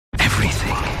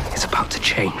is about to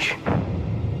change.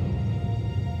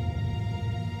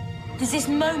 There's this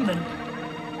moment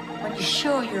when you're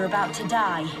sure you're about to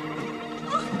die.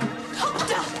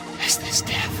 Doctor! Is this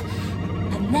death?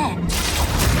 And then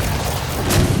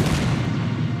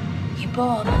you're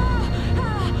born.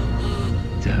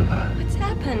 It's over. What's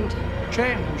happened?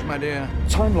 Change, my dear.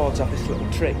 Time Lords have this little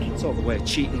trick. It's all the way of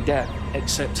cheating death,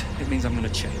 except it means I'm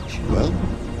going to change. Well,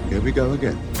 here we go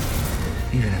again.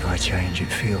 Even if I change, it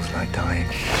feels like dying.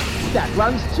 That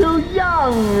one's too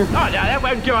young! Oh, no, that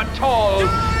won't do at all.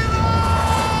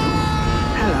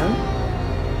 Hello,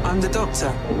 I'm the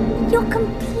Doctor. You're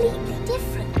completely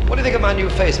different. What do you think of my new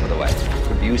face, by the way? It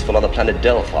would be useful on the planet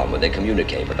Delphon where they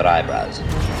communicate with their eyebrows.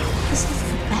 This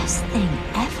is the best thing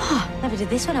ever. Never did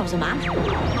this when I was a man.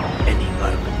 Any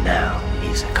moment now,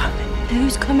 he's coming.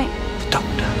 Who's coming? The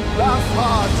Doctor. Laugh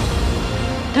hard!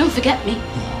 Don't forget me.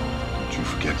 Don't you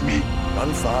forget me.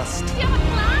 Run fast. Do you have a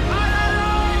plan?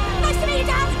 Nice to meet you,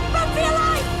 Dad. Run for your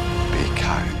life. Be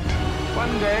kind.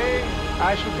 One day,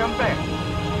 I shall come back.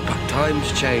 But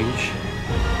times change,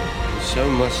 and so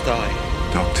must I.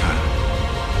 Doctor,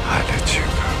 I let you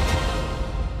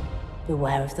go.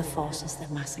 Beware of the forces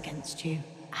that mass against you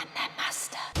and their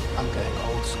master. I'm going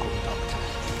old school, Doctor.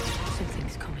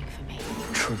 Something's coming for me.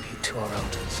 Tribute to our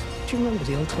elders. Do you remember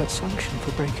the ultimate sanction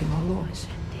for breaking our laws?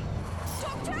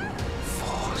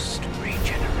 Forced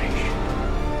regeneration.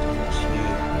 It's you.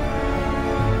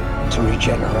 To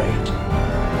regenerate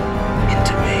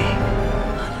into me.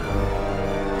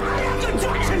 I am the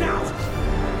Doctor now!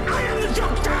 I am the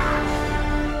Doctor!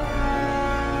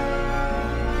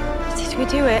 Did we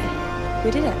do it?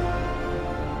 We did it.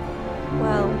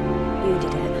 Well, you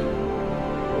did it.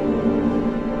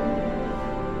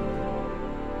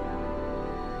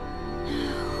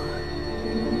 No.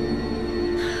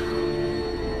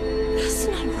 That's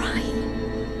not right.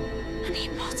 I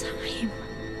need more time.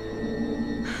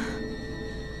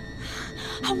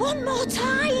 I want more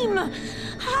time!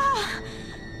 Ah.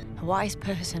 A wise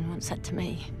person once said to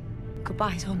me,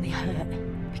 goodbyes only hurt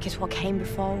because what came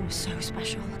before was so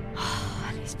special. Oh,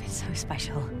 and it's been so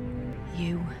special.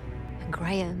 You and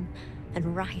Graham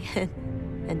and Ryan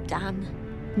and Dan.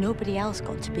 Nobody else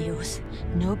got to be us.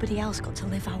 Nobody else got to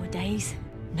live our days.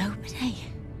 Nobody.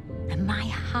 And my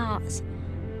heart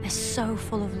is so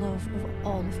full of love of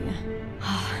all of you.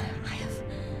 Oh, I have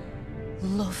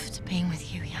loved being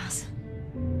with you, Yaz.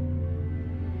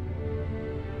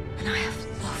 And I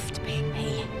have loved being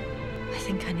me. I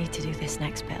think I need to do this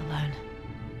next bit alone.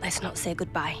 Let's not say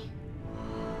goodbye.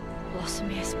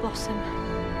 Blossom, yes, blossom.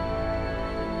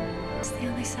 It's the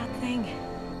only sad thing.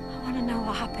 I want to know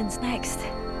what happens next.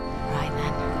 Right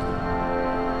then.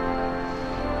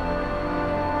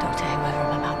 Doctor, whoever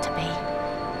I'm about to be.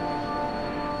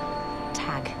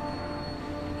 Tag.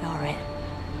 You're it.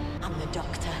 I'm the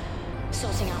Doctor,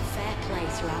 sorting out fair play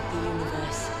throughout the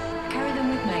universe. Carry them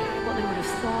with me. What they would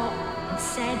have thought and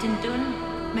said and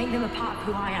done, make them a part of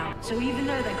who I am. So even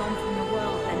though they're gone from the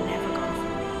world, they're never gone from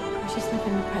me. We just live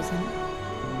in the present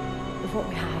with what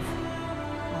we have,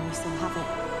 while we still have it.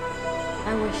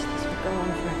 I wish this would go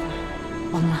on forever.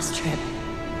 One last trip.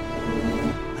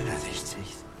 I know these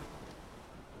teeth.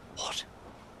 What?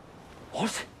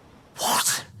 What?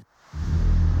 What?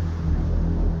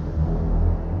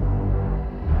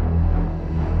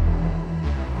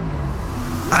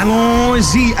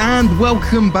 Allons-y, and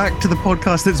welcome back to the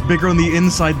podcast that's bigger on the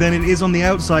inside than it is on the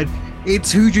outside.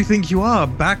 It's Who Do You Think You Are?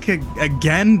 Back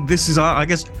again. This is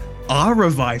our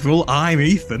revival. I'm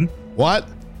Ethan. What?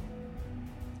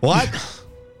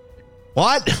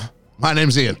 My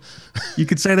name's Ian. You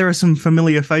could say there are some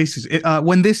familiar faces.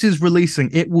 When this is releasing,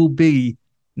 it will be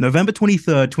November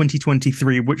 23rd,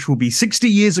 2023, which will be 60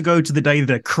 years ago to the day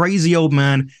that a crazy old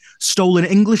man stole an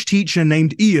English teacher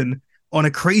named Ian on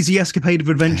a crazy escapade of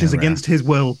adventures against his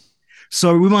will.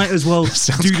 So we might as well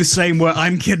do the same where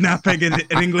I'm kidnapping an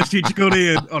English teacher called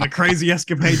Ian on a crazy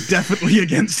escapade definitely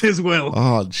against his will.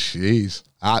 Oh, jeez.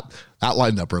 That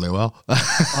lined up really well.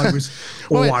 I was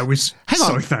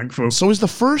so thankful. So is the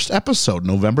first episode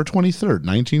November 23rd,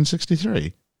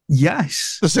 1963?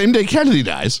 Yes. The same day Kennedy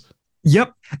dies.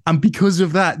 Yep. And because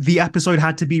of that, the episode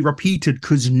had to be repeated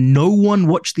because no one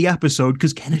watched the episode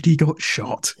because Kennedy got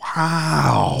shot.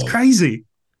 Wow. It's crazy.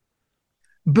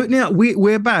 But now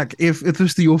we're back. If this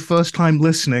is your first time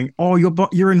listening,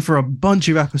 you're in for a bunch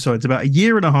of episodes. About a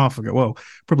year and a half ago, well,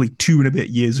 probably 2 and a bit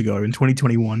years ago in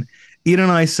 2021, Ian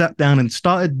and I sat down and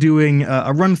started doing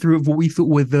a run through of what we thought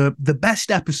were the best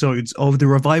episodes of the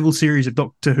revival series of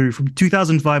Doctor Who from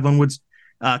 2005 onwards.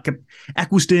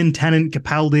 Eccleston, Tennant,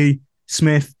 Capaldi,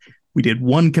 Smith. We did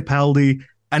one Capaldi,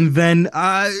 and then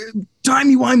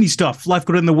timey-wimey stuff. Life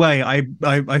got in the way.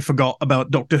 I forgot about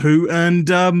Doctor Who, and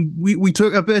we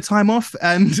took a bit of time off,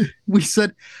 and we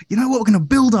said, you know what, we're going to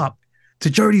build up to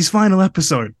Jodie's final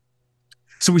episode.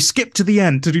 So we skipped to the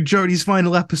end to do Jodie's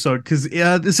final episode, because the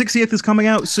 60th is coming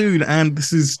out soon, and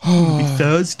this is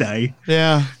Thursday.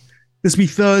 Yeah. This will be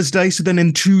Thursday, so then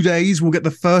in 2 days, we'll get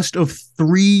the first of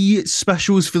 3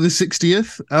 specials for the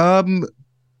 60th.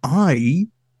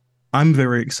 I'm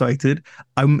very excited.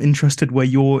 I'm interested where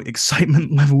your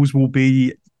excitement levels will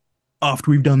be after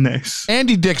we've done this.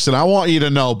 Andy Dixon, I want you to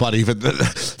know, buddy,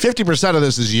 50% of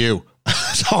this is you.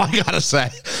 That's all I got to say,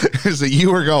 is that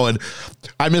you were going,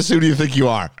 I miss Who Do You Think You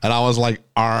Are? And I was like,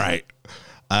 all right.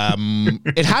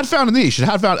 It had found a niche.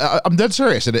 I'm dead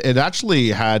serious. It actually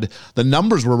had, the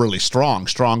numbers were really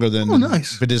stronger than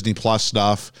the Disney Plus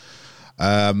stuff.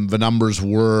 The numbers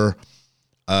were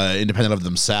independent of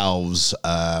themselves,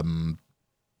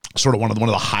 sort of one of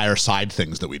the higher side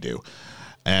things that we do.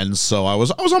 And so I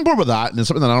was on board with that, and it's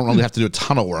something that I don't really have to do a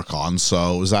ton of work on.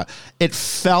 So it was that it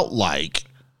felt like,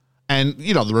 and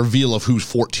you know, the reveal of who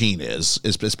 14 is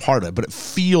part of it, but it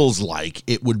feels like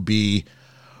it would be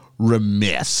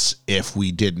remiss if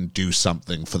we didn't do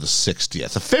something for the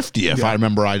 60th. The 50th, I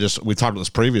remember we talked about this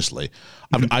previously.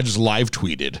 I just live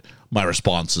tweeted my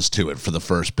responses to it for the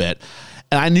first bit.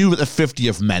 And I knew that the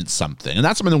 50th meant something. And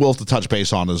that's something that we'll have to touch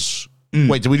base on is,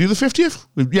 wait, did we do the 50th?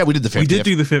 Yeah, we did the 50th. We did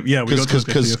do the 50th. Yeah, we got the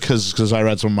 50th. Because I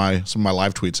read some of my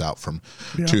live tweets out from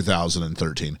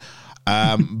 2013.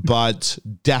 But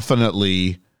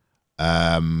definitely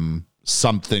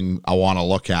something I want to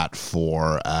look at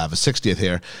for the 60th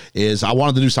here is I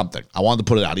wanted to do something. I wanted to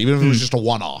put it out. Even if it was just a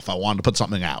one-off, I wanted to put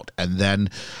something out. And then,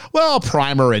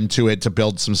 primer into it to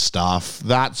build some stuff.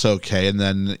 That's okay. And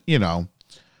then, you know,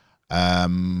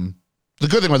 the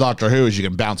good thing with Doctor Who is you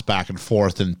can bounce back and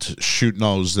forth, and shoot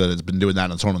knows that it's been doing that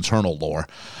in its own internal lore.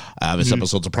 This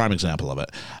episode's a prime example of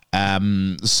it.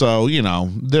 So, you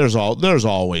know, there's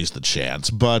always the chance,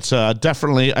 but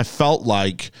definitely I felt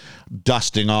like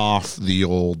dusting off the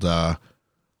old TARDIS,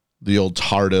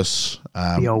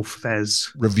 the old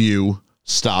Fez review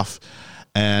stuff,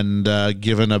 and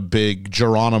giving a big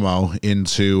Geronimo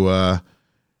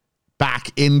back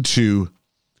into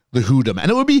the Whodom. And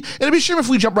it'd be a shame if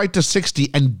we jump right to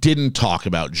 60 and didn't talk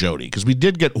about Jodie, because we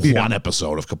did get one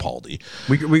episode of Capaldi.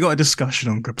 We got a discussion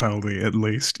on Capaldi at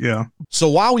least, yeah. So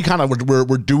while we kind of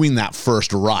were doing that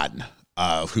first run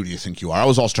of Who Do You Think You Are, I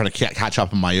was also trying to catch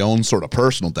up on my own sort of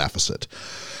personal deficit,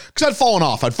 because I'd fallen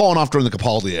off during the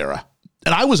Capaldi era,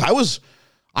 and I was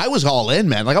all in,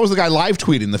 man. Like, I was the guy live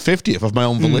tweeting the 50th of my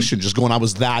own volition, just going, I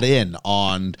was that in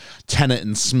on Tennant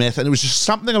and Smith, and it was just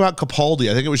something about Capaldi.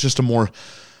 I think it was just a more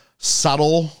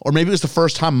subtle, or maybe it was the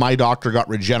first time my doctor got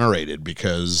regenerated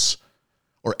because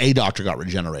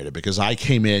I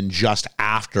came in just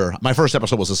after my first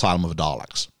episode was Asylum of the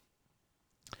Daleks.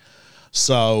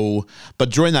 So, but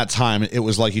during that time, it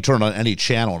was like you turned on any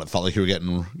channel and it felt like you were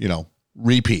getting, you know,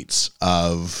 repeats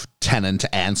of Tennant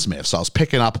and Smith. So I was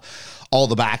picking up all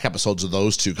the back episodes of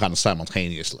those two kind of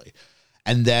simultaneously.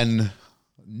 And then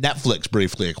Netflix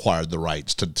briefly acquired the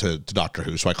rights to Doctor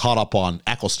Who. So I caught up on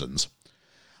Eccleston's.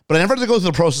 But I never had to go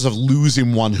through the process of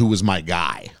losing one who was my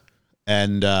guy.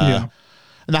 And that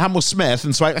happened with Smith.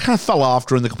 And so I kind of fell off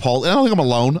during the Capaldi. I don't think I'm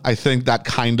alone. I think that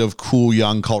kind of cool,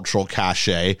 young cultural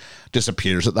cachet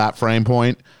disappears at that frame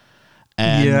point.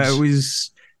 And I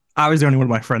was the only one of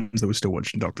my friends that was still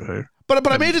watching Doctor Who. But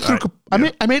I made it through. I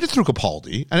made it through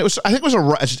Capaldi, and I think it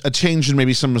was a change in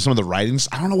maybe some of the writings.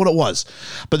 I don't know what it was,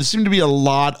 but there seemed to be a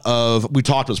lot of, we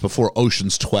talked about this before,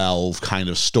 Ocean's 12 kind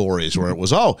of stories where it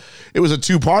was a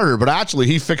 2-parter, but actually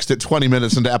he fixed it 20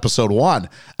 minutes into episode 1,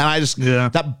 and I just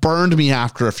that burned me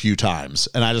after a few times,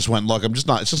 and I just went, look, it's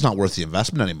just not worth the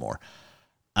investment anymore.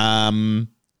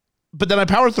 But then I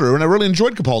powered through, and I really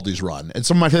enjoyed Capaldi's run, and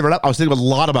some of my favorite. I was thinking a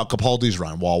lot about Capaldi's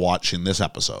run while watching this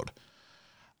episode.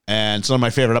 And some of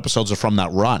my favorite episodes are from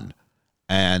that run.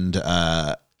 And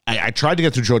I tried to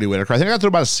get through Jodie Whitaker. I think I got through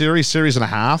about a series and a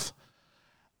half.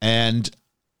 And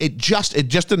it just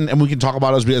didn't, and we can talk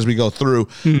about it as we go through,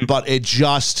 but it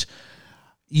just,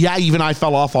 even I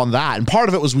fell off on that. And part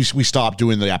of it was we stopped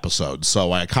doing the episodes.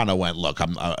 So I kind of went, look,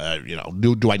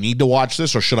 do I need to watch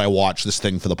this, or should I watch this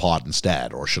thing for the pod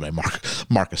instead? Or should I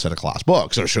mark a set of class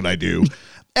books? Or should I do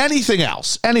anything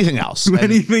else? Anything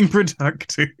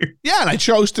productive. Yeah, and I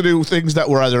chose to do things that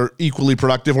were either equally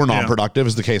productive or non-productive,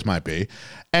 as the case might be,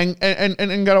 and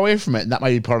got away from it. And that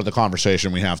might be part of the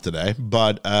conversation we have today.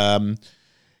 But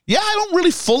Yeah, I don't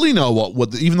really fully know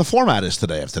what even the format is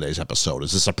today of today's episode.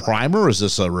 Is this a primer? Is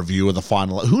this a review of the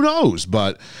final? Who knows?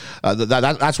 But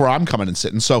that's where I'm coming and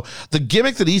sitting. So the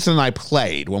gimmick that Ethan and I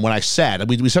played when I said,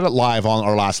 we said it live on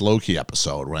our last Loki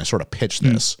episode when I sort of pitched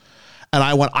this, and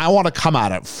I went, I want to come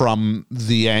at it from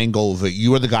the angle that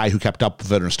you are the guy who kept up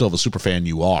with it and still the super fan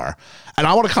you are. And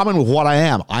I want to come in with what I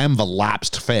am. I am the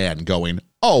lapsed fan going,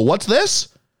 oh, what's this?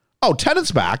 Oh,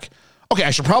 Tennant's back. Okay,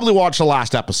 I should probably watch the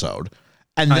last episode.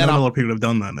 And then a lot of people have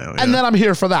done that now. Yeah. And then I'm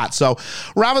here for that. So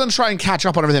rather than try and catch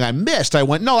up on everything I missed, I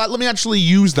went, no, let me actually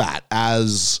use that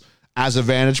as a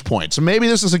vantage point. So maybe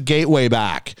this is a gateway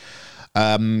back.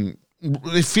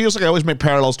 It feels like I always make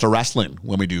parallels to wrestling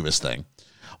when we do this thing.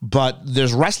 But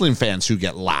there's wrestling fans who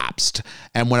get lapsed.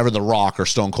 And whenever The Rock or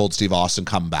Stone Cold Steve Austin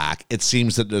come back, it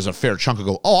seems that there's a fair chunk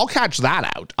of I'll catch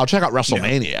that out. I'll check out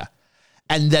WrestleMania. Yeah.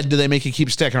 And then do they make you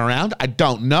keep sticking around? I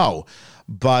don't know.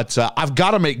 But I've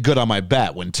got to make good on my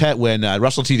bet. When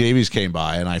Russell T. Davies came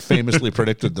by and I famously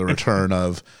predicted the return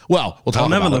of, we'll talk about it. I'll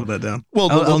never live that down. I'll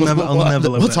never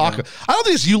live that down. I don't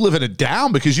think it's you living it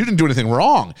down because you didn't do anything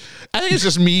wrong. I think it's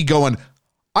just me going,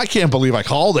 I can't believe I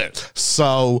called it.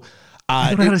 So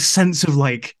I had a sense of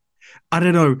like, I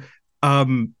don't know,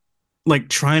 like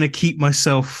trying to keep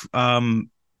myself,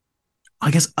 I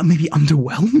guess maybe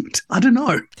underwhelmed. I don't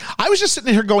know. I was just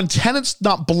sitting here going, Tennant's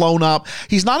not blown up.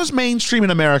 He's not as mainstream in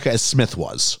America as Smith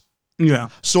was. Yeah.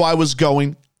 So I was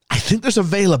going, I think there's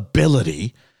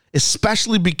availability,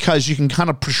 especially because you can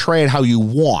kind of portray it how you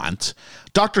want.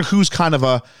 Doctor Who's kind of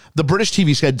the British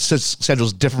TV schedule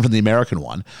is different from the American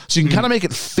one. So you can kind of make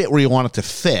it fit where you want it to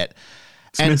fit.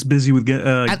 Smith's busy with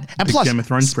and plus, Game of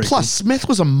Thrones. Plus, Smith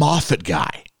was a Moffat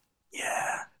guy. Yeah.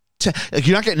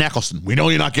 You're not getting Eccleston. We know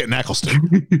you're not getting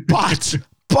Eccleston.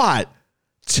 but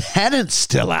Tennant's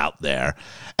still out there.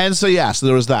 And so, so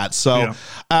there was that. So so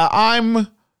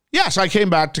I came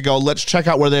back to go, let's check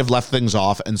out where they've left things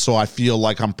off. And so I feel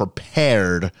like I'm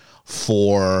prepared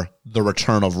for the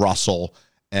return of Russell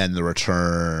and the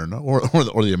return or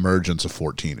the emergence of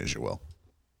 14, as you will.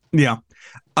 Yeah.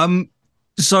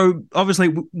 So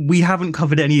obviously we haven't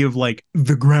covered any of like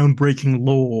the groundbreaking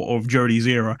lore of Jodie's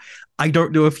era. I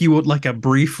don't know if you would like a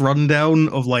brief rundown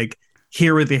of like,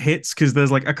 here are the hits, because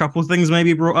there's like a couple of things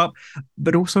maybe brought up,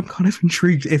 but also I'm kind of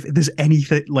intrigued if there's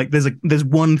anything like there's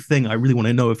one thing I really want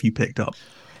to know if you picked up.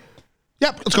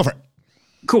 Yep, let's go for it.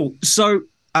 Cool. So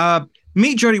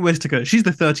meet Jodie Whitaker. She's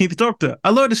the 13th Doctor.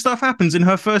 A load of stuff happens in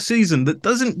her first season that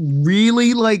doesn't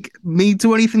really like mean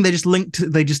to anything. They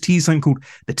just tease something called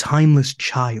the Timeless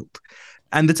Child.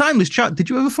 And the Timeless Child, did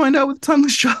you ever find out what the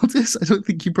Timeless Child is? I don't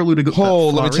think you probably would have got that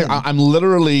let me far tell you, I'm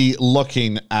literally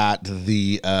looking at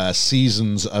the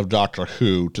seasons of Doctor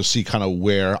Who to see kind of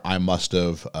where I must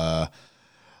have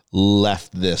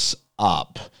left this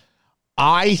up.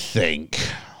 I think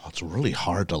it's really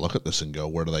hard to look at this and go,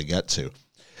 where do they get to?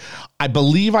 I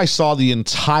believe I saw the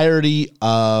entirety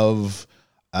of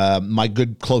my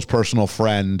good close personal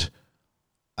friend.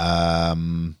 I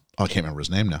can't remember his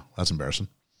name now. That's embarrassing.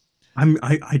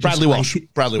 Bradley Walsh.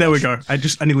 There we go. I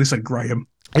nearly said Graham.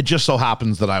 It just so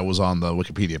happens that I was on the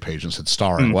Wikipedia page and said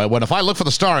starring. Well, if I look for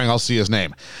the starring, I'll see his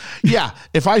name. Yeah,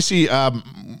 if I see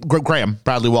Graham,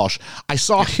 Bradley Walsh, I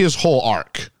saw his whole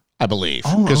arc, I believe.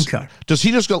 Oh, okay. Does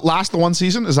he just last the one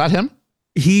season? Is that him?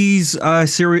 He's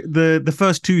the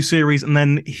first two series, and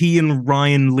then he and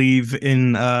Ryan leave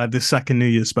in the second New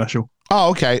Year's special. Oh,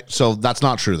 okay. So that's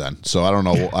not true then. So I don't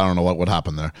know. I don't know what would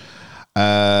happen there.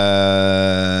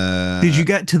 Did you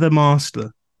get to the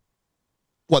Master?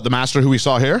 What, the Master who we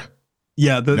saw here?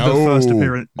 Yeah, the first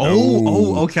appearance.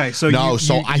 No. Okay. So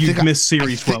I think missed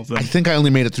series 12 then. I think I only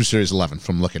made it through series 11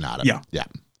 from looking at it. Yeah.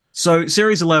 So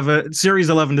series 11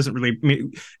 doesn't really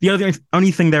mean, the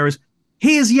only thing there is,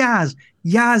 here's Yaz.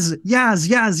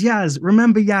 Yaz.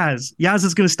 Remember Yaz. Yaz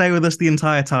is going to stay with us the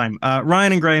entire time.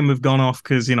 Ryan and Graham have gone off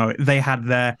because, they had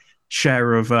their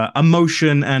share of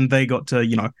emotion and they got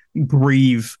to,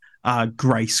 grieve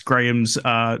Grace, Graham's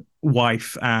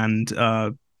wife, and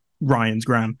Ryan's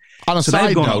gran. On a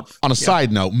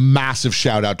side note, massive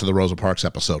shout out to the Rosa Parks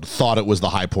episode. Thought it was the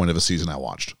high point of a season I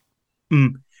watched.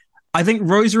 I think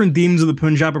Rosa and Demons of the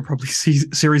Punjab are probably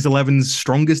series 11's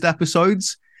strongest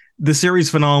episodes. The series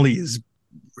finale is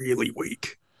really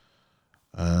weak.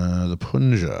 The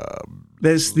Punjab.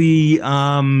 There's the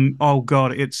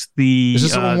it's the. Is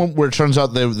this the one where it turns out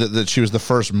that she was the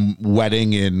first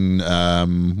wedding in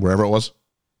wherever it was?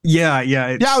 Yeah.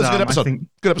 It was a good episode.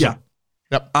 Good episode.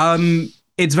 Yeah. Yep.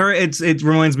 It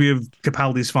reminds me of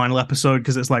Capaldi's final episode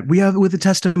because it's like, we're the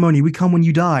testimony. We come when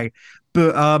you die.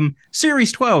 But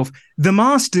Series 12, The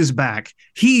Master's back.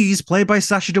 He's played by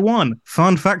Sacha Dawaan.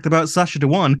 Fun fact about Sacha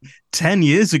Dawaan, 10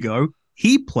 years ago,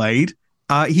 he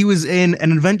was in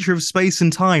An Adventure of Space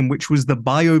and Time, which was the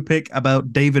biopic about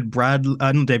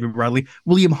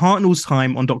William Hartnell's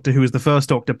time on Doctor Who as the first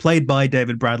Doctor, played by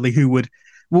David Bradley, who would...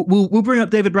 We'll bring up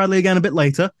David Bradley again a bit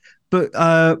later, but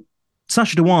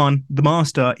Sacha Dawaan, the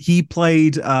Master, he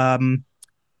played the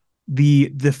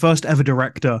first ever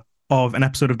director of an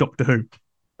episode of Doctor Who,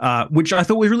 which I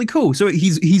thought was really cool. So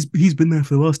he's been there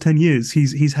for the last 10 years.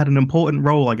 He's had an important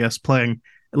role, I guess, playing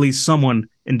at least someone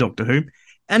in Doctor Who.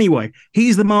 Anyway,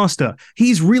 he's the Master.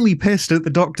 He's really pissed at the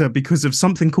Doctor because of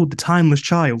something called the Timeless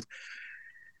Child.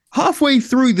 Halfway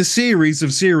through the series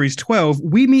of Series 12,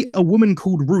 we meet a woman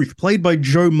called Ruth, played by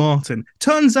Jo Martin.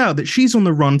 Turns out that she's on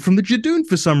the run from the Jadoon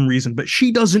for some reason, but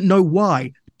she doesn't know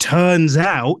why. Turns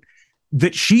out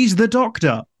that she's the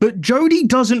Doctor, but Jodie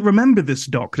doesn't remember this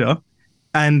Doctor,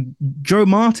 and Jo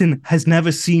Martin has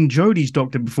never seen Jodie's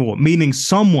Doctor before, meaning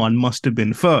someone must have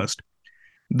been first.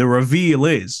 The reveal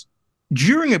is,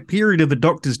 during a period of the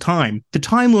Doctor's time, the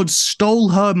Time Lords stole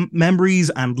her memories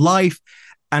and life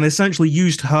and essentially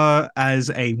used her as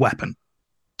a weapon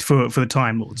for the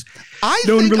Time Lords. I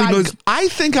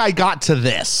think I got to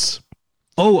this.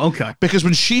 Oh, okay. Because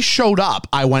when she showed up,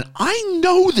 I went, I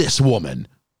know this woman.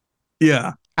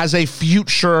 Yeah. As a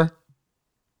future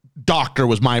Doctor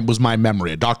was my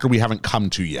memory, a Doctor we haven't come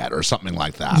to yet, or something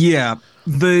like that. Yeah.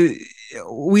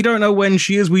 We don't know when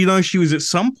she is. We know she was at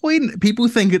some point. People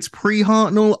think it's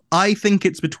pre-Hartnell. I think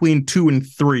it's between 2 and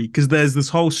 3, because there's this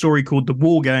whole story called the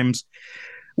War Games,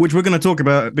 which we're going to talk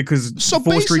about because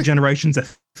Force Regeneration's a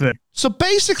thing. So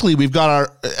basically, we've got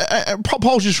our...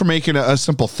 apologies for making a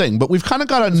simple thing, but we've kind of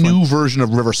got a new version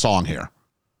of River Song here.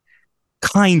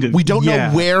 Kind of. We don't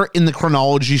know where in the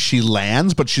chronology she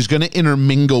lands, but she's going to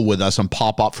intermingle with us and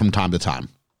pop up from time to time.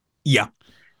 Yeah.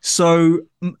 So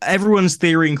everyone's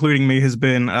theory, including me, has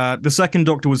been the second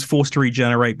Doctor was forced to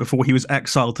regenerate before he was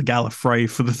exiled to Gallifrey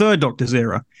for the third Doctor's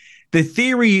era. The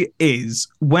theory is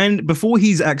before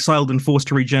he's exiled and forced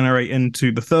to regenerate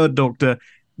into the third Doctor,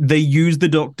 they use the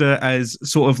Doctor as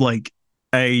sort of like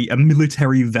a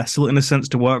military vessel in a sense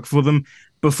to work for them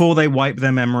before they wipe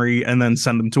their memory and then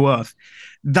send them to Earth.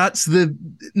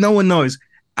 No one knows.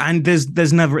 And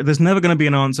there's never going to be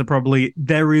an answer, probably.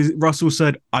 Russell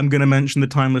said, I'm going to mention the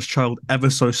Timeless Child ever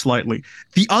so slightly.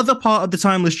 The other part of the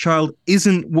Timeless Child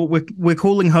isn't what we're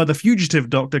calling her the Fugitive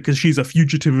Doctor, because she's a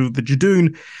fugitive of the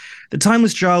Jadoon. The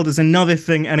Timeless Child is another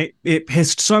thing, and it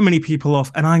pissed so many people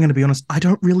off, and I'm going to be honest, I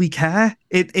don't really care.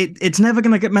 It's never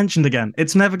going to get mentioned again.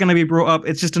 It's never going to be brought up.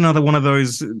 It's just another one of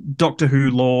those Doctor Who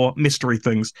lore mystery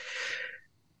things.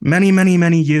 Many, many,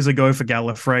 many years ago for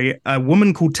Gallifrey, a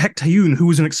woman called Tecteun, who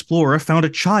was an explorer, found a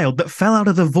child that fell out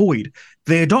of the void.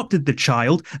 They adopted the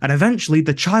child, and eventually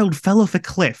the child fell off a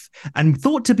cliff. And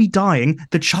thought to be dying,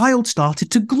 the child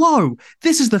started to glow.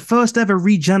 This is the first ever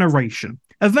regeneration.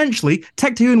 Eventually,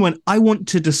 Tecteun went, I want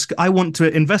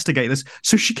to investigate this,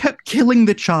 so she kept killing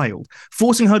the child,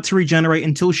 forcing her to regenerate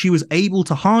until she was able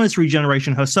to harness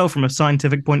regeneration herself from a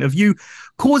scientific point of view,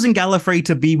 causing Gallifrey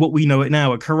to be what we know it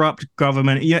now, a corrupt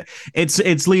government. Yeah,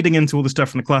 it's leading into all the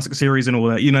stuff from the classic series and all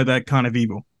that. You know, they're kind of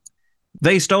evil.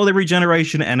 They stole the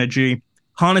regeneration energy,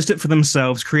 harnessed it for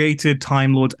themselves, created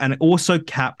Time Lords, and also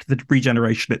capped the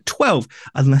regeneration at 12,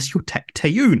 unless you're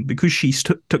Tecteun, because she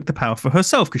took the power for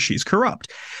herself, because she's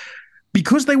corrupt.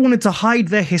 Because they wanted to hide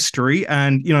their history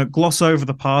and, gloss over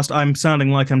the past, I'm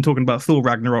sounding like I'm talking about Thor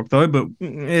Ragnarok, though, but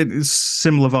it's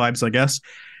similar vibes, I guess.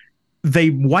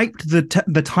 They wiped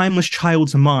the Timeless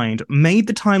Child's mind, made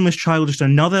the Timeless Child just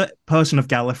another person of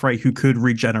Gallifrey who could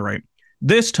regenerate.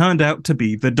 This turned out to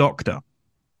be the Doctor.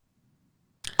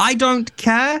 I don't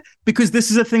care, because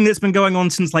this is a thing that's been going on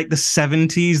since like the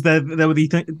 70s. There were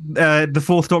the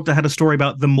fourth Doctor had a story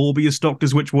about the Morbius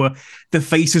Doctors, which were the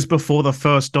faces before the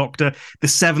first Doctor. The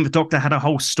seventh Doctor had a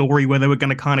whole story where they were going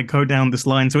to kind of go down this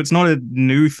line. So it's not a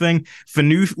new thing for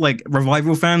new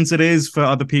revival fans. It is for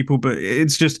other people, but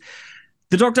it's just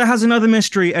the Doctor has another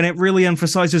mystery, and it really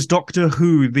emphasizes Doctor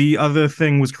Who. The other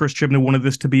thing was Chris Chibnall wanted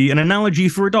this to be an analogy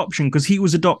for adoption because he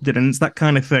was adopted, and it's that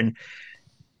kind of thing.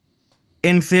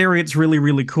 In theory, it's really,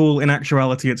 really cool. In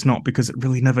actuality, it's not, because it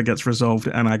really never gets resolved,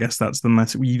 and I guess that's the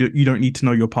mess. You don't need to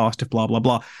know your past if blah, blah,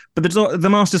 blah. But the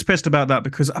Master's pissed about that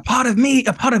because a part of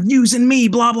you's in me,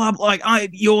 blah, blah, blah,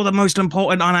 you're the most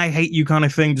important, and I hate you kind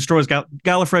of thing. Destroys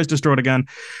Gallifrey's destroyed again.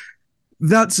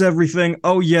 That's everything.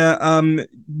 Oh yeah,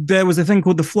 there was a thing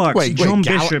called the Flux. John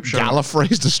Bishop showed up.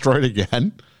 Gallifrey's destroyed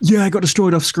again? Yeah, I got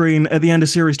destroyed off screen at the end of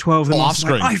series 12. Off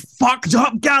screen. Like, I fucked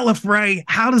up Gallifrey.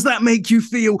 How does that make you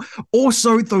feel?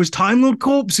 Also, those Time Lord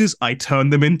corpses, I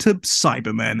turned them into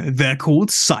Cybermen. They're called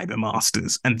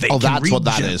Cybermasters, and they. Oh, that's what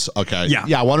that is. Okay.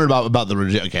 Yeah. I wondered about the.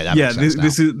 Okay, that makes sense.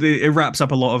 This is it wraps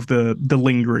up a lot of the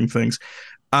lingering things.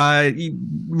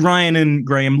 Ryan and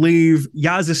Graham leave.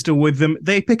 Yaz is still with them.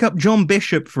 They pick up John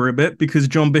Bishop for a bit because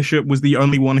John Bishop was the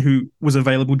only one who was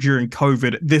available during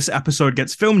COVID. This episode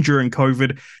gets filmed during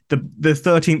COVID. The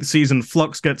 13th season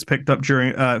Flux gets picked up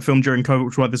during filmed during COVID,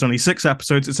 which is why there's only 6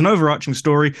 episodes. It's an overarching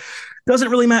story. Doesn't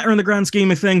really matter in the grand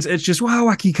scheme of things. It's just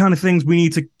wacky kind of things. We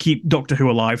need to keep Doctor Who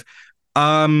alive.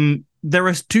 There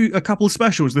are a couple of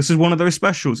specials. This is one of those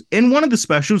specials. In one of the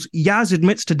specials, Yaz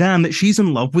admits to Dan that she's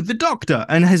in love with the Doctor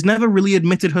and has never really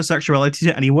admitted her sexuality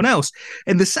to anyone else.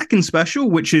 In the second special,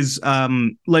 which is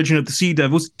Legend of the Sea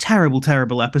Devils,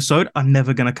 terrible episode. I'm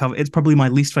never going to cover it. It's probably my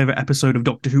least favorite episode of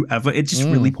Doctor Who ever. It's just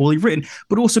really poorly written,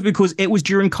 but also because it was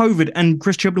during COVID and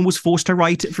Chris Chibnall was forced to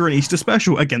write it for an Easter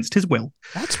special against his will.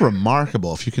 That's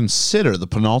remarkable if you consider the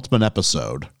penultimate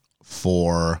episode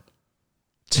for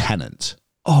Tennant.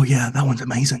 Oh, yeah, that one's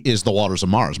amazing. Is The Waters of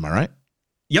Mars, am I right?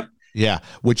 Yep. Yeah,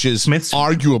 which is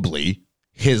arguably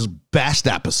his best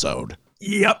episode.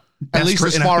 Yep. At least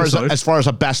as far as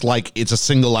a best, like, it's a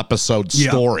single episode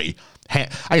story. I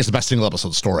guess the best single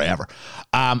episode story ever.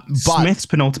 But Smith's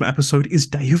penultimate episode is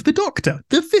Day of the Doctor,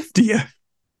 the 50th.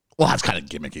 Well, that's kind of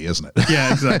gimmicky, isn't it?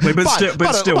 Yeah, exactly. But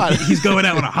still, he's going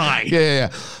out on a high.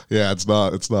 Yeah. It's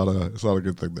not a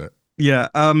good thing there. Yeah.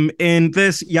 In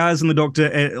this, Yaz and the Doctor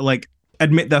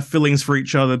admit their feelings for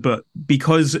each other, but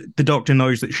because the Doctor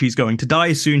knows that she's going to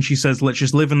die soon, she says, let's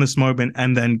just live in this moment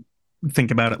and then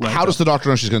think about it later. How does the Doctor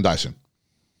know she's going to die soon?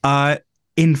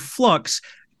 In Flux,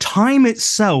 time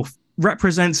itself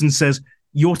represents and says,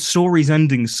 your story's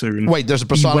ending soon. Wait, there's a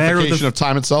personification of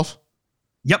time itself?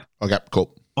 Yep. Okay,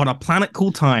 cool. On a planet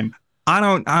called Time.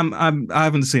 I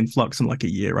haven't seen Flux in like a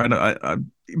year.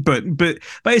 But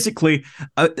basically,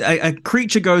 a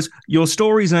creature goes, your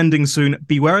story's ending soon.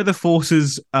 Beware of the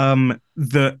forces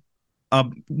that are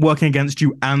working against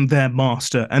you and their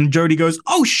master. And Jodie goes,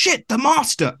 oh shit, the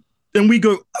master. And we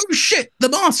go, oh shit, the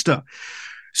master.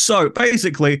 So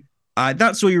basically,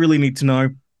 that's all you really need to know.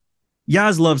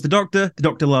 Yaz loves the Doctor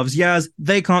loves Yaz.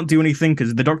 They can't do anything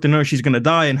because the Doctor knows she's going to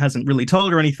die and hasn't really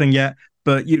told her anything yet.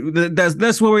 But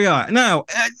that's where we are. Now,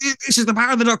 it's just the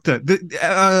power of the Doctor.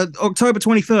 October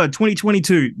 23rd,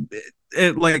 2022,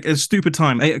 a stupid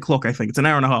time, 8 o'clock, I think. It's an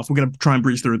hour and a half. We're going to try and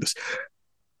breeze through this.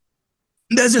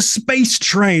 There's a space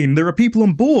train. There are people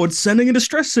on board sending a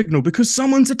distress signal because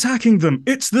someone's attacking them.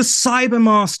 It's the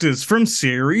Cybermasters from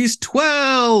Series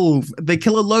 12. They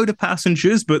kill a load of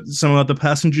passengers, but some other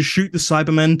passengers shoot the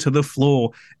Cybermen to the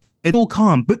floor. It's all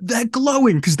calm, but they're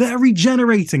glowing because they're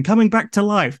regenerating, coming back to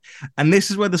life. And this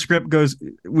is where the script goes,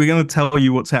 we're going to tell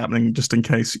you what's happening just in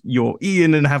case you're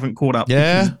Ian and haven't caught up.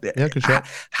 Yeah, good shot.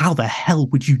 How the hell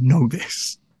would you know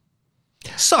this?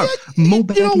 So, you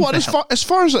know what? As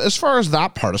far as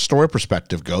that part of story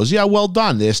perspective goes, yeah, well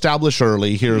done. They establish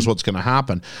early. Here's what's going to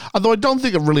happen. Although I don't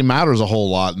think it really matters a whole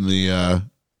lot in the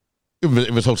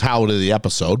totality of the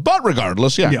episode. But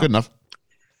regardless, yeah, good enough.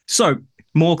 So,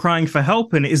 more crying for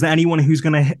help, and is there anyone who's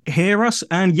going to hear us?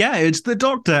 And yeah, it's the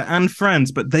Doctor and friends,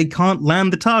 but they can't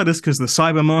land the TARDIS because the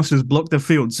Cybermasters block the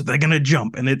field, so they're going to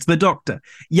jump, and it's the Doctor,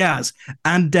 Yaz,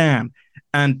 and Dan.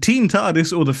 And Team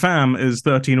TARDIS, or the fam, as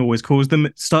 13 always calls them,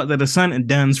 start their descent, and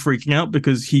Dan's freaking out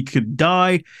because he could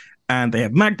die, and they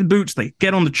have magnet boots, they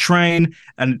get on the train,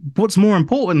 and what's more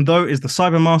important, though, is the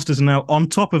Cybermasters are now on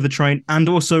top of the train and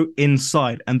also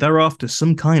inside, and they're after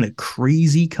some kind of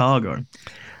crazy cargo.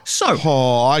 So,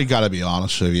 I gotta be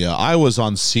honest with you. I was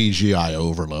on CGI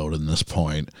overload in this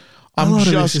point.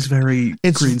 This is very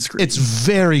green screen. It's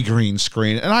very green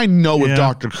screen, and I know with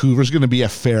Dr. Who there's going to be a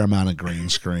fair amount of green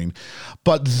screen,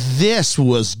 but this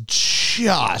was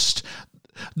just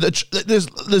it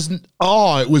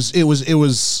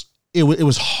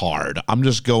was hard. I'm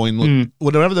just going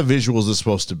whatever the visuals is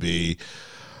supposed to be.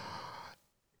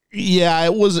 Yeah,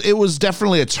 it was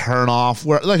definitely a turnoff.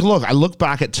 Where, look, I look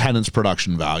back at Tennant's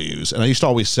production values, and I used to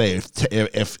always say,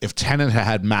 if Tennant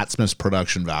had Matt Smith's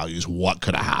production values, what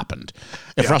could have happened?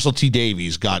 If Russell T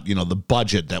Davies got the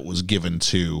budget that was given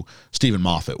to Stephen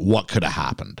Moffat, what could have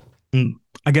happened?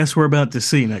 I guess we're about to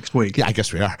see next week. Yeah, I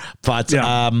guess we are. But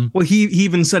well, he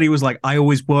even said, he was like, I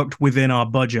always worked within our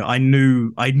budget. I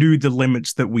knew the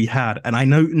limits that we had, and I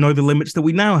know the limits that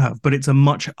we now have, but it's a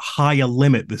much higher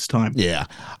limit this time. Yeah.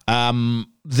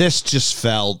 This just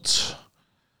felt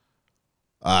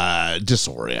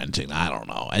disorienting. I don't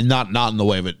know, and not in the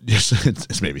way that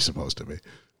it's maybe supposed to be. A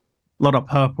lot of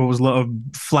purples, a lot of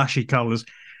flashy colors.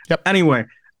 Yep. Anyway,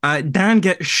 Dan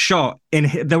gets shot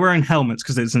they're wearing helmets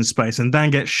because it's in space, and Dan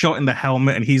gets shot in the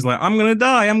helmet, and he's like, I'm gonna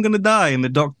die. And the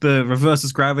doctor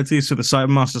reverses gravity, so the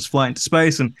Cybermasters fly into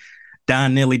space, and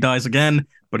Dan nearly dies again,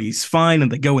 but he's fine,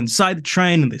 and they go inside the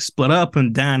train, and they split up,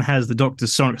 and Dan has the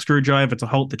doctor's sonic screwdriver to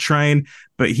halt the train,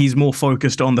 but he's more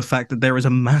focused on the fact that there is a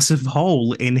massive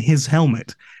hole in his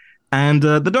helmet. And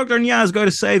the doctor and Yaz go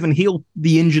to save and heal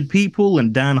the injured people,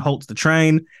 and Dan halts the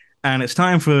train. And it's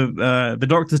time for the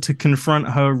doctor to confront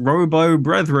her robo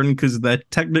brethren, because they're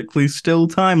technically still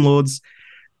Time Lords.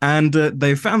 And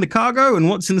they've found the cargo, and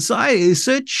what's inside is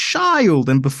a child.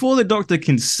 And before the doctor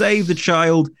can save the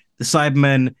child, the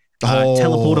Cybermen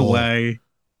teleport away.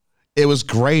 It was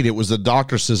great. It was the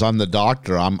doctor says, "I'm the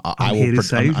doctor.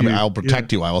 I'll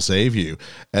protect you. I will save you."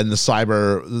 And the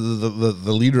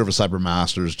leader of the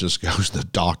Cybermasters just goes, "The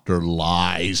doctor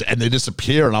lies," and they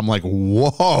disappear. And I'm like,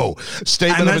 "Whoa!" Statement of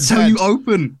intent. And that's how you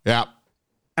open. Yeah.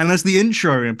 And that's the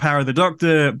intro in Power of the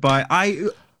Doctor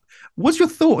What's your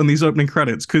thought on these opening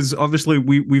credits? Because obviously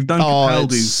we've done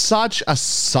Capaldi's. It's such a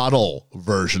subtle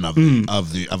version of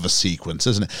a sequence,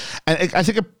 isn't it? And I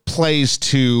think it plays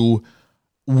to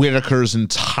Whitaker's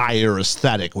entire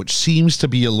aesthetic, which seems to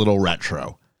be a little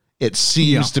retro. It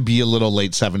seems to be a little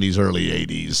late 70s, early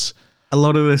 80s. A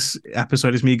lot of this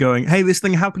episode is me going, hey, this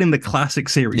thing happened in the classic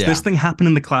series. Yeah. This thing happened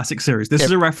in the classic series. This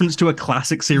is a reference to a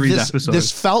classic series episode.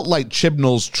 This felt like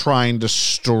Chibnall's trying to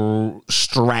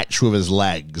stretch with his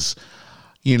legs,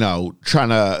 trying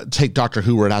to take Doctor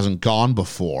Who where it hasn't gone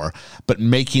before, but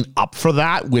making up for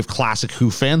that with classic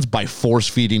Who fans by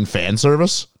force-feeding fan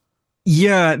service.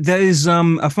 Yeah, there is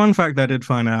a fun fact that I did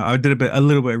find out. I did a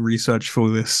little bit of research for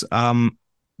this.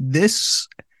 Chibnall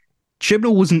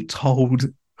wasn't told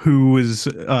who was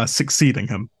succeeding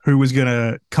him, who was going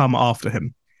to come after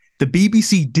him. The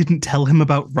BBC didn't tell him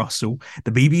about Russell.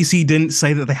 The BBC didn't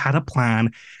say that they had a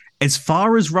plan. As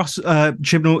far as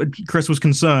Chris was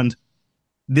concerned,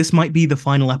 this might be the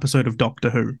final episode of Doctor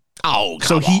Who. Oh,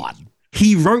 come on.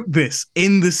 He wrote this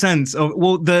in the sense of,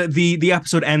 well, the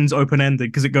episode ends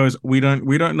open-ended because it goes, we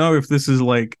don't know if this is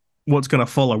like what's going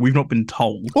to follow. We've not been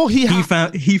told. Well, he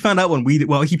found out when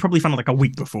he probably found out like a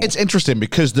week before. It's interesting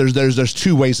because there's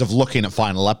two ways of looking at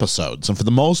final episodes, and for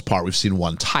the most part, we've seen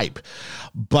one type.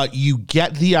 But you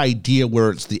get the idea where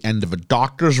it's the end of a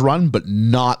Doctor's run, but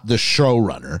not the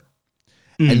showrunner.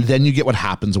 And then you get what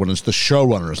happens when it's the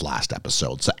showrunner's last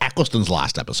episode. So Eccleston's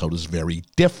last episode is very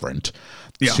different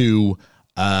to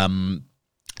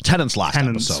Tennant's last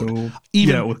episode.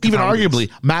 Even arguably,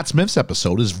 Matt Smith's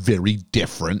episode is very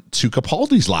different to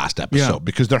Capaldi's last episode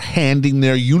because they're handing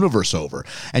their universe over.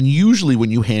 And usually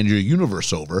when you hand your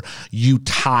universe over, you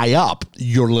tie up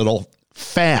your little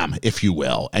fam, if you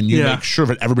will, and you make sure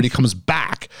that everybody comes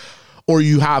back. Or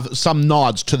you have some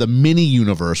nods to the mini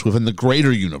universe within the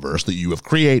greater universe that you have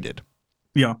created.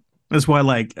 Yeah. That's why,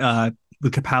 like,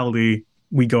 with Capaldi,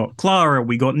 we got Clara,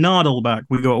 we got Nardole back,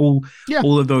 we got all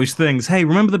of those things. Hey,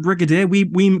 remember the Brigadier?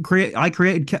 I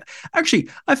created Actually,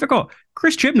 I forgot.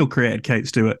 Chris Chibnall created Kate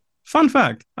Stewart. Fun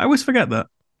fact. I always forget that.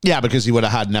 Yeah, because he would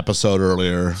have had an episode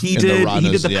earlier. He did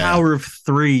the Power of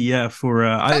Three, for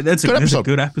that's a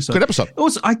good episode. Good episode.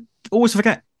 Also, I always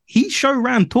forget. He show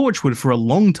ran Torchwood for a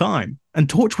long time, and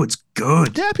Torchwood's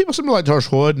good. Yeah, people seem to like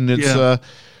Torchwood, and it's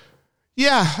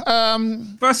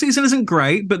first season isn't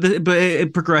great, but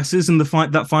it progresses, and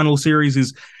that final series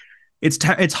is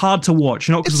it's hard to watch,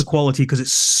 not because of the quality, because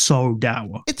it's so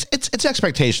dour. It's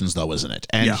expectations though, isn't it?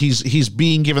 And he's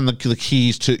being given the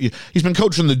keys to. He's been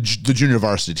coaching the junior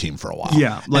varsity team for a while.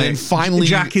 Yeah, like and finally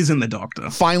Jack isn't the Doctor.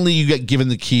 Finally, you get given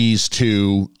the keys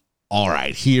to. All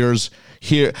right, here,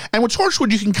 and with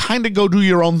Torchwood, you can kind of go do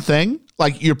your own thing.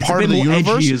 Like you're part of the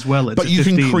universe as well. But you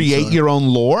can create your own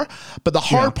lore. But the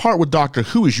hard part with Doctor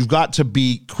Who is you've got to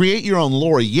create your own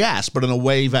lore, yes, but in a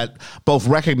way that both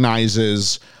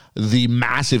recognizes the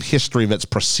massive history that's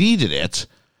preceded it,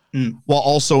 while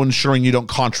also ensuring you don't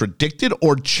contradict it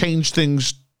or change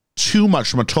things too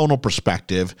much from a tonal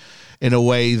perspective in a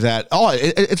way that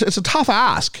it's a tough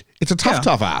ask. It's a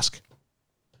tough ask.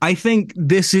 I think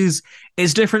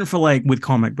it's different for like with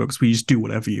comic books where you just do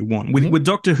whatever you want. With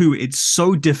Doctor Who, it's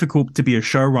so difficult to be a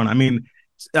showrunner. I mean,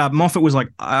 Moffat was like,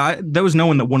 there was no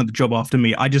one that wanted the job after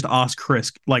me. I just asked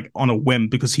Chris like on a whim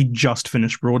because he just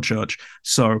finished Broadchurch,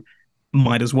 so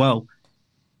might as well.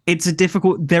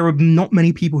 There are not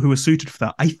many people who are suited for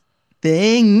that. I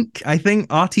think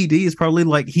RTD is probably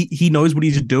like he knows what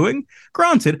he's doing.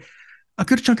 Granted, a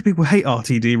good chunk of people hate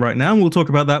RTD right now, and we'll talk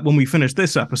about that when we finish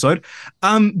this episode.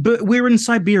 But we're in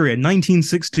Siberia,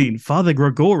 1916. Father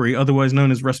Grigory, otherwise known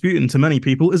as Rasputin to many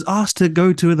people, is asked to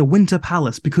go to the Winter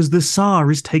Palace because the Tsar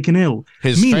is taken ill.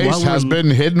 His face has been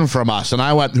hidden from us, and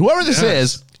I went, whoever this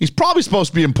is, he's probably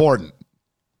supposed to be important.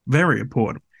 Very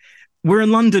important. We're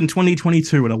in London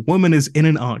 2022, and a woman is in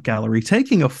an art gallery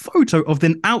taking a photo of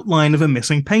the outline of a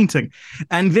missing painting.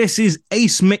 And this is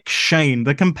Ace McShane,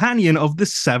 the companion of the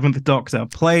Seventh Doctor,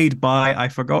 played by, I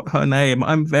forgot her name.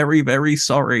 I'm very, very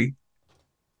sorry.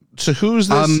 So who's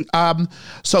this?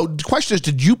 So the question is,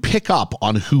 did you pick up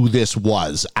on who this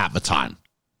was at the time?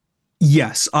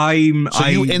 Yes, you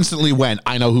instantly went,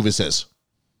 I know who this is.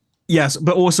 Yes,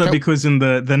 but also because in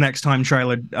the next time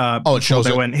trailer, it shows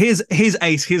they went, here's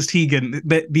Ace, here's Tegan,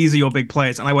 these are your big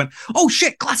players. And I went, oh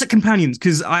shit, classic companions,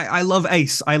 because I love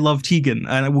Ace, I love Tegan,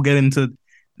 and we'll get into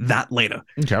that later.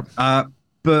 Okay.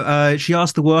 But she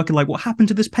asked the worker, like, what happened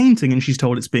to this painting? And she's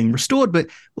told it's being restored. But,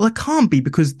 well, it can't be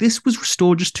because this was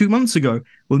restored just 2 months ago.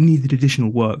 Well, it needed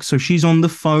additional work. So she's on the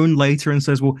phone later and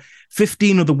says, well,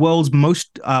 15 of the world's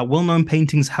most well-known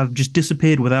paintings have just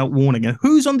disappeared without warning. And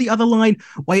who's on the other line?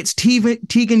 Why, it's Tegan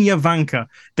Yavanka,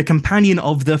 the companion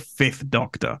of the Fifth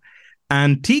Doctor.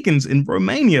 And Tegan's in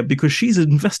Romania because she's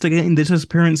investigating the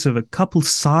disappearance of a couple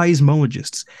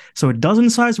seismologists. So a dozen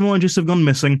seismologists have gone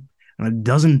missing, and a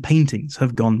dozen paintings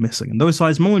have gone missing. And those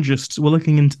seismologists were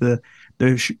looking into the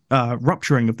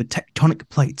rupturing of the tectonic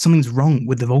plate. Something's wrong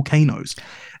with the volcanoes.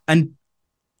 And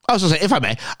I was going to say, if I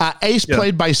may, Ace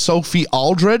played by Sophie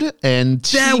Aldred, and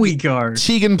there we go.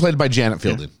 Tegan played by Janet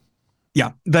Fielding.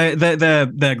 Yeah,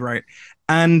 they're great.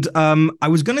 And I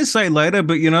was going to say later,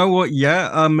 but you know what?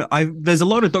 Yeah, there's a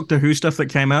lot of Doctor Who stuff that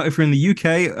came out. If you're in the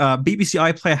UK,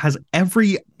 BBC iPlayer has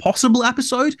every possible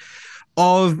episode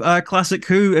of Classic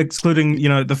Who, excluding,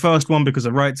 the first one because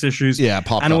of rights issues. Yeah,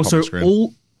 popped and up also on the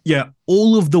screen.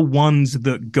 all of the ones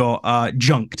that got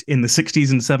junked in the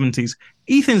 60s and 70s.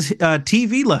 Ethan's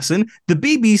TV lesson, the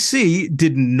BBC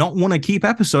did not want to keep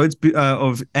episodes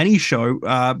of any show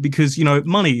because,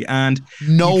 money, and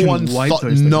no one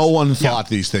thought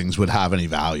these things would have any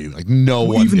value. Like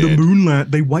one even did. The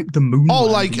moonland, they wiped the moonland.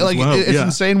 Oh, it's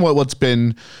insane what's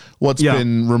been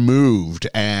removed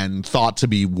and thought to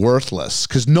be worthless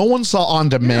because no one saw on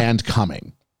demand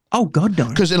coming. Oh, God, no.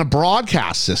 Because in a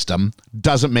broadcast system,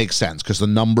 doesn't make sense because the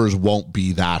numbers won't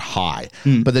be that high.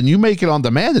 But then you make it on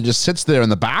demand, it just sits there in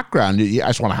the background. I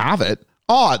just want to have it.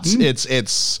 Oh,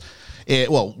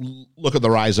 well, look at the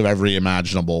rise of every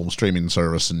imaginable streaming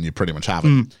service, and you pretty much have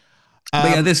it.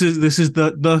 But this is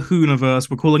the Who-niverse.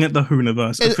 We're calling it the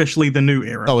Who-niverse, officially the new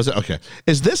era. Oh, is it? Okay.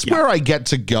 Is this where I get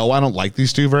to go? I don't like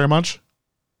these two very much.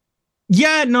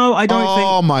 Yeah, no, I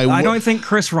don't I don't think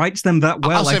Chris writes them that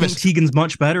well. I think Tegan's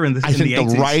much better in the 80s. I think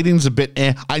the writing's a bit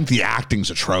I think the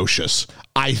acting's atrocious.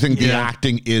 I think the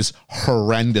acting is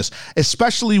horrendous,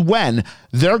 especially when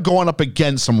they're going up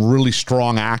against some really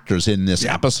strong actors in this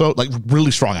episode, like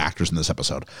really strong actors in this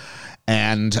episode.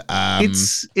 And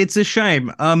it's a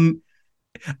shame. I'm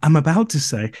about to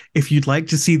say, if you'd like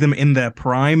to see them in their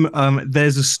prime,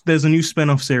 there's a new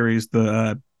spin-off series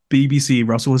that BBC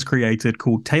Russell has created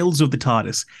called Tales of the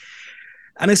TARDIS.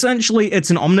 And essentially it's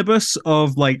an omnibus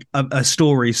of like a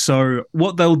story. So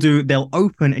what they'll do, they'll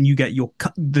open and you get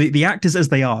the actors as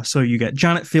they are. So you get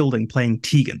Janet Fielding playing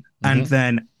Tegan, and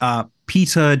then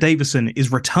Peter Davison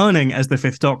is returning as the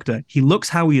Fifth Doctor. He looks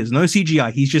how he is, no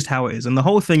CGI. He's just how it is. And the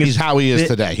whole thing is he's how he is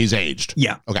today. He's aged.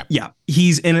 Yeah. Okay. Yeah.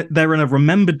 They're in a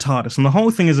remembered TARDIS. And the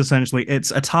whole thing is essentially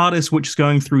it's a TARDIS which is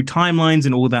going through timelines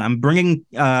and all that and bringing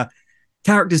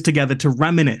characters together to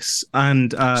reminisce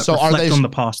and reflect on the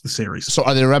past of the series. So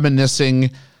are they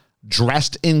reminiscing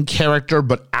dressed in character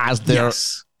but as their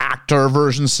actor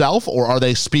version self, or are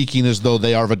they speaking as though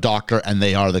they are the Doctor and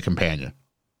they are the companion?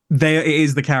 There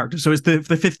is the character. So it's the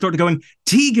Fifth Doctor going,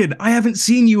 Tegan, I haven't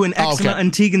seen you in X amount.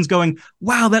 And Tegan's going,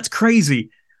 wow, that's crazy.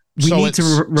 We need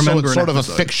to remember. So it's sort of a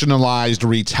fictionalized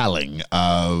retelling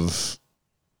of...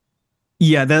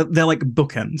 Yeah, they're like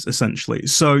bookends, essentially.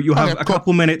 So you have a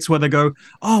couple minutes where they go,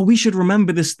 oh, we should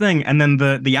remember this thing. And then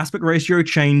the aspect ratio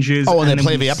changes. Oh, and then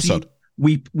play the episode.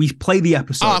 We play the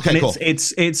episode. Oh, okay, and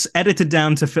it's edited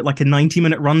down to fit like a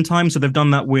 90-minute runtime. So they've done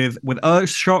that with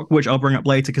Earthshock, which I'll bring up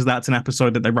later because that's an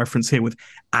episode that they reference here with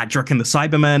Adric and the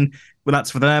Cybermen. Well, that's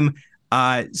for them.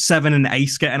 Seven and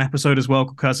Ace get an episode as well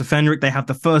called Curse of Fenric. They have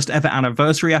the first ever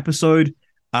anniversary episode.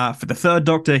 For the Third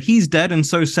Doctor, he's dead, and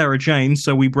so Sarah Jane.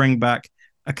 So we bring back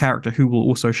a character who will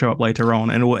also show up later on,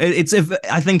 and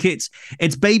I think it's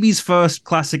Baby's first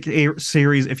classic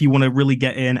series. If you want to really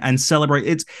get in and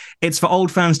celebrate, it's for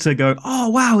old fans to go, oh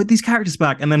wow, these characters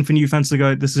back, and then for new fans to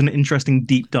go, this is an interesting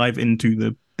deep dive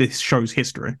into this show's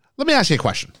history. Let me ask you a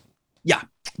question. Yeah.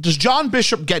 Does John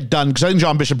Bishop get done? Because I think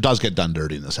John Bishop does get done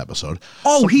dirty in this episode.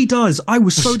 Oh, he does. I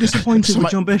was so disappointed with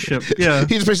John Bishop. Yeah.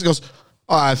 He just basically goes,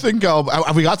 I think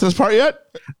have we got to this part yet?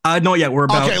 Not yet. We're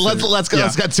about. Okay, let's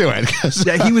get to it.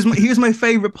 Yeah, he was my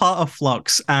favorite part of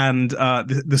Flux and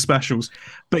the specials.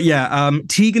 But yeah,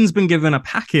 Tegan's been given a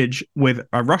package with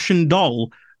a Russian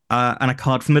doll and a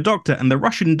card from the Doctor, and the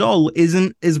Russian doll is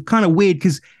kind of weird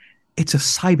because it's a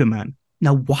Cyberman.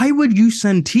 Now, why would you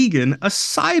send Tegan a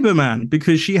Cyberman?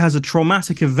 Because she has a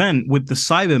traumatic event with the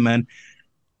Cybermen.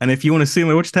 And if you want to see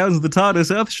my Watch Towers of the TARDIS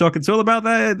Earthshock, it's all about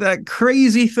that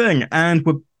crazy thing. And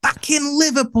we're back in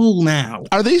Liverpool now.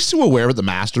 Are they still aware that the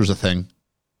Master's a thing?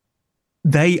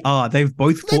 They are. They've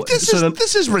both fought. This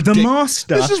is ridiculous.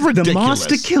 The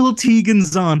Master killed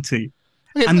Tegan's auntie.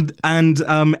 Okay, and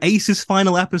Ace's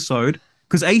final episode,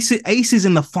 because Ace is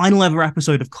in the final ever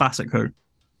episode of Classic Who.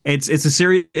 It's a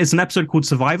series. It's an episode called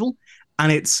Survival,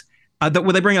 and it's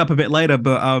they bring it up a bit later,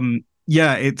 but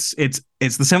yeah, it's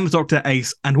the Seventh Doctor,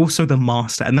 Ace, and also the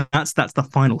Master, and that's the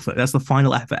final thing. That's the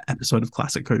final ever episode of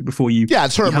Classic Who before you. Yeah,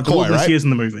 it's sort of McCoy, right? Years in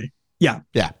the movie. Yeah.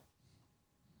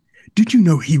 Did you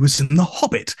know he was in The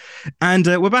Hobbit? And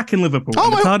we're back in Liverpool. Oh,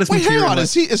 wait, hang on.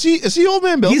 Is he Old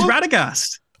Man Bilbo? He's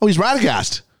Radagast. Oh, he's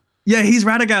Radagast. Yeah, he's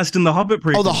Radagast in The Hobbit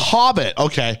prequel. Oh, The Hobbit.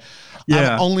 Okay.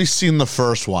 Yeah. I've only seen the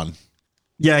first one.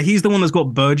 Yeah, he's the one that's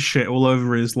got bird shit all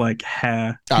over his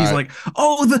hair. He's like,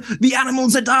 oh, the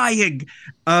animals are dying.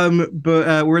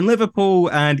 But we're in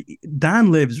Liverpool, and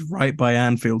Dan lives right by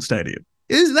Anfield Stadium.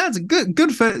 That's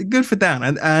good for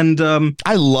Dan. And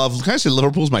I love. Can I say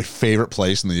Liverpool's my favorite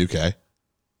place in the UK?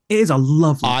 It is a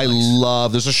lovely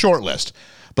place. There's a short list,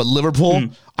 but Liverpool,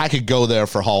 I could go there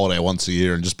for a holiday once a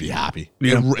year and just be happy.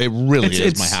 Yeah. It really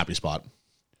is my happy spot.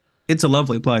 It's a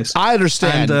lovely place. I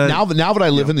understand. Now that I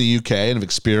live in the UK and have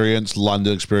experienced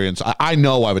London experience, I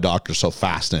know why the Doctor's so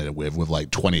fascinated with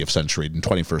 20th century and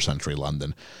 21st century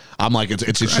London. I'm like,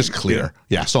 it's just clear.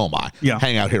 Yeah, so am I. Yeah.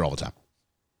 Hang out here all the time.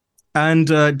 And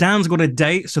Dan's got a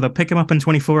date, so they'll pick him up in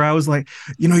 24 hours. Like,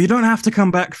 you don't have to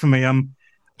come back for me.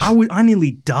 I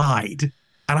nearly died,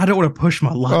 and I don't want to push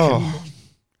my luck anymore.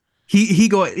 He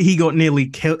got nearly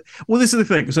killed. Well, this is the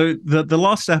thing. So the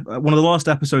last one of the last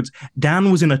episodes,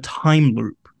 Dan was in a time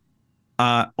loop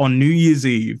on New Year's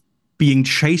Eve, being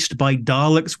chased by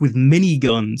Daleks with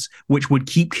miniguns, which would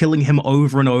keep killing him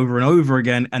over and over and over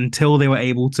again until they were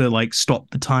able to stop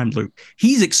the time loop.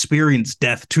 He's experienced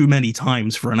death too many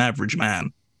times for an average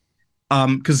man.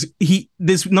 Because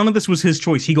none of this was his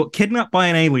choice. He got kidnapped by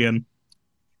an alien,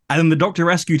 and then the Doctor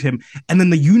rescued him, and then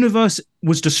the universe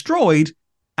was destroyed.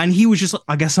 And he was just like,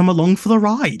 I guess I'm along for the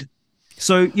ride.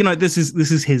 So, this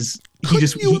is his.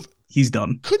 He's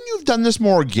done. Couldn't you have done this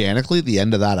more organically at the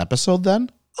end of that episode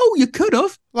then? Oh, you could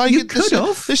have. You could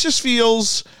have. This just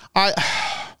feels out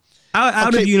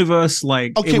of universe.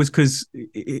 It was because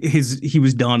he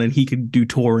was done and he could do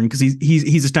touring because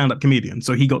he's a stand-up comedian,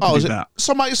 so he got to do that.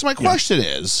 So my question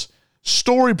is,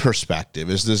 story perspective,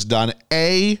 is this done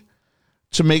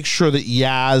to make sure that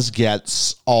Yaz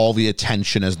gets all the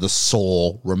attention as the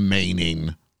sole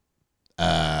remaining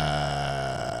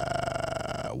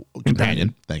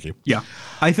companion? Thank you. Yeah,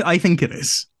 I think it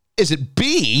is. Is it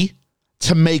B,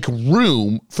 to make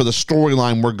room for the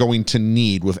storyline we're going to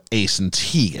need with Ace and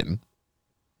Tegan?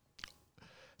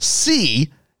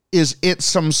 C, is it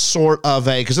some sort of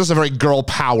because this is a very girl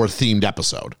power themed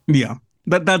episode? Yeah,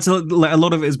 that's a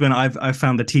lot of it has been I've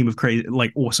found a team of crazy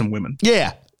awesome women.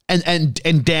 Yeah.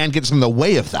 And Dan gets in the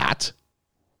way of that?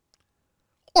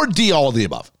 Or D, all of the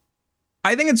above?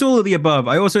 I think it's all of the above.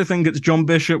 I also think it's John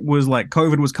Bishop was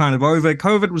COVID was kind of over.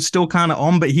 COVID was still kind of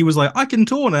on, but he was like, I can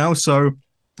tour now, so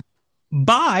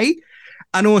bye.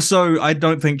 And also, I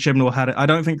don't think Chibnall had it. I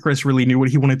don't think Chris really knew what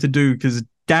he wanted to do, because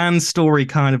Dan's story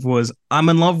kind of was, I'm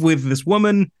in love with this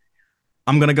woman.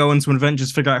 I'm going to go on some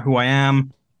adventures, figure out who I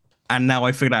am. And now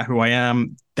I figured out who I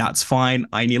am. That's fine.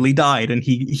 I nearly died. And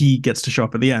he gets to show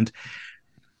up at the end.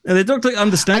 And the Doctor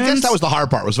understands. I guess that was the hard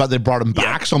part, was about they brought him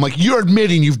back. So I'm like, you're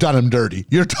admitting you've done him dirty.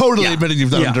 You're totally admitting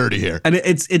you've done him dirty here. And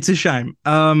it's a shame.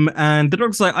 And the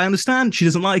Doctor's like, I understand. She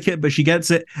doesn't like it, but she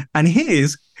gets it. And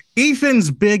here's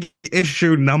Ethan's big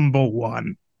issue number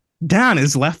one. Dan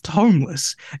is left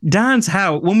homeless. Dan's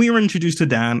house, when we were introduced to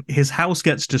Dan, his house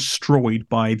gets destroyed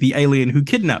by the alien who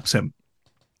kidnaps him.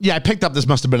 Yeah, I picked up this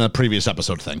must have been a previous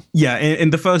episode thing. Yeah,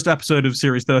 in the first episode of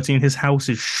Series 13, his house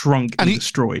is shrunk and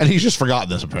destroyed. And he's just forgotten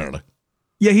this, apparently.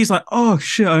 Yeah, he's like, oh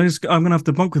shit, I'm gonna have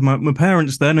to bunk with my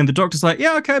parents then. And the doctor's like,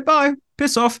 yeah, okay, bye,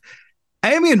 piss off.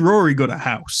 Amy and Rory got a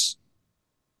house.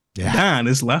 Yeah. Dan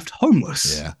is left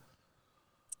homeless. Yeah.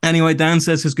 Anyway, Dan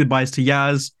says his goodbyes to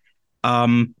Yaz,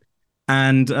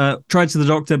 and tries to the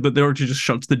doctor, but the doctor just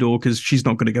shuts the door because she's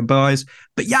not going to goodbyes.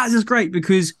 But Yaz is great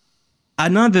because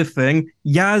another thing,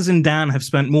 Yaz and Dan have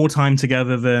spent more time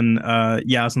together than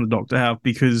Yaz and the Doctor have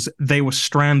because they were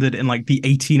stranded in like the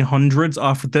 1800s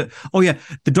after the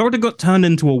Doctor got turned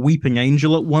into a weeping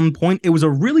angel at one point. It was a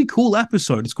really cool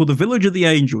episode. It's called The Village of the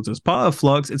Angels. It's part of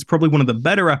Flux. It's probably one of the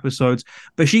better episodes,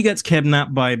 but she gets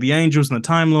kidnapped by the Angels and the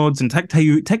Time Lords and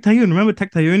Tectayun. Remember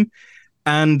Tectayun?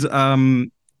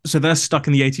 And so they're stuck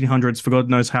in the 1800s for God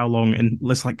knows how long, and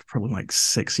it's like probably like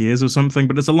 6 years or something,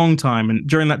 but it's a long time. And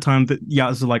during that time, that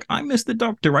Yaz is like, I miss the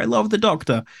Doctor. I love the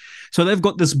Doctor. So they've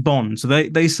got this bond. So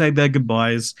they say their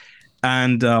goodbyes.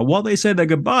 And while they say their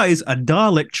goodbyes, a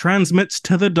Dalek transmits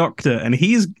to the Doctor. And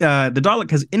the Dalek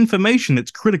has information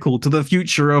that's critical to the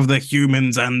future of the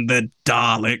humans and the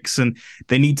Daleks. And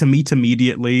they need to meet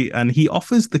immediately. And he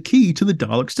offers the key to the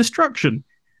Daleks' destruction.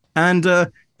 And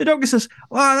the Doctor says,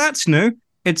 well, that's new.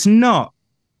 It's not.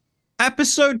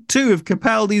 Episode 2 of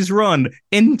Capaldi's run,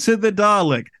 Into the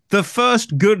Dalek. The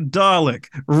first good Dalek.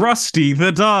 Rusty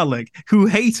the Dalek, who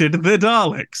hated the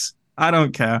Daleks. I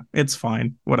don't care. It's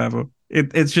fine. Whatever.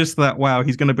 It's just that, wow,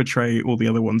 he's going to betray all the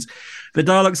other ones. The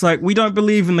Dalek's like, we don't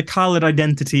believe in the Khalid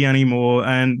identity anymore,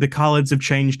 and the Khalids have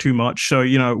changed too much, so,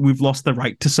 we've lost the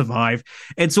right to survive.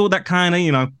 It's all that kind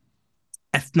of,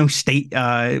 ethno-state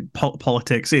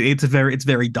politics. It's very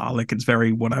Dalek. It's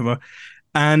very whatever.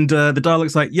 And the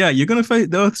Dalek's like, yeah, you're going to face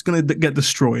the Earth's going to get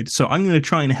destroyed. So I'm going to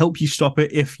try and help you stop it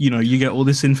if, you get all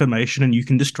this information and you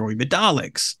can destroy the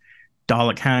Daleks.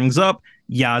 Dalek hangs up.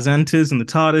 Yaz enters and the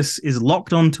TARDIS is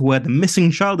locked on to where the missing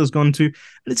child has gone to. And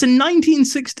it's in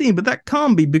 1916, but that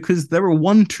can't be because there are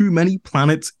one too many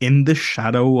planets in the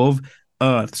shadow of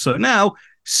Earth. So now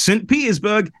St.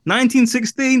 Petersburg,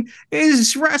 1916,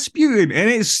 is Rasputin, and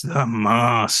it's the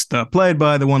Master, played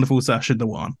by the wonderful Sacha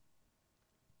Dawaan.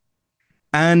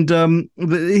 And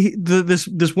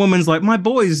this woman's like, my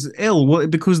boy's ill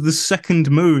because of the second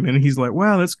moon. And he's like,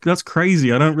 wow, that's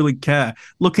crazy. I don't really care.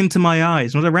 Look into my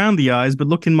eyes. Not around the eyes, but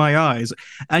look in my eyes.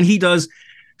 And he does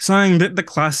something that the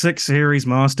classic series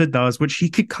master does, which he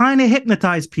could kind of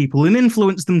hypnotize people and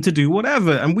influence them to do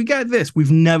whatever. And we get this.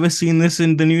 We've never seen this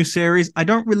in the new series. I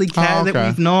don't really care that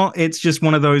we've not. It's just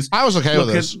one of those. I was okay with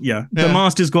this. The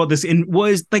master's got this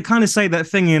they kind of say that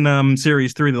thing in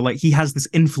series 3 that like he has this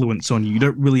influence on you. You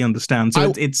don't really understand.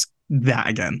 So it's that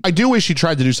again. I do wish he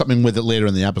tried to do something with it later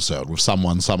in the episode with some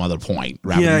other point.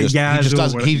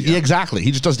 Exactly. He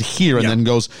just does it here and then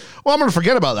goes, well, I'm going to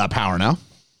forget about that power now.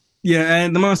 Yeah,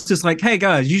 and the master's like, "Hey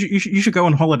guys, you should go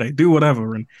on holiday, do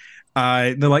whatever." And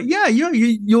they're like, "Yeah, you're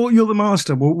the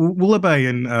master. We'll obey."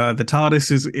 And the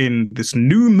TARDIS is in this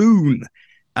new moon,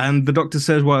 and the Doctor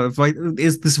says, "Well,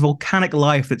 is this volcanic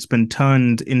life that's been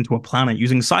turned into a planet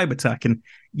using cyber tech?" And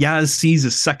Yaz sees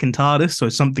a second TARDIS, so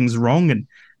something's wrong. And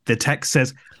the text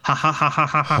says, "Ha ha ha ha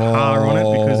ha ha ha" on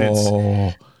it because it's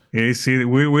you see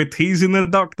we're teasing the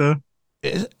Doctor.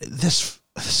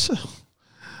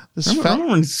 I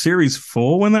remember in series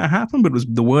 4 when that happened, but it was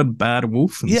the word bad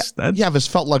wolf instead. Yeah, this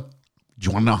felt like, do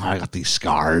you want to know how I got these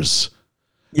scars?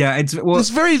 Yeah, it's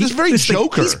very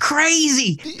Joker. He's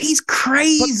crazy. He's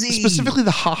crazy. But specifically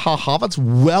the ha ha ha, that's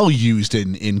well used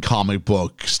in comic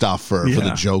book stuff for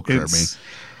the Joker. It's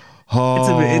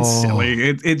silly.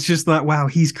 It's just that, wow,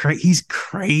 he's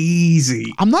crazy.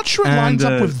 I'm not sure it lines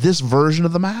up with this version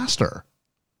of the Master.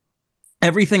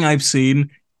 Everything I've seen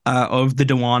of the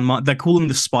Dawaan, they call him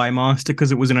the Spy Master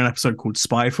because it was in an episode called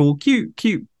Spyfall.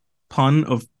 Cute pun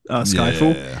of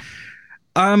Skyfall.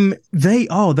 Yeah.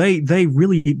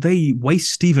 They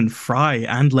waste Stephen Fry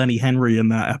and Lenny Henry in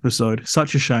that episode.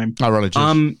 Such a shame. I really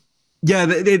just. Yeah,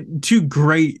 they're two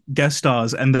great guest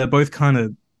stars, and they're both kind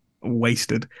of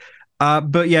wasted.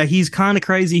 But yeah, he's kind of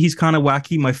crazy. He's kind of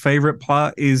wacky. My favorite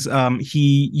part is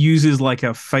he uses like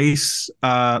a face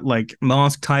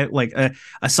mask type, like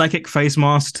a psychic face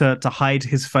mask to hide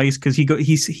his face because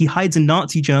he hides in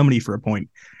Nazi Germany for a point.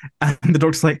 And the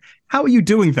Doctor's like, how are you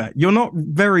doing that? You're not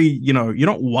very, you're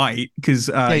not white because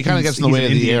he kind of gets in the way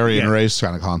of the Aryan race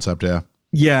kind of concept. Yeah.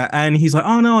 Yeah, and he's like,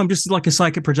 oh no, I'm just like a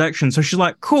psychic projection. So she's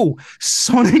like, cool,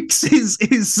 Sonic's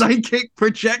his psychic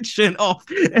projection off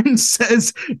and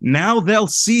says, now they'll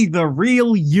see the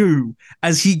real you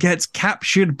as he gets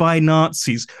captured by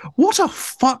Nazis. What a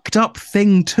fucked up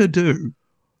thing to do.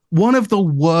 One of the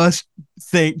worst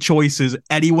choices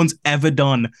anyone's ever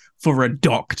done for a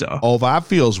Doctor. Oh, that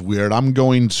feels weird. I'm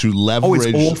going to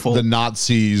leverage the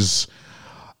Nazis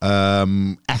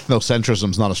Ethnocentrism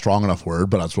is not a strong enough word,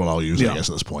 but that's what I'll use, I guess,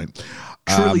 at this point.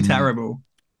 Truly terrible.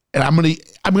 And I'm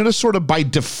gonna sort of by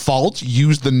default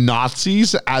use the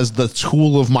Nazis as the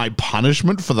tool of my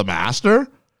punishment for the Master.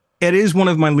 It is one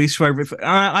of my least favorite.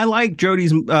 I like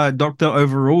Jodie's Doctor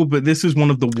overall, but this is one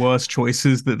of the worst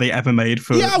choices that they ever made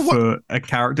for a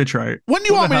character trait. When do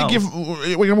you want me to give?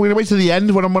 We're gonna wait to the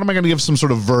end. When am I going to give some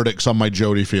sort of verdicts on my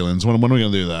Jodie feelings? When are we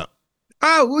going to do that?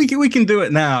 Oh, we can do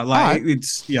it now. Like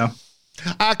it's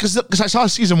because I saw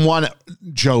season 1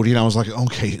 Jodie and I was like,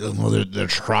 okay, well, they're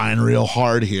trying real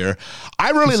hard here.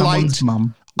 I really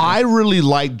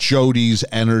liked Jodie's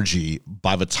energy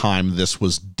by the time this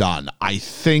was done. I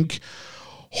think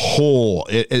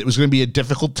it was going to be a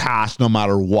difficult task no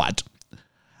matter what.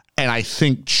 And I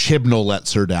think Chibnall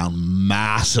lets her down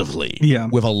massively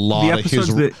with a lot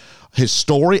of his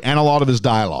story and a lot of his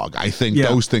dialogue. I think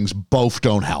those things both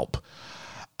don't help.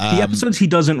 The episodes he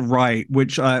doesn't write,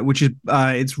 which is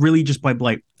it's really just by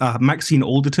Maxine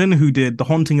Alderton, who did The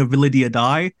Haunting of Villidia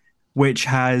Die, which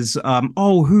has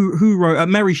who wrote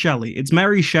Mary Shelley. It's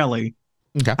Mary Shelley,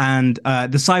 and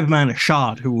the Cyberman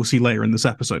Ashard, who we'll see later in this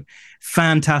episode.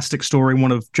 Fantastic story,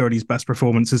 one of Jodie's best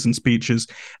performances and speeches,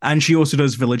 and she also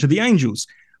does Village of the Angels,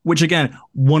 which again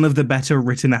one of the better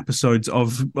written episodes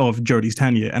of Jodie's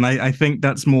tenure, and I think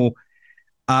that's more.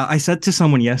 I said to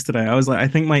someone yesterday, I was like, I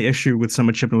think my issue with some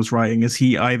of Chibnall's writing is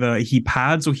he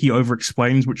pads or he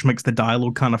over-explains, which makes the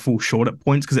dialogue kind of fall short at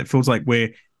points because it feels like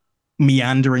we're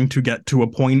meandering to get to a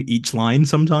point each line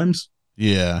sometimes.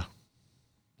 Yeah.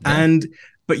 That's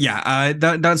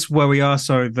where we are.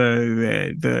 So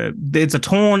it's a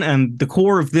torn, and the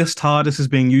core of this TARDIS is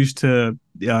being used to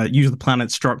use the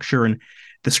planet's structure, and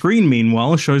the screen,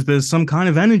 meanwhile, shows there's some kind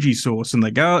of energy source, and they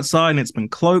go outside and it's been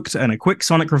cloaked, and a quick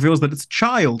sonic reveals that it's a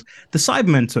child the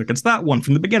Cybermen took. It's that one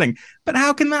from the beginning. But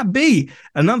how can that be?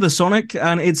 Another sonic,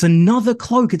 and it's another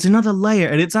cloak, it's another layer,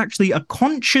 and it's actually a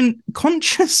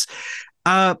conscious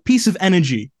piece of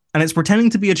energy, and it's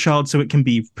pretending to be a child so it can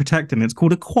be protected, and it's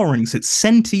called a Quarynx. It's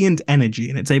sentient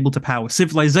energy, and it's able to power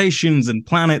civilizations and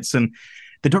planets, and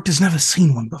the Doctor's never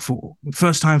seen one before.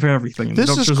 First time for everything. And this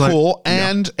is cool,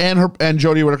 and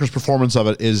Jodie Whitaker's performance of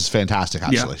it is fantastic.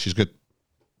 Actually, she's good.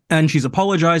 And she's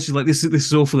apologized. She's like, "This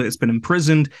is awful that it's been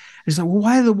imprisoned." And she's like,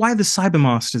 "Well, why are the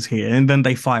Cybermasters here?" And then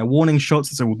they fire warning shots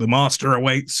and say, "Well, the Master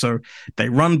awaits." So they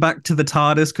run back to the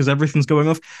TARDIS because everything's going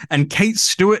off. And Kate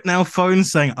Stewart now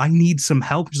phones saying, "I need some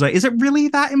help." She's like, "Is it really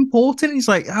that important?" He's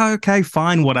like, oh, "Okay,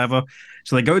 fine, whatever."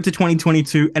 So they go to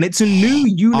 2022, and it's a new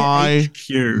unit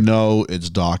HQ. No, it's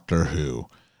Doctor Who.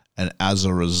 And as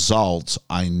a result,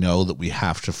 I know that we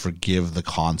have to forgive the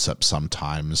concept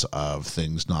sometimes of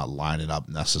things not lining up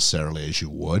necessarily as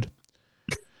you would.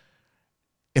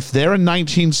 If they're in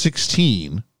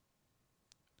 1916,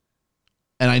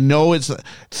 and I know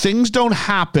things don't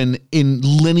happen in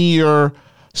linear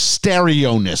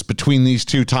stereo-ness between these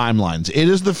two timelines. It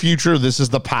is the future. This is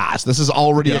the past. This has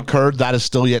already occurred. That is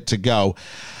still yet to go.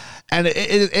 And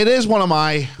it is one of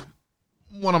my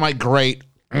great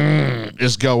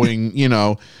is going,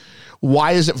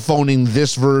 why is it phoning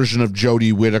this version of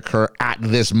Jodie Whitaker at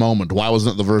this moment? Why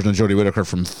wasn't it the version of Jodie Whitaker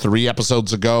from 3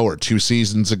 episodes ago or 2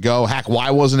 seasons ago? Heck, why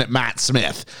wasn't it Matt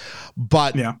Smith?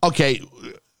 But okay,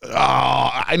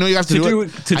 I know you have to do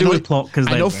it with plot, because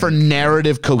I know for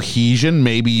narrative cohesion,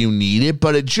 maybe you need it,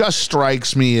 but it just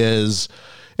strikes me as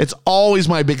it's always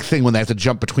my big thing when they have to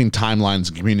jump between timelines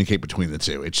and communicate between the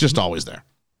two. It's just always there.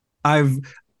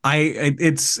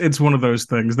 It's one of those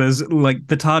things. There's like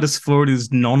the TARDIS float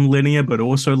is non-linear but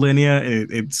also linear.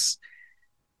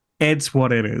 It's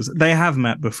what it is. They have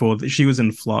met before. She was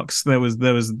in flux. There was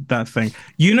that thing.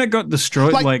 Unit got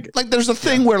destroyed. Like there's a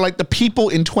thing where like the people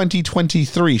in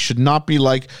 2023 should not be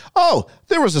like, oh,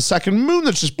 there was a second moon.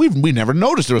 That's just we never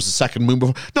noticed there was a second moon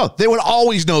before. No, they would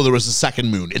always know there was a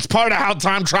second moon. It's part of how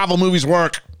time travel movies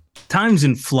work. Time's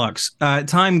in flux.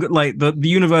 Time, like the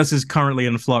universe is currently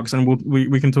in flux, and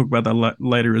we can talk about that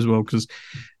later as well because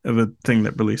of a thing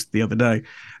that released the other day.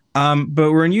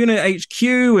 But we're in Unit HQ,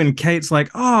 and Kate's like,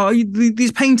 "Oh,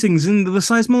 these paintings in the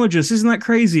seismologist, isn't that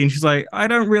crazy?" And she's like, "I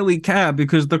don't really care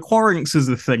because the Quarynx is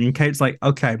the thing." And Kate's like,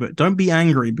 "Okay, but don't be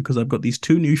angry because I've got these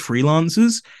 2 new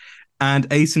freelancers." And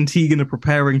Ace and Tegan are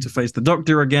preparing to face the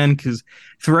Doctor again, because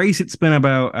for Ace, it's been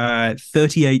about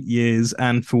 38 years,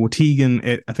 and for Tegan,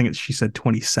 I think she said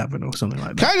 27 or something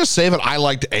like that. Can I just say that I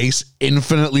liked Ace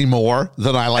infinitely more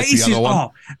than I liked the other one?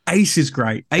 Oh, Ace is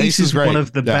great. Ace is great. One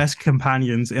of the best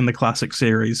companions in the classic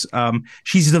series.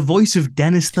 She's the voice of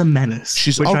Dennis the Menace,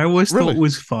 which I always thought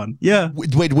was fun. Yeah.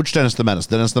 Wait, which Dennis the Menace?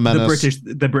 Dennis the Menace?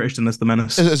 The British Dennis the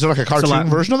Menace. Is there like a cartoon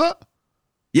version of that?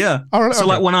 Yeah. Oh, really? So, Okay.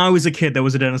 like, when I was a kid, there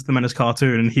was a Dennis the Menace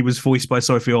cartoon, and he was voiced by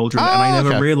Sophie Aldrin, and I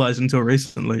never realized until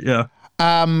recently. Yeah.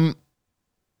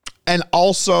 And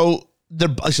also,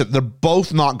 like I said, they're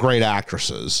both not great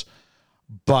actresses,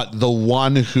 but the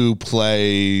one who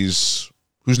plays,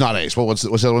 who's not Ace, what's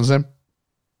the other one's name?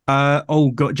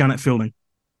 Janet Fielding.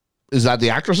 Is that the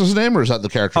actress's name or is that the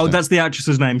character's name? That's the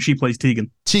actress's name. She plays Tegan.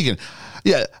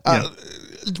 Yeah.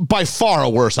 By far a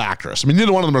worse actress. I mean,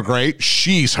 neither one of them are great.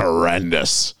 She's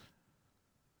horrendous.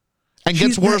 And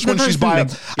gets worse when she's by.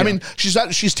 I mean,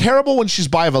 she's terrible when she's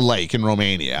by a lake in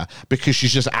Romania because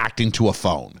she's just acting to a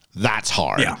phone. That's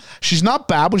hard. Yeah. She's not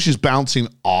bad when she's bouncing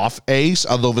off Ace,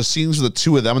 although the scenes of the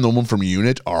two of them and the woman from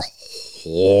Unit are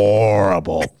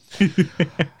horrible.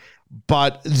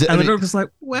 But the Doctor's like,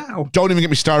 wow. Don't even get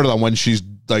me started on when she's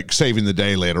like saving the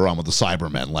day later on with the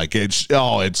Cybermen. Like it's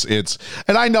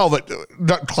and I know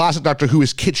that classic Doctor Who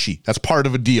is kitschy. That's part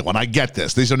of a deal, and I get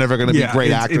this. These are never going to be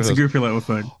great actors. It's a goofy little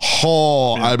thing.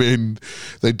 I mean,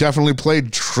 they definitely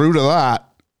played true to that.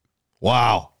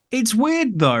 Wow. It's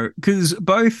weird though, because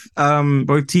both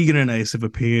Tegan and Ace have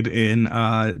appeared in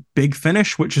Big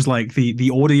Finish, which is like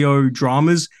the audio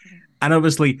dramas, and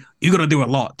obviously you got to do a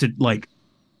lot to like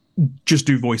just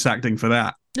do voice acting for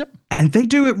that. Yep. And they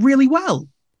do it really well.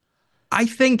 I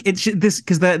think it's this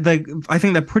because I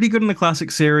think they're pretty good in the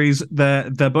classic series. They're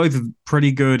both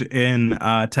pretty good in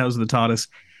Tales of the TARDIS.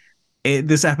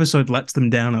 This episode lets them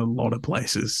down a lot of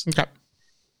places. Okay.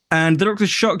 And the Doctor's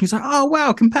shocked. He's like, "Oh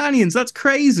wow, companions, that's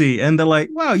crazy." And they're like,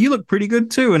 "Wow, you look pretty good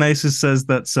too." And Aces says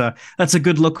that's a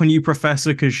good look on you,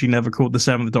 Professor, because she never called the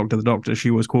Seventh Doctor the Doctor.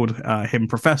 She was called him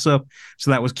Professor,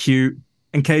 so that was cute.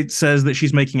 And Kate says that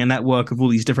she's making a network of all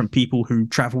these different people who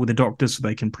travel with the Doctor so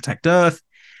they can protect Earth.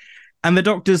 And the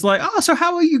Doctor's like, "Oh, so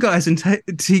how are you guys?" And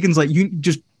Tegan's like, "You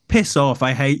just piss off.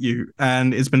 I hate you."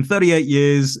 And it's been 38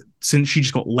 years since she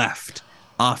just got left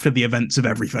after the events of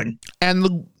everything. And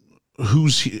the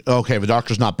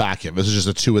Doctor's not back yet. This is just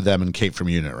the two of them and Kate from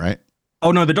Unit, right?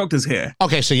 Oh, no, the Doctor's here.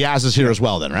 Okay, so Yaz is here as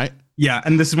well then, right? Yeah,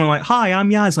 and this is when like, "Hi, I'm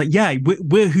Yaz." Like, yeah,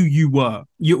 we're who you were.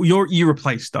 You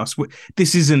replaced us.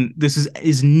 This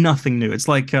is nothing new. It's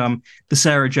like the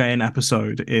Sarah Jane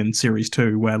episode in series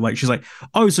 2 where like she's like,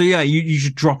 "Oh, so yeah, you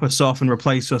should drop us off and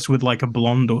replace us with like a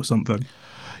blonde or something."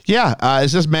 Yeah,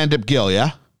 is this Mandip Gill?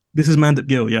 Yeah, this is Mandip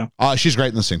Gill. Yeah. She's great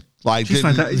in the scene. Like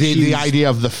the idea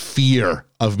of the fear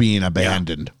of being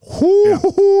abandoned. Yeah.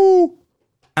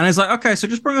 And it's like, "Okay, so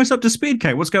just bring us up to speed,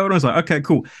 Kate. What's going on?" It's like, "Okay,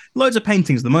 cool. Loads of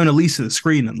paintings, the Mona Lisa, the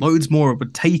screen, and loads more were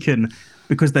taken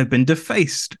because they've been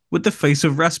defaced with the face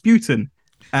of Rasputin."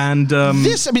 And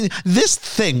this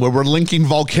thing where we're linking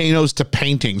volcanoes to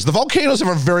paintings, the volcanoes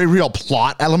have a very real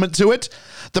plot element to it.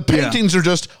 The paintings are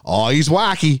just, he's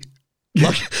wacky.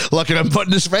 Look at him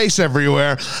putting his face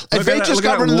everywhere. If they just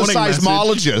got rid of the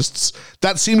seismologists,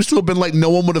 that seems to have been like no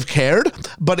one would have cared.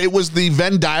 But it was the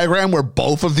Venn diagram where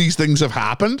both of these things have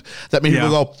happened that made people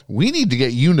go, "We need to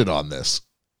get Unit on this."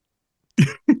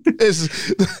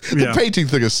 The painting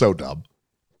thing is so dumb.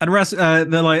 And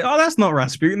they're like, "Oh, that's not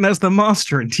Rasputin, that's the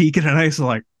Master." And Tegan and Ace are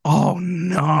like, "Oh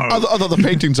no!" Although the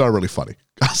paintings are really funny.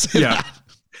 I'll say that.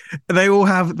 They all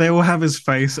have his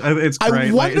face. It's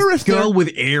great. I wonder if girl with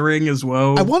earring as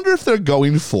well. I wonder if they're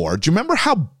going for. Do you remember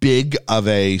how big of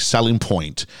a selling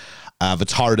point of a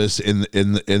TARDIS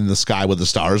in the sky with the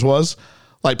stars was?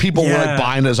 Like people were like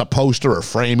buying it as a poster or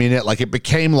framing it. Like it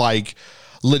became like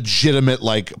legitimate.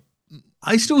 Like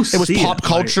I still see it was pop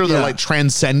culture that like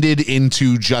transcended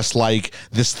into just like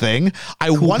this thing. I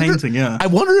wonder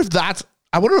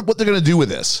what they're going to do with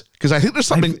this, because I think there's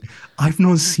something. I've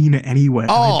not seen it anywhere.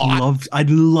 I'd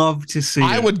love to see it.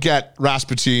 I would get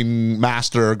Rasputin,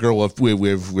 Master, girl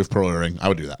with pearl earring. I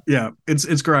would do that. Yeah,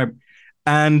 it's great.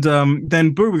 And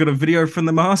then boom, we got a video from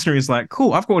the Master. He's like,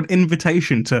 "Cool, I've got an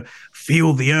invitation to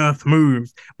feel the Earth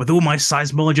move with all my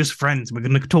seismologist friends. We're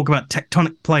going to talk about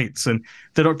tectonic plates." And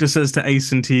the Doctor says to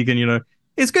Ace and Tegan,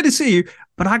 "It's good to see you,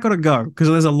 but I got to go because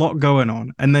there's a lot going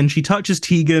on." And then she touches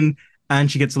Tegan. And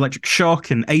she gets electric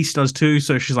shock, and Ace does too.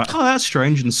 So she's like, "Oh, that's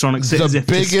strange." And Sonic says, "The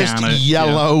biggest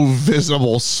yellow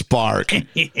visible spark."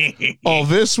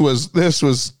 This was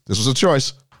a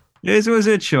choice. This was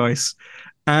a choice.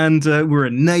 And we're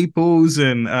in Naples,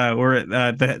 and we're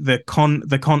at the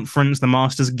conference the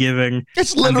Master's giving.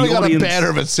 It's literally got a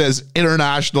banner that says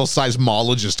International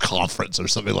Seismologist Conference or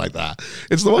something like that.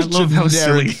 It's the most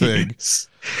generic thing.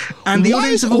 And the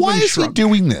audience why is he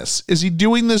doing this? Is he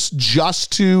doing this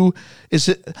just to? Is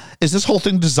this whole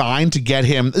thing designed to get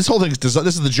him? This whole thing this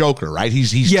is the Joker, right?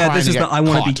 He's this is I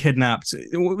want to be kidnapped.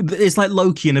 It's like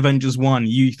Loki in Avengers 1.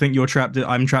 You think you're trapped?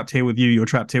 I'm trapped here with you. You're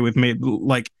trapped here with me.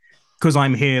 Like because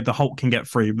I'm here, the Hulk can get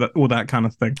free. All that kind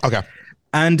of thing. Okay.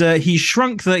 And he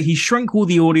shrunk all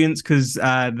the audience because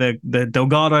the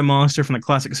Delgado master from the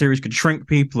classic series could shrink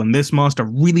people, and this master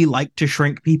really liked to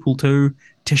shrink people too.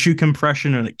 Tissue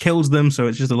compression, and it kills them, so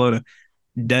it's just a load of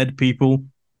dead people.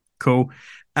 Cool.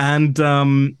 And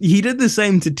he did the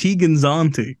same to Tegan's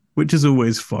auntie, which is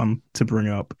always fun to bring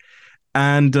up.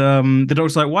 And the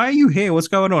doctor's like, "Why are you here? What's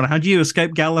going on? How do you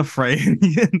escape Gallifrey?"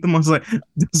 And the mom's like,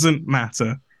 "Doesn't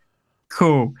matter."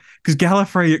 Cool, because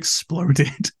Gallifrey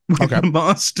exploded with the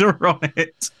master on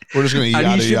it. We're just going to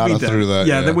yada through that.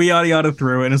 Yeah, that we yada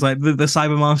through it. And it's like, the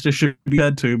cyber master should be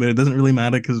dead too, but it doesn't really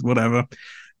matter because whatever.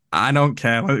 I don't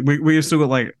care. We've still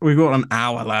got we got an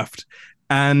hour left.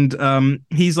 And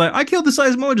he's like, "I killed the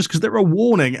seismologists because they're a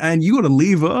warning, and you got to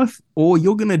leave Earth or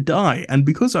you're going to die. And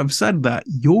because I've said that,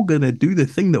 you're going to do the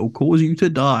thing that will cause you to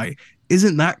die.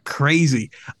 Isn't that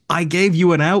crazy? I gave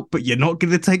you an out, but you're not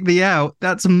going to take the out.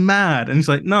 That's mad." And he's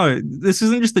like, "No, this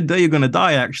isn't just the day you're going to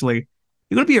die, actually.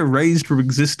 You're going to be erased from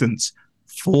existence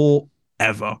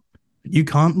forever. You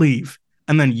can't leave."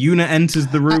 And then Una enters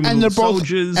the room and with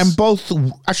soldiers.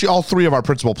 Actually, all three of our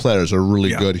principal players are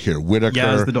really good here. Whitaker.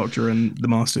 Yeah, as the Doctor and the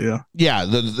Master, yeah. Yeah,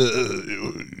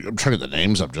 I'm trying to get the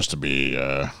names up just to be,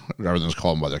 everything's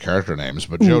called them by their character names.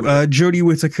 But Jodie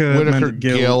Whitaker,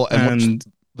 Gill, and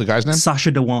the guy's name?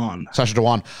 Sacha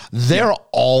Dawaan. They're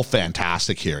all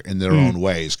fantastic here in their own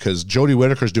ways, because Jodie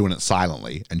Whitaker's doing it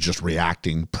silently and just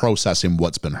reacting, processing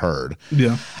what's been heard.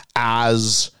 Yeah.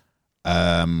 As,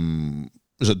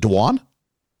 is it Dawaan?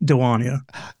 Dawaan, yeah.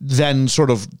 Then sort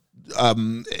of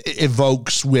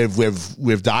evokes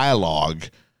with dialogue,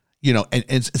 and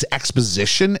it's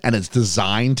exposition, and it's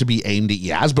designed to be aimed at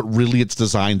Yaz, but really it's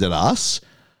designed at us.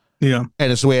 Yeah.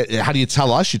 And it's the way, how do you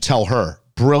tell us? You tell her.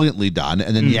 Brilliantly done.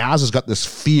 And then Yaz has got this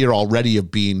fear already of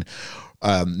being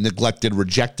neglected,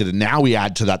 rejected, and now we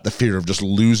add to that the fear of just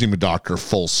losing the Doctor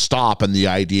full stop, and the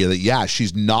idea that,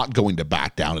 she's not going to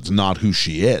back down. It's not who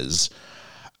she is.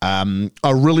 A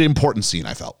really important scene,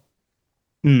 I felt.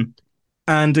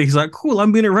 And he's like, "Cool,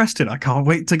 I'm being arrested. I can't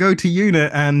wait to go to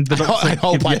unit." And the Doctor's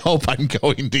I hope I'm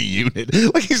going to unit.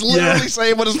 Like, he's literally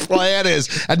saying what his plan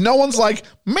is, and no one's like,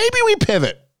 maybe we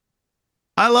pivot.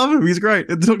 I love him. He's great.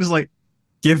 And the Doctor's like,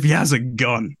 "Give Yaz a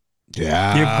gun.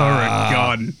 Yeah. Give her a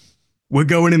gun. We're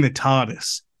going in the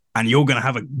TARDIS, and you're going to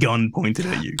have a gun pointed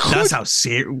at you." That's how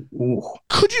serious.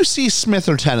 Could you see Smith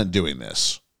or Tennant doing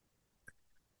this?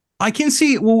 I can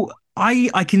see. Well,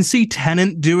 I can see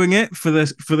Tennant doing it for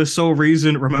the sole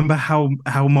reason. Remember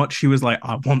how much he was like,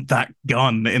 "I want that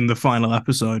gun" in the final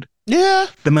episode. Yeah,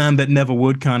 the man that never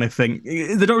would kind of thing.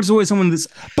 The Doctor's always someone that's.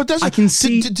 But I can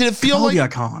see. Did it feel like I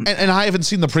can't? And I haven't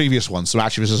seen the previous one, so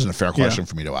actually this isn't a fair question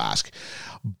for me to ask.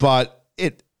 But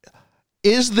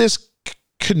is this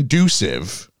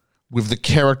conducive with the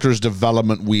character's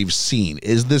development we've seen?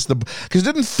 Is this because it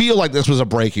didn't feel like this was a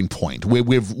breaking point.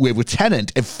 With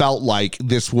Tennant, it felt like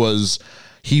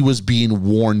he was being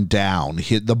worn down.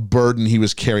 The burden he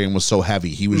was carrying was so heavy.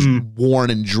 He was worn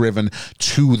and driven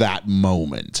to that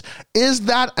moment. Is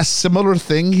that a similar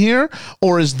thing here?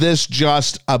 Or is this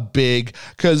just a big,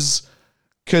 because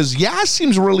Yaz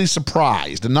seems really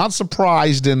surprised, and not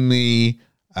surprised in the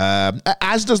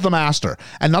as does the Master,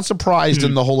 and not surprised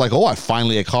in the whole like, "Oh, I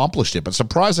finally accomplished it," but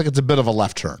surprised like it's a bit of a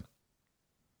left turn.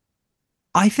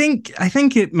 I think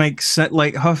it makes sense.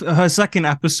 Like her second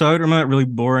episode, remember that really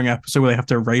boring episode where they have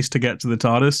to race to get to the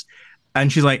TARDIS,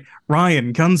 and she's like,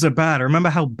 "Ryan, guns are bad. Remember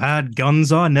how bad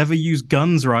guns are? Never use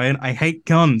guns, Ryan. I hate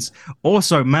guns."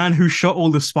 Also, man who shot all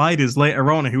the spiders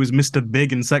later on, who was Mr.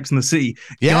 Big in Sex and the City.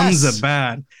 Yes. Guns are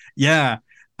bad. Yeah.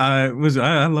 I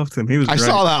loved him. He was great. I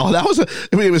saw that one. That was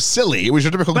it was silly. It was your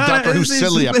typical Doctor Who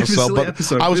silly episode,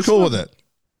 but I was cool with it.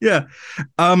 Yeah.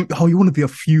 You want to be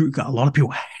a lot of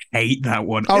people hate that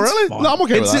one. Oh, really? Fun. No, I'm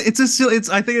okay with that. It's a silly.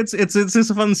 I think it's just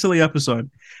a fun, silly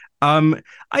episode. I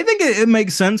think it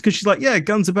makes sense because she's like, "Yeah,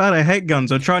 guns are bad. I hate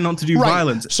guns. I try not to do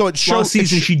violence." So it shows. Last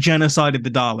season she genocided the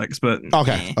Daleks, but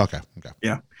okay.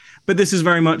 Yeah. But this is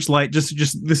very much like this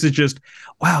is just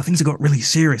wow, things have got really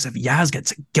serious if Yaz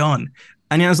gets a gun.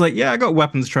 And Yaz like, "Yeah, I got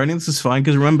weapons training. This is fine."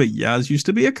 Because remember, Yaz used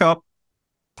to be a cop.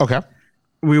 Okay.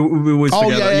 We always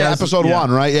forget that. Yeah, episode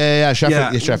 1, right? Yeah.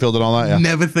 Sheffield and all that. Yeah.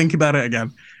 Never think about it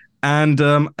again. And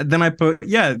then I put,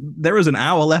 there is an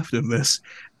hour left of this.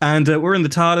 And we're in the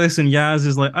TARDIS, and Yaz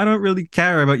is like, "I don't really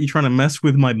care about you trying to mess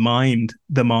with my mind,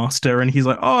 the Master." And he's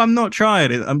like, "Oh, I'm not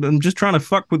trying it. I'm just trying to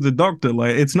fuck with the Doctor.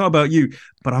 Like, it's not about you.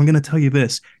 But I'm going to tell you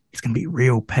this. It's going to be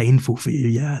real painful for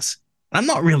you, Yaz. I'm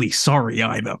not really sorry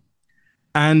either."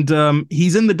 And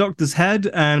he's in the Doctor's head,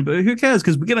 but who cares?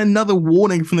 Because we get another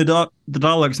warning from the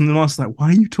Daleks, and the Master's like, "Why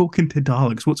are you talking to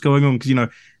Daleks? What's going on?" Because,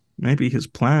 maybe his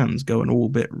plan's going all a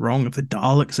bit wrong if the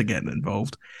Daleks are getting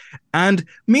involved. And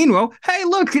meanwhile, hey,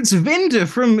 look, it's Vinda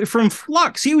from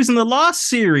Flux. He was in the last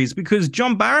series because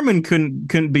John Barrowman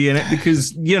couldn't be in it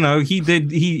because, you know,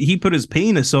 he put his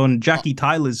penis on Jackie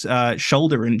Tyler's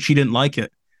shoulder and she didn't like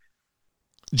it.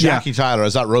 Jackie Tyler,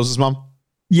 is that Rose's mom?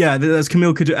 Yeah, that's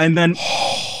Camille Couture. And then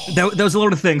there was a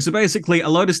lot of things. So basically, a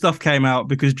load of stuff came out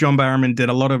because John Barrowman did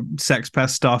a lot of sex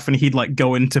pest stuff, and he'd like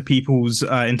go into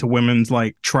into women's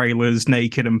like trailers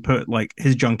naked and put like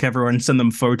his junk everywhere and send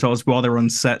them photos while they're on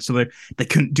set, so they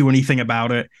couldn't do anything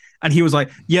about it. And he was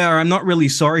like, "Yeah, I'm not really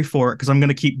sorry for it because I'm going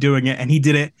to keep doing it." And he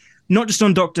did it not just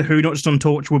on Doctor Who, not just on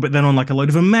Torchwood, but then on like a load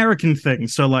of American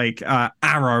things. So like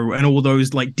Arrow and all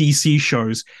those like DC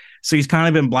shows. So he's kind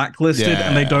of been blacklisted,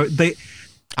 and they.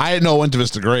 I didn't know when to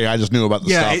this degree. I just knew about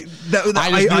the stuff.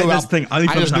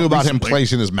 I just knew about him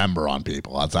placing his member on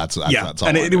people. That's all.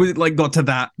 And it was like got to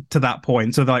that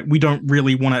point. So like we don't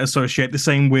really want to associate the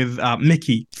same with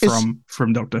Mickey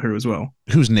from Doctor Who as well.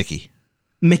 Who's Nikki?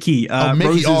 Mickey,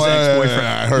 Rose's ex-boyfriend.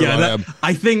 I heard about him.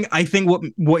 I think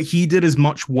what he did is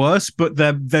much worse, but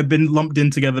they've been lumped in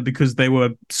together because they were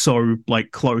so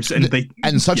like close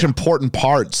and such important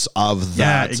parts of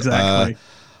that. Yeah, exactly.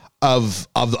 Of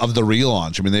the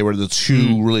relaunch. I mean, they were the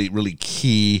two really, really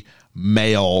key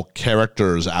male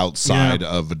characters outside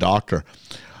of the Doctor.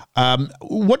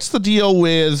 What's the deal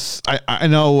with? I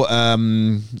know.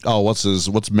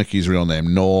 What's Mickey's real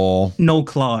name? Noel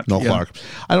Clark. Clark.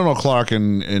 I don't know Clark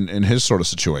in his sort of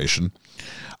situation,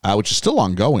 which is still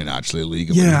ongoing actually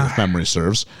legally, if memory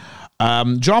serves.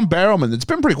 John Barrowman, it's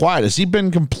been pretty quiet. Has he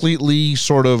been completely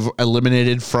sort of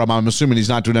eliminated from, I'm assuming he's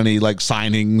not doing any like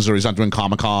signings or he's not doing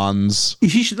Comic-Cons?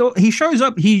 He shows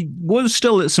up. He was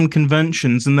still at some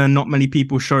conventions and then not many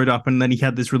people showed up. And then he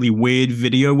had this really weird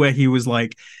video where he was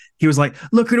like,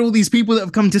 look at all these people that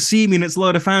have come to see me. And it's a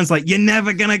load of fans like, you're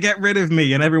never going to get rid of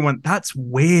me. And everyone, that's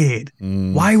weird.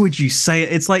 Why would you say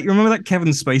it? It's like, you remember that Kevin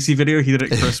Spacey video he did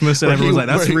at Christmas? And everyone's like,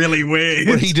 that's really weird.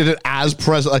 Where he did it as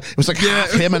president. It was like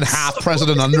half him and half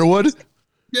President Underwood.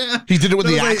 Yeah. He did it with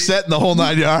the accent and the whole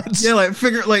 9 yards. Yeah, like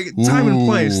time and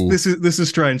place. This is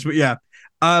strange, but yeah.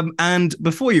 And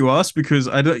before you ask, because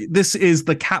this is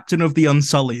the captain of the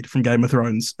Unsullied from Game of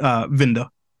Thrones, Vinda.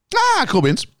 Cool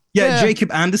beans. Yeah,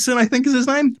 Jacob Anderson, I think is his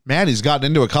name. Man, he's gotten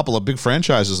into a couple of big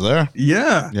franchises there.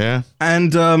 Yeah.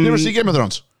 And you ever see Game of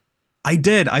Thrones? I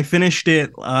did. I finished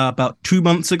it about 2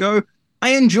 months ago.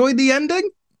 I enjoyed the ending.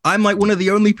 I'm like one of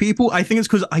the only people. I think it's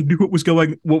because I knew what was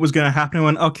going to happen. I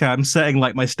went, okay, I'm setting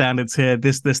like my standards here.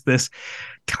 This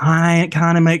kind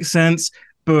of makes sense.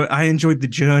 But I enjoyed the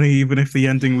journey, even if the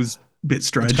ending was bit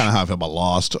strange. It's kind of how I feel about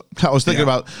Lost. I was thinking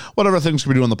about whatever things can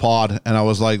we do on the pod, and I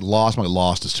was like,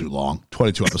 Lost is too long.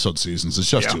 22 episode seasons. It's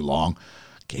just too long.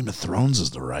 Game of Thrones is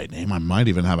the right name. I might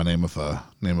even have a name of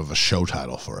a show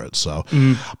title for it. So,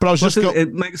 but I was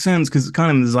it makes sense because it's kind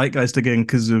of in the zeitgeist again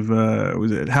because of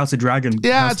was it House of Dragon?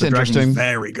 Yeah, House it's interesting.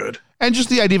 Very good. And just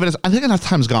the idea of it is, I think enough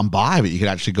time's gone by, but you could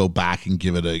actually go back and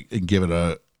give it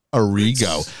a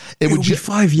rego. It would be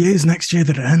 5 years next year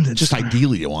that it ended. Just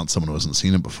ideally, you want someone who hasn't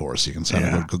seen it before, so you can sort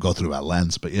of go through that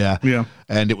lens. But yeah,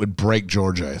 and it would break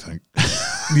Georgia, I think.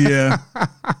 Yeah, I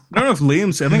don't know if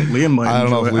Liam's. I think Liam might. I don't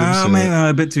know if Liam's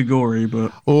a bit too gory,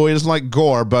 but he doesn't like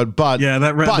gore. But yeah,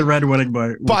 the red wedding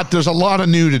bite. But there's a lot of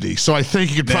nudity, so I think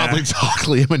you could probably talk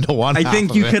Liam into one. I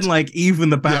think you can like even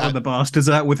the Battle of the Bastards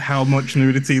out with how much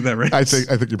nudity there is. I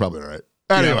think you're probably right.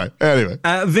 Anyway.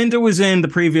 Vinda was in the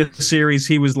previous series.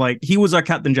 He was our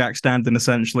Captain Jack stand-in,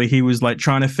 essentially. He was like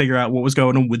trying to figure out what was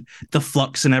going on with the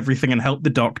flux and everything and help the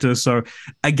Doctor. So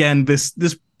again, this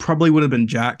probably would have been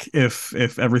Jack if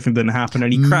everything didn't happen.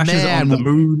 And he crashes on the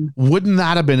moon. Wouldn't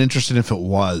that have been interesting if it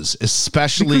was?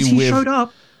 Especially because he showed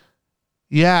up.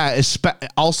 Yeah,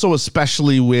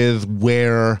 especially with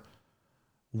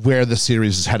where the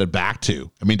series is headed back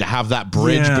to. I mean, to have that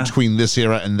bridge between this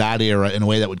era and that era in a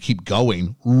way that would keep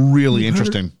going, really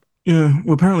interesting.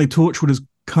 Well, apparently Torchwood is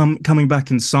coming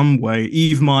back in some way.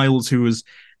 Eve Miles, who was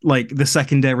like the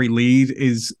secondary lead,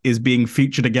 is being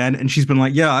featured again, and she's been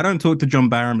like, yeah, I don't talk to John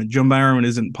Barrowman. John Barrowman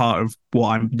isn't part of what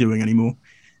I'm doing anymore.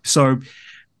 So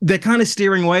they're kind of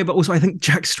steering away, but also I think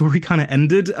Jack's story kind of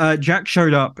ended. Jack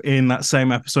showed up in that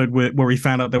same episode where he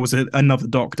found out there was another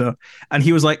Doctor, and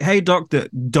he was like, hey, Doctor,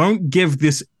 don't give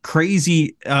this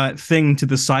crazy thing to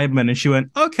the Cybermen. And she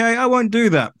went, okay, I won't do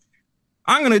that.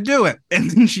 I'm going to do it. And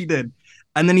then she did.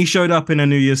 And then he showed up in a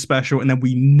New Year's special, and then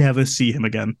we never see him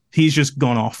again. He's just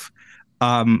gone off.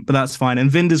 But that's fine.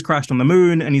 And Vinda's crashed on the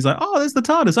moon, and he's like, oh, there's the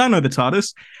TARDIS. I know the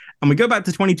TARDIS. And we go back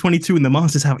to 2022, and the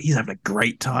Master's he's having a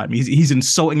great time. He's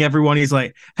insulting everyone. He's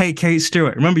like, "Hey, Kate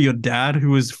Stewart, remember your dad who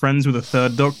was friends with the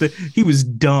third Doctor? He was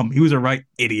dumb. He was a right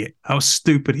idiot. How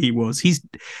stupid he was.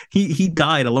 He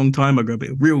died a long time ago, but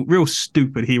real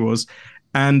stupid he was."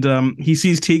 And he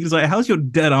sees Tegan's like, "How's your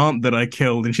dead aunt that I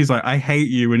killed?" And she's like, "I hate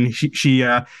you." And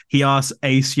he asks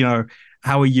Ace,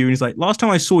 "How are you?" And he's like, "Last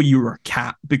time I saw you were a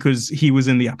cat," because he was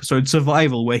in the episode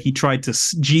Survival, where he tried to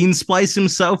gene splice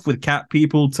himself with cat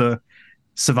people to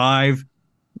survive.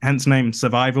 Hence name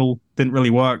Survival. Didn't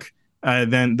really work.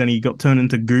 Then he got turned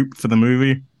into goop for the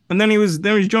movie. And then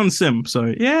there was John Sim. So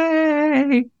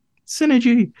yay,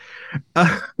 synergy.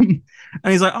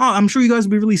 And he's like, "Oh, I'm sure you guys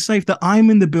will be really safe that I'm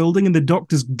in the building and the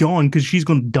Doctor's gone because she's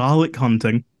gone Dalek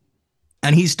hunting."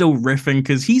 And he's still riffing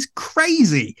because he's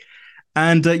crazy.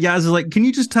 And Yaz is like, "Can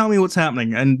you just tell me what's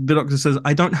happening?" And the Doctor says,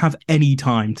 "I don't have any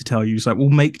time to tell you." He's like, "Well,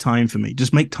 make time for me.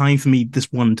 Just make time for me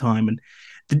this one time." And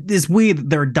it's weird that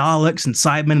there are Daleks and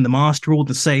Cybermen and the Master all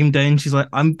the same day. And she's like,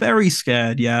 "I'm very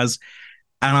scared, Yaz.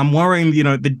 And I'm worrying,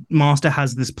 the Master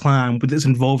has this plan with this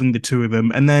involving the two of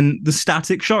them." And then the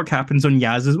static shock happens on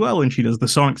Yaz as well. And she does the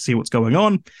sonic to see what's going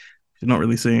on. She's not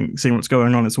really seeing what's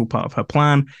going on. It's all part of her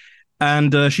plan.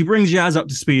 And she brings Yaz up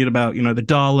to speed about, the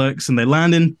Daleks, and they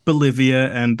land in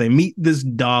Bolivia and they meet this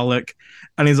Dalek.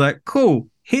 And he's like, "Cool,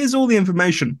 here's all the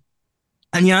information."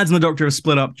 And Yaz and the Doctor are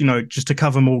split up, just to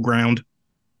cover more ground.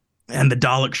 And the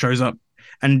Dalek shows up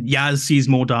and Yaz sees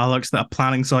more Daleks that are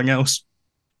planning something else.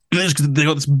 And they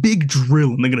got this big drill,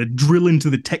 and they're going to drill into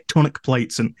the tectonic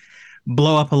plates and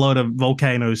blow up a load of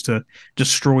volcanoes to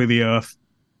destroy the Earth.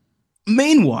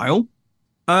 Meanwhile,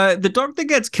 the Doctor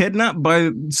gets kidnapped by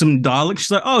some Daleks.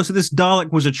 She's like, "Oh, so this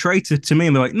Dalek was a traitor to me."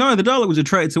 And they're like, "No, the Dalek was a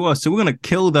traitor to us. So we're going to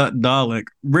kill that Dalek,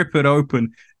 rip it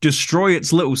open, destroy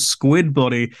its little squid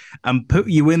body, and put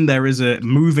you in there as a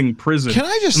moving prison." Can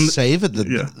I just say that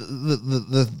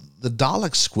the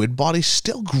Dalek squid body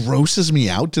still grosses me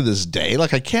out to this day?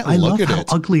 Like, I can't look at it.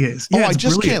 How ugly it is. Yeah, I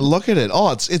just can't look at it.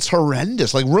 Oh, it's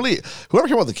horrendous. Like, really, whoever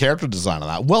came up with the character design on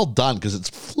that, well done, because it's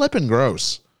flipping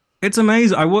gross. It's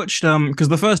amazing. I watched, because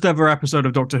the first ever episode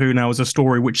of Doctor Who now is a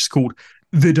story which is called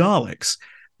The Daleks.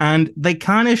 And they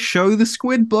kind of show the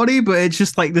squid body, but it's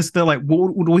just like this. They're like, well,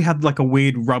 we have like a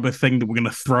weird rubber thing that we're going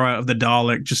to throw out of the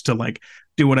Dalek just to like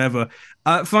do whatever.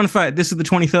 Fun fact, this is the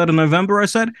 23rd of November, I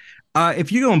said.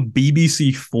 If you go on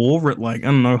BBC 4 at like, I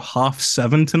don't know,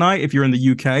 7:30 tonight, if you're in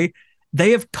the UK,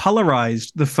 they have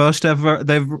colorized the first ever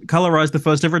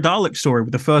Dalek story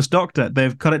with the first Doctor.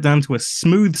 They've cut it down to a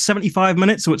smooth 75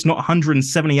 minutes, so it's not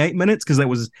 178 minutes, because that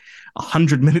was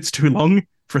 100 minutes too long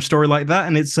for a story like that.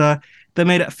 And it's they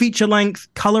made a feature-length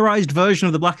colorized version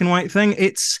of the black and white thing.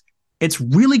 It's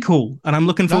really cool, and I'm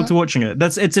looking forward to watching it.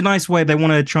 It's a nice way. They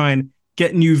want to try and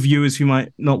get new viewers who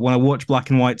might not want to watch black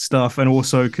and white stuff, and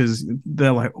also because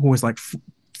they're like always like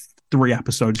 3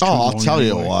 episodes. Oh, I'll tell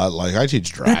you what. Like, I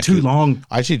teach Dracula. They're too long.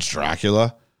 I teach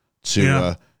Dracula to,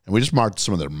 and we just marked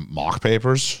some of their mock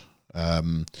papers.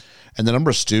 And the number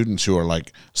of students who are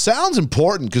like, "Sound's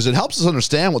important because it helps us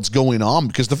understand what's going on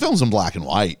because the film's in black and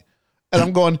white." And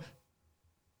I'm going,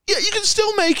 yeah, you can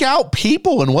still make out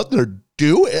people and what they're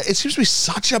doing. It seems to be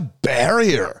such a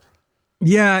barrier.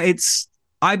 Yeah,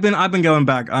 I've been going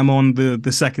back. I'm on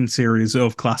the second series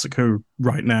of Classic Who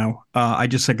right now. I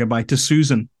just said goodbye to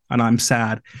Susan, and I'm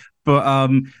sad. But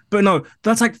no,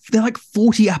 they're like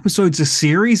 40 episodes a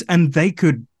series, and they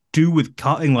could do with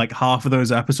cutting like half of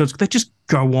those episodes. They just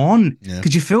go on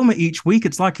because you film it each week.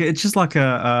 It's just like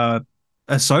a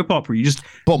soap opera. You just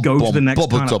go to the next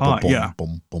kind of part. Yeah.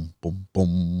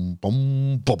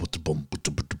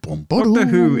 Doctor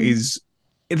Who is,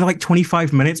 they're like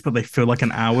 25 minutes, but they feel like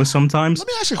an hour sometimes. Let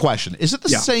me ask you a question. Is it the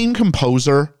same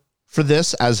composer for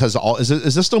this as has all? Is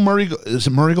this still Murray? Is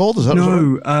it Murray Gold?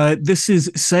 No, this is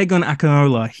Segun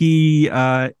Akinola.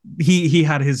 He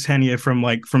had his tenure from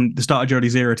the start of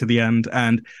Jodie's era to the end,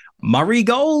 and Murray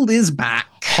Gold is back.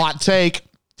 Hot take.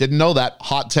 Didn't know that.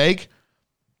 Hot take.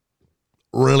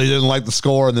 Really didn't like the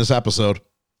score in this episode.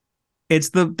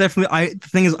 It's the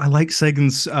thing is, I like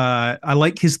Segun's. I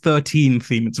like his 13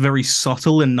 theme. It's very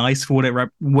subtle and nice for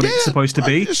what it's supposed to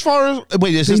be. As far as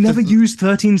they never used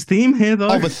 13's theme here though.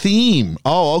 Oh, the theme.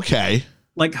 Oh, okay.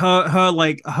 Like her.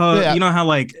 Yeah. You know how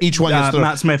like each one.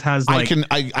 Matt Smith has like.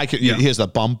 I can. Yeah. Here's the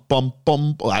bum bum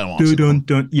bum. I don't want to.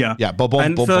 Dun. Yeah. Yeah. Bum,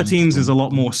 and 13's is a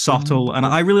lot more subtle, and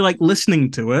I really like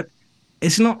listening to it.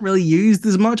 It's not really used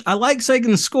as much. I like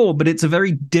Segun's score, but it's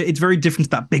very different to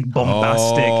that big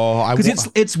bombastic. Because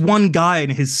it's one guy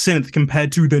and his synth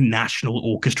compared to the National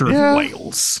Orchestra of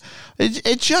Wales.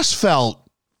 It just felt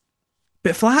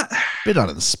bit flat, bit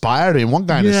uninspired. I mean, one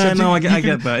guy. Yeah, no, I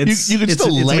get that. You can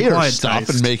still layer stuff taste.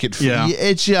 and make it. Yeah.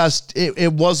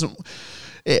 It wasn't.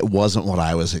 It wasn't what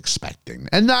I was expecting,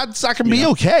 and that can be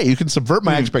okay. You can subvert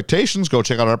my expectations. Go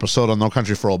check out our episode on No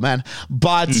Country for Old Men.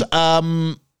 But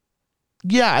I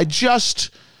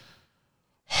just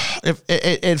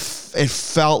it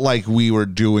felt like we were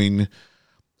doing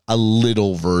a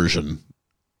little version.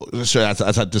 So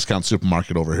that's a discount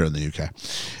supermarket over here in the UK.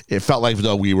 It felt like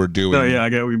though we were doing. Oh yeah, I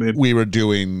get what you mean. We were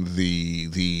doing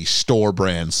the store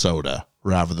brand soda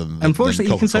rather than.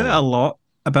 Unfortunately, you can say that a lot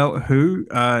about Who,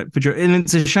 and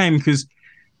it's a shame because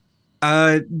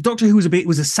Doctor Who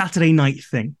was a Saturday night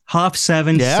thing,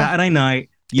 7:30 Saturday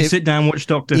night. You sit down, watch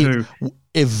Doctor Who.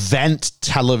 Event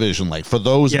television, like for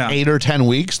those 8 or 10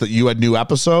 weeks that you had new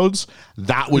episodes,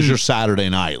 that was your Saturday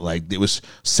night. Like it was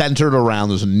centered around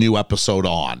there's a new episode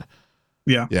on.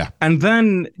 Yeah. And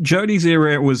then Jodie's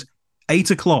era, it was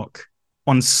 8:00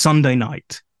 on Sunday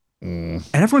night. And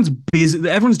everyone's busy.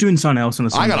 Everyone's doing something else on a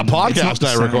Sunday. I got a podcast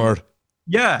I record.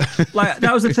 Yeah, like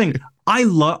that was the thing. I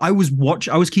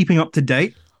was keeping up to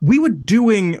date. We were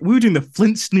doing the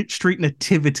Flint Street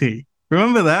Nativity.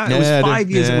 Remember that? It was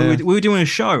 5 years ago. We were doing a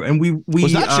show, and we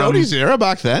was that Jodie's era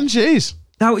back then? Jeez.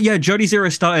 Jodie's era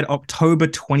started October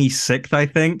 26th, I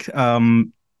think,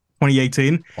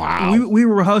 2018. Wow. We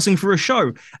were rehearsing for a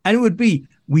show, and it would be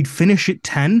we'd finish at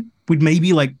 10. We'd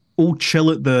maybe like all chill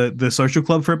at the social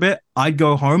club for a bit. I'd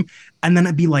go home, and then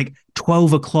it'd be like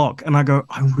 12:00, and I go,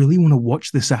 I really want to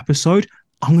watch this episode.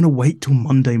 I'm gonna wait till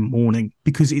Monday morning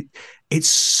because it's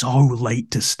so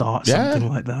late to start something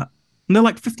like that. And they're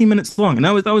like 15 minutes long, and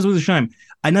that was a shame.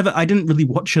 I didn't really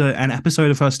watch an episode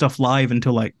of her stuff live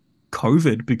until like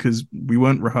COVID because we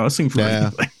weren't rehearsing for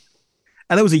anything.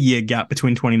 And there was a year gap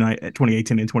between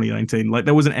 2018 and 2019. Like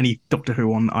there wasn't any Doctor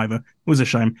Who on either. It was a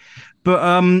shame. But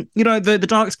the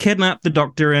Daleks kidnap the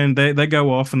Doctor and they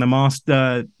go off, and the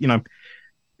master,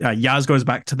 Yaz goes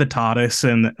back to the TARDIS,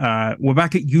 and we're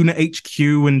back at Unit HQ,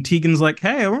 and Tegan's like,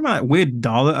 hey, I remember that weird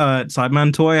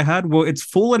Sideman toy I had? Well, it's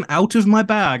fallen out of my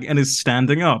bag and is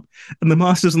standing up. And the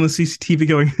master's on the CCTV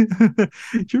going,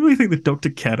 do you really think the Doctor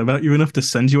cared about you enough to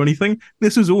send you anything?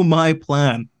 This was all my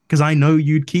plan, because I know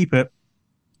you'd keep it.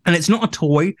 And it's not a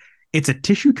toy, it's a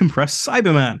tissue compressed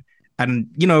Cyberman. And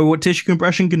you know what tissue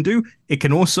compression can do? It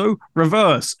can also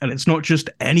reverse. And it's not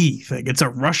just anything. It's a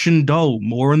Russian doll,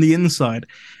 more on the inside.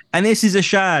 And this is a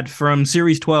Shad from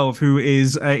Series 12, who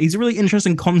is he's a really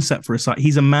interesting concept for a site.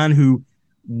 He's a man who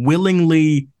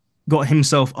willingly got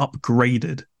himself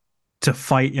upgraded to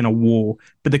fight in a war.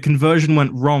 But the conversion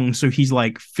went wrong. So he's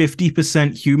like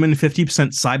 50% human, 50%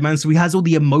 Cyberman. So he has all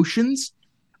the emotions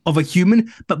of a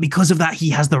human. But because of that,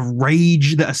 he has the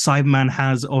rage that a Cyberman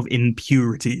has of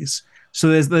impurities. So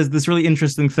there's this really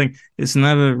interesting thing. It's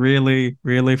never really,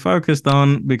 really focused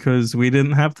on because we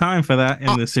didn't have time for that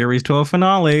in the Series 12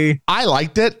 finale. I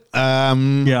liked it.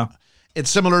 It's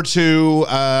similar to...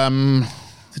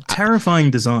 it's a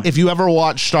terrifying design. If you ever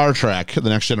watch Star Trek, The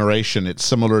Next Generation, it's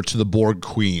similar to the Borg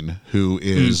Queen, who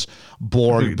is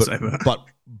Borg,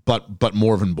 but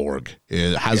Morven Borg.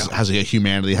 It has a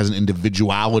humanity, has an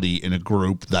individuality in a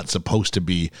group that's supposed to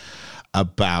be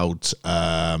about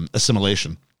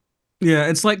assimilation. Yeah,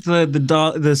 it's like the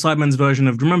Cybermen's version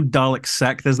of, do you remember Dalek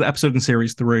Sec? There's the episode in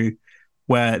Series 3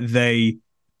 where they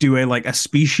do a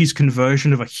species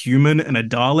conversion of a human and a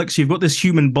Dalek. So you've got this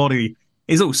human body,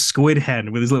 his little squid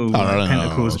head with his little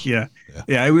tentacles. Yeah,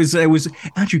 it was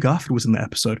Andrew Garfield was in the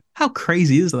episode. How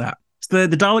crazy is that? The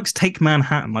Daleks take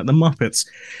Manhattan like the Muppets.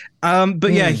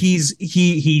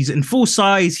 He's in full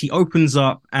size. He opens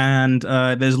up and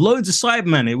there's loads of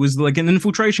Cybermen. It was like an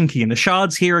infiltration key, and the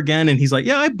Shard's here again. And he's like,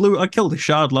 I killed the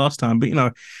Shard last time, but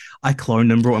I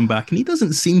cloned him, brought him back, and he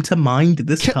doesn't seem to mind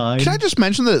this time. Can I just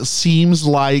mention that it seems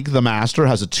like the Master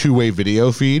has a two-way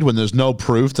video feed when there's no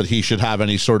proof that he should have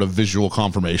any sort of visual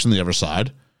confirmation on the other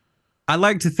sade? I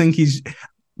like to think he's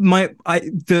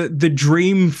the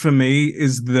dream for me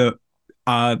is that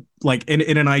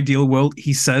in an ideal world,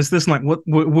 he says this, and what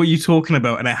are you talking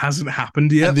about? And it hasn't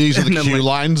happened yet. And these are the cue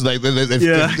lines.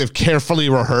 They've carefully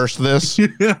rehearsed this.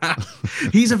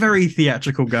 He's a very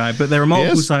theatrical guy, but there are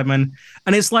multiple Cybermen,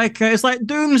 and it's like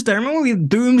Doomsday. Remember we had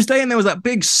Doomsday, and there was that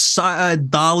big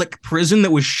Dalek prison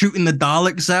that was shooting the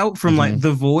Daleks out from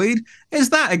the void. It's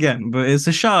that again, but it's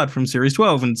a Shard from Series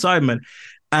 12 and Cybermen.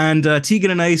 And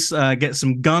Tegan and Ace get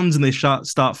some guns, and they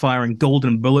start firing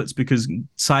golden bullets because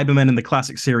Cybermen in the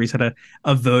classic series had a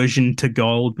aversion to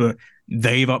gold, but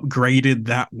they've upgraded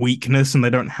that weakness and they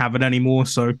don't have it anymore.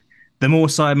 So the more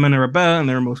Cybermen are about, and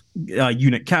there are more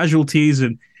unit casualties,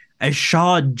 and as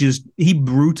Shard he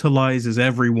brutalizes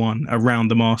everyone around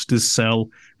the Master's cell,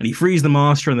 and he frees the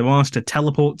Master, and the Master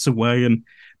teleports away, and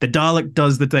the Dalek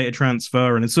does the data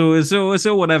transfer, and it's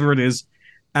all whatever it is.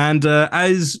 And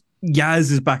as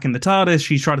Yaz is back in the TARDIS,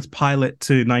 she's trying to pilot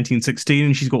to 1916,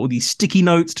 and she's got all these sticky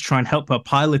notes to try and help her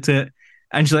pilot it.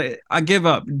 And she's like, I give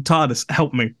up. TARDIS,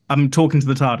 help me. I'm talking to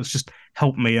the TARDIS, just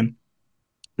help me. And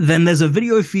then there's a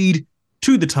video feed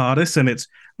to the TARDIS, and it's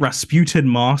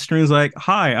Rasputin Master, and he's like,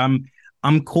 hi,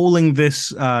 I'm calling this,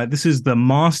 this is the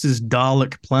Master's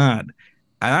Dalek plan.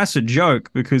 And that's a joke,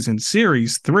 because in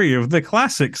Series 3 of the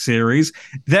classic series,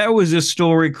 there was a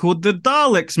story called The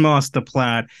Daleks' Master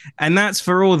Plan. And that's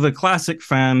for all the classic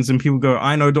fans, and people go,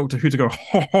 I know Doctor Who, to go,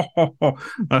 ho, ho, ho, ho.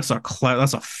 That's a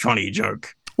funny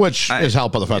joke. Which is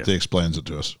helped by the fact that he explains it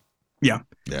to us. Yeah.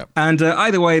 Yeah. And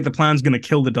either way, the plan's going to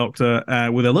kill the Doctor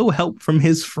with a little help from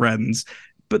his friends.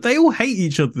 But they all hate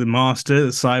each other, the Master,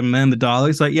 the Cybermen, the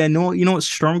Daleks. Like, yeah, you know what's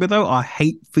stronger, though? Our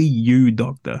hate for you,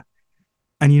 Doctor.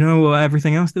 And you know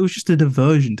everything else? There was just a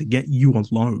diversion to get you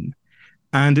alone.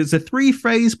 And it's a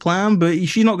 3-phase plan, but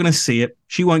she's not going to see it.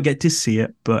 She won't get to see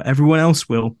it, but everyone else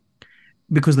will.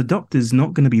 Because the Doctor's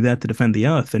not going to be there to defend the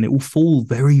Earth, and it will fall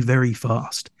very, very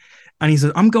fast. And he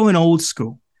says, I'm going old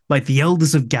school, like the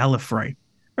Elders of Gallifrey.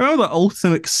 Remember the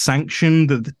ultimate sanction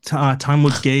that the Time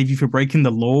Lords gave you for breaking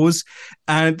the laws?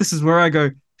 And this is where I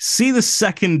go, see the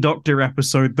second Doctor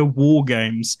episode, The War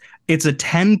Games. It's a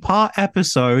 10-part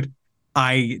episode.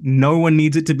 No one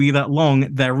needs it to be that long.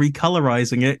 They're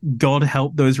recolorizing it. God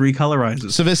help those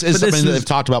recolorizers. So this is something that they've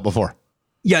talked about before.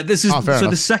 Yeah, this is so enough.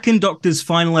 The second Doctor's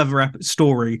final ever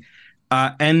story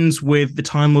ends with the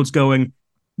Time Lords going,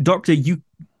 Doctor,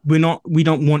 we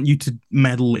don't want you to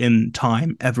meddle in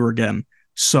time ever again.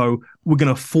 So we're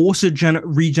going to force a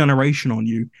regeneration on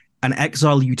you and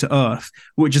exile you to Earth,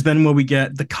 which is then where we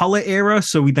get the color era.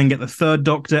 So we then get the third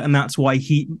Doctor, and that's why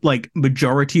he, like,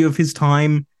 majority of his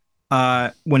time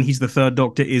when he's the third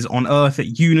Doctor is on Earth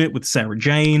at Unit with Sarah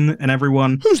Jane and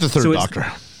everyone. Who's the third Doctor?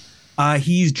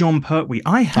 He's John Pertwee.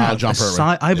 I have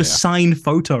a signed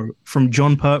photo from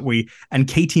John Pertwee and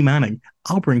Katie Manning.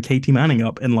 I'll bring Katie Manning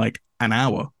up in like an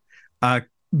hour.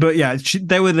 But yeah,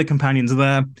 they were the companions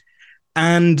there.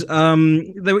 And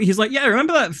he's like, yeah,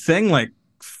 remember that thing like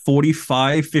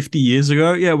 45, 50 years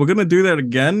ago? Yeah, we're going to do that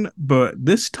again. But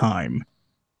this time,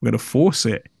 we're going to force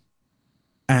it.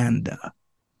 And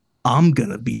I'm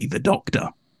going to be the Doctor.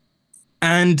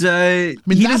 And I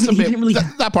mean,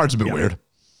 that part's a bit weird.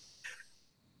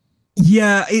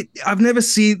 Yeah, I've never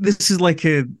seen, this is like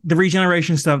the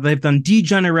regeneration stuff. They've done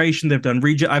degeneration, they've done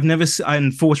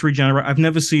forced regeneration. I've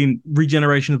never seen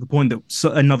regeneration to the point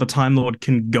that another Time Lord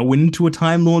can go into a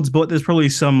Time Lord's book. There's probably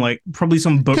some book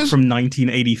from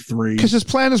 1983. Because his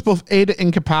plan is both A, to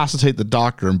incapacitate the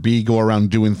Doctor, and B, go around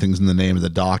doing things in the name of the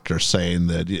Doctor, saying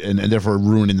that, and therefore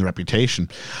ruining the reputation.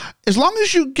 As long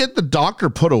as you get the Doctor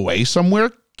put away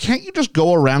somewhere, can't you just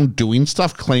go around doing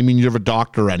stuff claiming you're a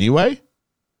Doctor anyway?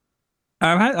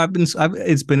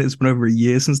 It's been over a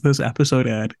year since this episode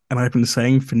aired, and I've been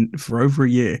saying for over a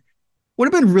year,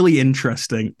 would have been really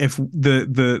interesting if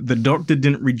the Doctor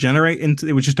didn't regenerate into,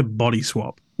 it was just a body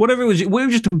swap. Whatever it was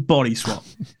just a body swap,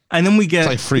 and then we get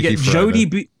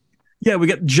Jodie. We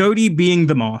get Jodie being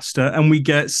the Master, and we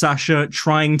get Sacha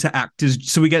trying to act as.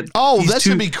 So we get this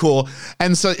would be cool.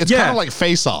 And so it's kind of like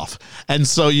Face Off, and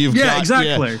so you've got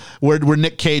exactly where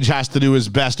Nick Cage has to do his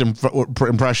best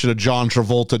impression of John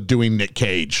Travolta doing Nick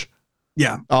Cage.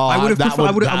 Yeah, I would have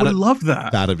loved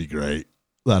that. That'd be great.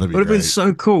 Would have been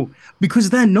so cool,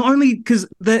 because then not only because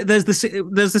there's the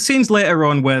scenes later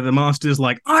on where the Master's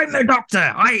like, I'm the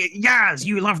Doctor,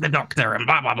 you love the Doctor, and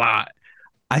blah blah blah.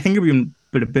 I think it'd be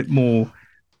a bit more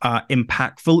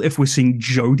impactful if we're seeing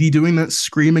Jodie doing that,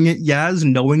 screaming at Yaz,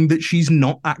 knowing that she's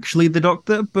not actually the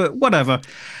Doctor. But whatever.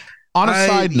 On a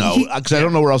side note, because I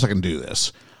don't know where else I can do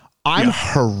this, I'm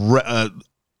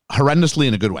horrendously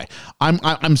in a good way.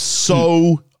 I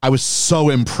was so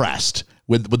impressed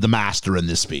with the Master in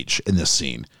this speech, in this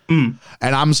scene, and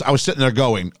I was sitting there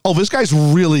going, "Oh, this guy's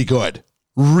really good,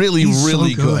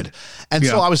 really good." And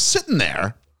so I was sitting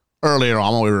there earlier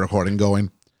on when we were recording, going,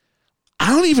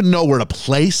 I don't even know where to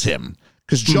place him,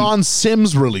 because John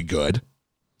Sims really good,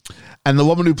 and the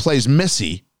woman who plays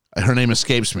Missy, her name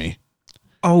escapes me.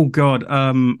 Oh God,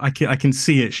 I can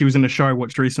see it. She was in a show I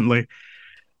watched recently.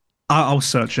 I'll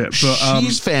search it. But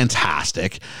she's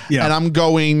fantastic, and I'm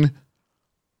going,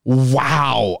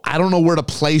 wow. I don't know where to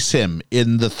place him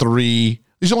in the three.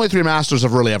 These are only three Masters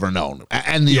I've really ever known,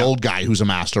 and the old guy who's a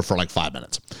Master for like 5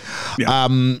 minutes,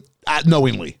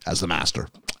 knowingly as the Master.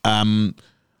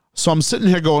 So I'm sitting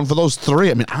here going, for those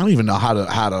three, I mean, I don't even know how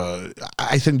to.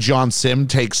 I think John Sim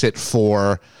takes it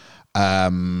for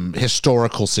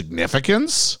historical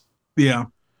significance. Yeah.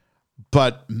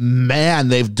 But man,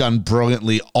 they've done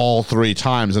brilliantly all three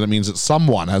times, and it means that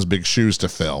someone has big shoes to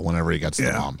fill whenever he gets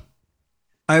the mom.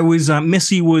 I was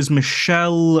Missy was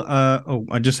Michelle.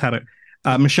 I just had it.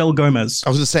 Michelle Gomez. I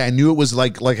was gonna say I knew it was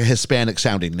like a Hispanic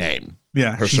sounding name.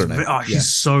 Yeah, her surname. She's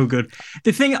so good.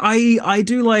 The thing I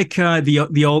do like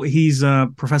the old he's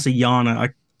Professor Yana. I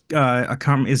can't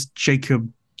remember, is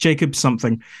Jacob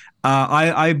something.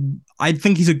 I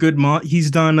think he's a good he's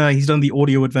done the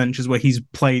audio adventures where he's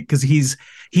played, because he's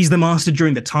the master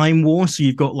during the Time War, so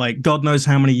you've got like God knows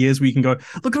how many years where you can go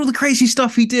look at all the crazy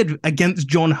stuff he did against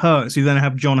John Hurt. So you then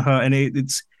have John Hurt, and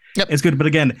it's good, but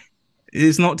again,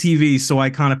 it's not TV, so I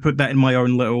kind of put that in my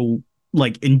own little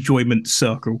like enjoyment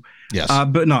circle. Yes,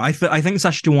 but no, I think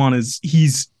Sacha Dawaan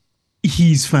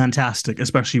he's fantastic,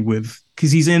 especially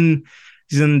because he's in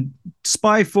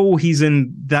Spyfall. He's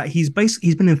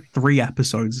been in 3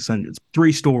 episodes, essentially. It's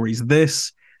 3 stories.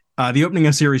 This, the opening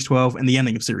of Series 12 and the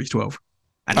ending of Series 12.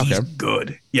 And he's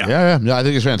good. Yeah. Yeah, I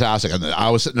think it's fantastic. And I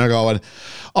was sitting there going,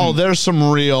 there's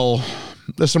some real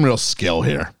skill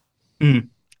here.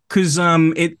 Because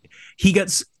he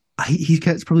gets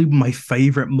probably my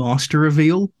favorite master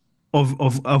reveal of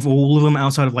all of them,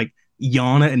 outside of like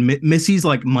Yana and Missy's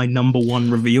like my number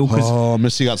 1 reveal.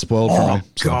 Missy got spoiled for me.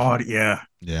 So. God, yeah.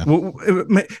 Well,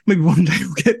 maybe one day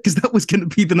we'll get, because that was going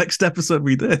to be the next episode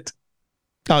we did.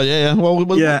 Oh yeah. Well,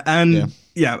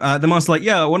 the master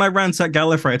like, when I ransacked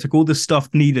Gallifrey, I took all the stuff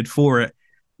needed for it,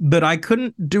 but I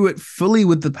couldn't do it fully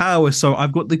with the power. So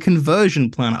I've got the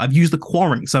conversion plan. I've used the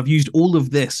quarrings. I've used all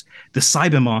of this, the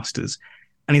Cyber Masters,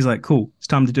 and he's like, cool, it's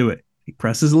time to do it. He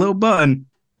presses a little button,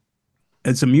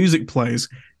 and some music plays.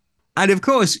 And of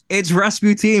course, it's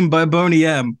Rasputin by Boney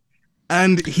M.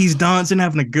 And he's dancing,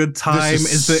 having a good time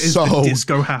as the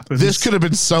disco happens. This could have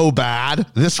been so bad.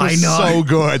 This was so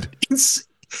good. It's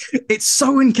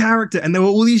so in character. And there were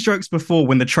all these jokes before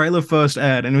when the trailer first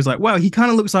aired. And it was like, wow, he kind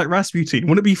of looks like Rasputin.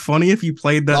 Wouldn't it be funny if you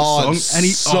played that song? And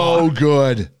he's so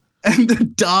good. And the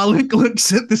Dalek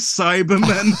looks at the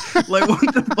Cybermen like,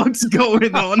 what the fuck's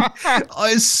going on?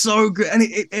 It's so good. And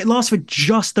it lasts for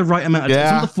just the right amount of time.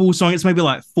 It's not the full song. It's maybe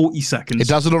like 40 seconds. It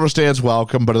doesn't overstay its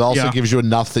welcome, but it also gives you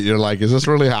enough that you're like, is this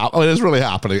really happening? Oh, it is really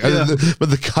happening. Yeah.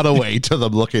 But the cutaway to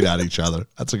them looking at each other.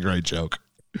 That's a great joke.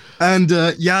 And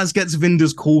Yaz gets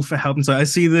Vinder's call for help. And so I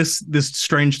see this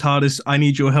strange TARDIS. I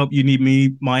need your help. You need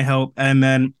me, my help. And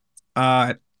then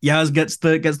Yaz gets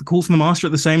the call from the Master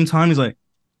at the same time. He's like,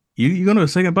 You're going to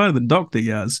say goodbye to the Doctor,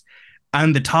 Yaz.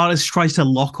 And the TARDIS tries to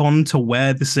lock on to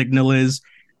where the signal is.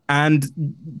 And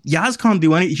Yaz can't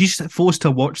do anything. She's forced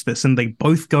to watch this. And they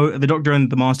both go, the Doctor and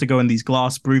the Master go in these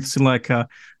glass booths in like the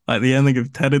ending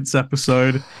of Tennant's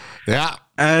episode. Yeah.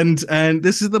 And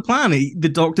this is the plan. The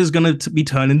Doctor's going to be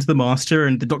turned into the Master.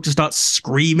 And the Doctor starts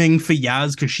screaming for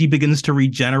Yaz because she begins to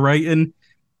regenerate. And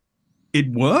it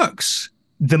works.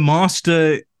 The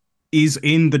Master is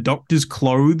in the Doctor's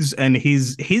clothes, and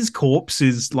his corpse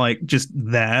is like just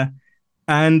there,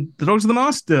 and the Doctor's the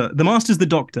Master. The Master's the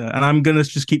Doctor, and I'm gonna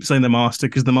just keep saying the Master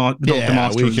because the Doctor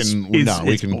Master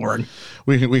is boring.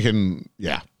 We can.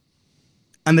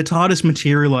 And the TARDIS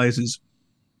materializes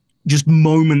just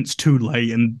moments too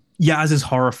late, and Yaz is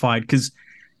horrified because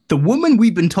the woman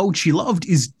we've been told she loved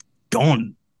is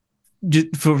gone.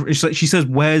 She says,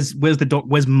 "Where's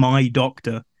my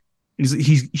Doctor?"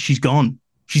 She's gone.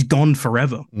 She's gone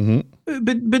forever. Mm-hmm.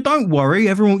 But don't worry,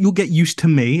 everyone. You'll get used to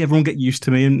me. Everyone get used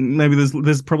to me. And maybe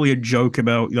there's probably a joke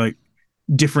about like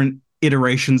different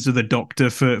iterations of the Doctor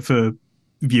for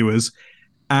viewers.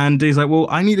 And he's like, well,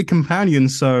 I need a companion,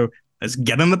 so let's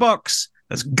get in the box.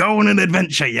 Let's go on an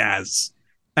adventure, Yaz.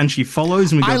 And she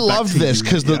follows me. I love this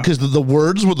because the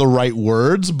words were the right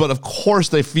words, but of course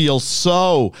they feel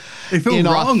so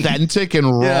inauthentic and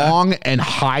wrong and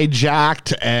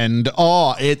hijacked, and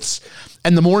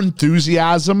and the more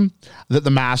enthusiasm that the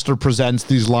Master presents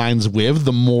these lines with,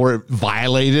 the more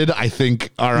violated I think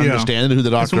our understanding of who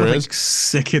the Doctor is. Like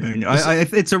sickening.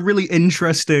 It's a really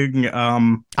interesting.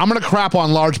 I'm gonna crap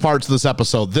on large parts of this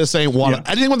episode. This ain't one.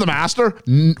 Anything with the Master.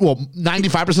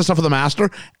 95% stuff with the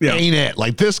Master ain't it.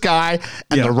 Like this guy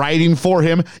and the writing for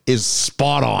him is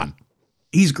spot on.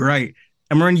 He's great.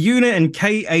 And we're in unit, and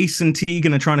Kate, Ace, and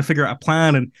Tegan are trying to figure out a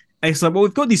plan, and It's like, well,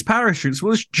 we've got these parachutes.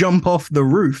 We'll just jump off the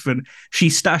roof. And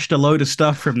she stashed a load of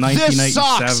stuff from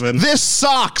 1987. This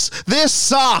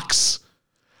sucks.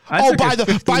 Oh, by the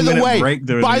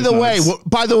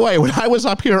way, when I was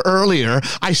up here earlier,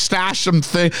 I stashed some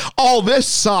thing. Oh, this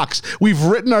sucks. We've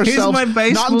written ourselves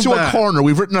not into a corner.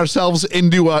 We've written ourselves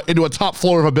into a top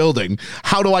floor of a building.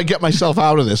 How do I get myself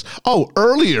out of this? Oh,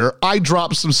 earlier I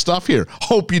dropped some stuff here.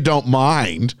 Hope you don't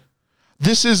mind.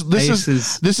 This is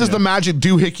the magic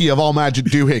doohickey of all magic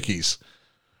doohickeys.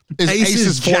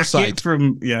 Ace's foresight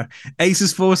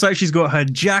Ace's foresight. She's got her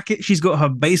jacket. She's got her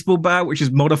baseball bat, which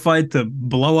is modified to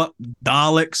blow up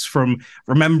Daleks from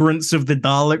Remembrance of the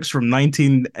Daleks from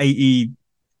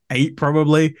 1988,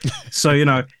 probably. So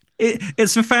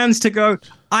it's for fans to go,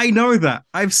 I know that,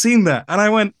 I've seen that, and I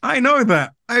went, I know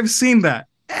that, I've seen that.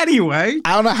 Anyway,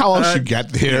 I don't know how else you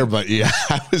get there, but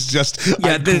I was just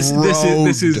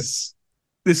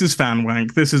This is fan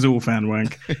wank. This is all fan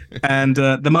wank. And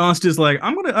the Master's like,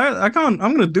 I'm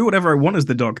gonna do whatever I want as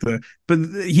the Doctor. But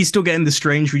he's still getting the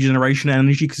strange regeneration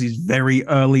energy because he's very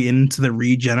early into the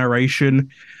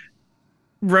regeneration.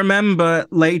 Remember,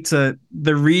 later,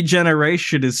 the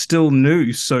regeneration is still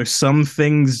new, so some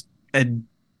things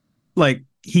like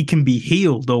he can be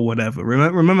healed or whatever.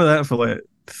 Remember that for like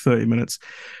 30 minutes.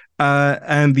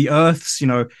 And the Earth's,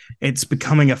 it's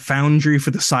becoming a foundry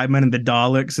for the Cybermen and the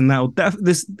Daleks, and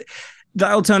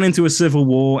that'll turn into a civil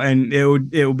war, and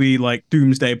it'll be like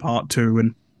Doomsday Part 2,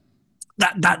 and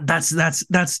that's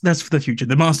for the future.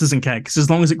 The Master doesn't care, because as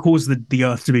long as it causes the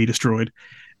Earth to be destroyed,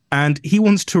 and he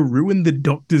wants to ruin the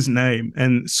Doctor's name,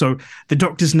 and so the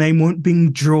Doctor's name won't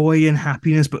be joy and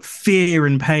happiness, but fear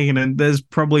and pain, and there's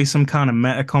probably some kind of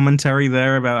meta commentary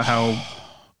there about how,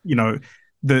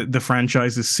 the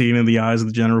franchise is seen in the eyes of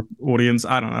the general audience.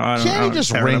 I don't know. Can't he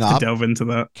just ring up? To delve into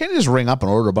that. Can't he just ring up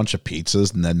and order a bunch of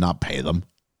pizzas and then not pay them,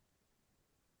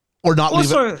 or not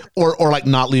leave it, or like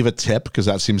not leave a tip, because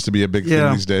that seems to be a big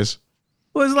thing these days.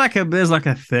 Well, there's like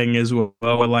a thing as well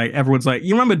where like everyone's like,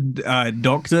 you remember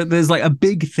Doctor? There's like a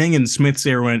big thing in Smith's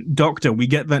era when Doctor, we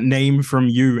get that name from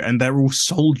you, and they're all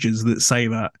soldiers that say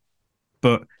that.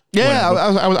 But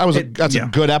that's a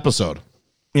good episode.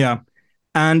 Yeah.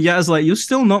 And Yaz like, you're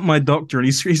still not my Doctor. And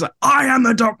he's like, I am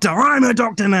the Doctor. I'm a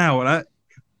Doctor now. And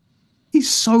he's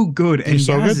so good. And he's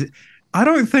so good. I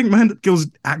don't think Mandeville's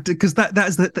acted, because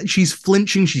that she's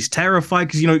flinching. She's terrified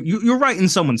because, you're right in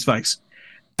someone's face.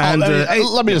 And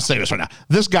let me just say this right now.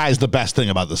 This guy's the best thing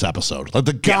about this episode. Like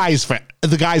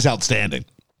the guy's outstanding.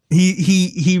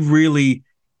 He really...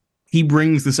 He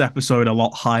brings this episode a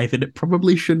lot higher than it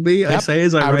probably should be. Yep. I say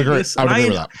as I read this. I would agree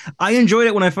with that. I enjoyed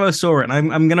it when I first saw it, and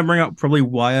I'm going to bring up probably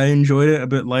why I enjoyed it a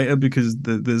bit later, because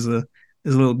there's a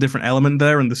little different element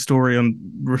there, and the story on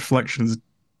reflections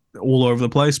all over the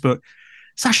place. But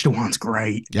Sacha Dawaan's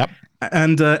great. Yep.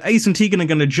 And Ace and Tegan are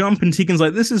going to jump, and Tegan's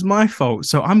like, this is my fault,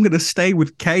 so I'm going to stay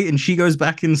with Kate, and she goes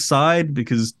back inside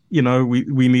because,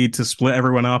 we need to split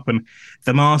everyone up, and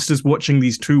the Master's watching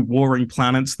these two warring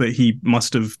planets that he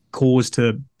must have caused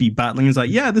to be battling. He's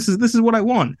like, yeah, this is what I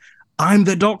want. I'm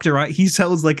the Doctor, right? He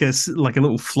tells like a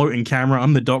little floating camera,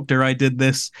 I'm the Doctor, I did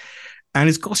this. And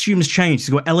his costume's changed.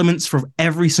 He's got elements from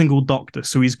every single Doctor.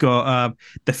 So he's got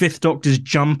the Fifth Doctor's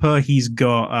jumper. He's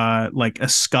got like a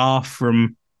scarf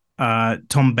from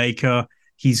Tom Baker.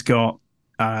 He's got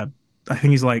I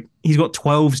think he's got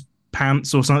 12's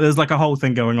pants or something. There's like a whole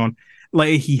thing going on.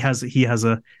 Like he has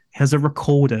a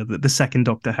recorder that the second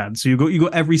Doctor had. So you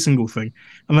got every single thing.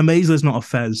 I'm amazed there's not a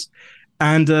Fez.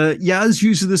 And Yaz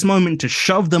uses this moment to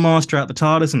shove the Master out the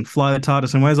TARDIS and fly the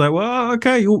TARDIS away. He's like, well,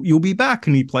 okay, you'll be back.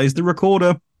 And he plays the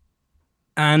recorder.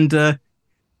 And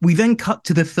we then cut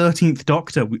to the 13th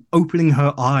Doctor opening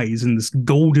her eyes in this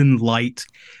golden light.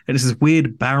 And it's this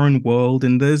weird barren world.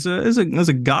 And there's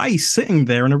a guy sitting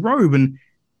there in a robe. And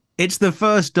it's the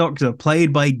first Doctor,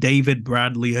 played by David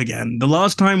Bradley again. The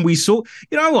last time we saw...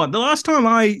 You know what? The last time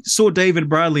I saw David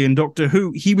Bradley in Doctor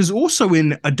Who, he was also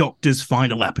in a Doctor's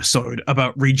final episode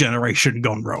about regeneration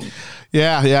gone wrong.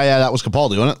 Yeah. That was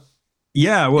Capaldi, wasn't it?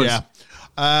 Yeah, it was. Yeah.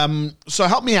 So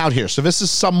help me out here. So this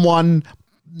is someone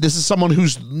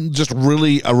who's just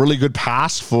really a really good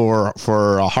pass for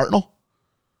Hartnell?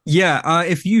 Yeah,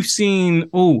 if you've seen,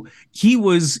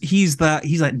 he's that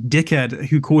dickhead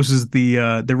who causes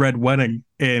the Red Wedding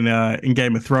in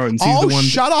Game of Thrones. He's the one.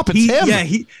 Shut up! It's him. Yeah,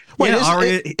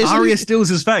 Arya steals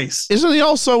his face. Isn't he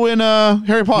also in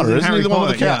Harry Potter? Isn't he the one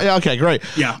with the cat? Yeah. Okay, great.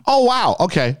 Yeah. Oh wow.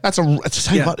 Okay, it's a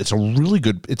really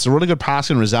good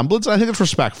passing resemblance. I think it's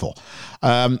respectful.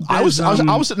 I was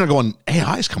sitting there going,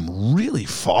 AI's come really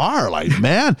far. Like,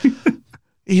 man.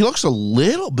 He looks a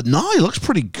little, but no, he looks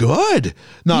pretty good.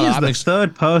 No, he's the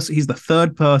third person. He's the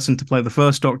third person to play the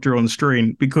first Doctor on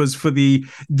screen, because for the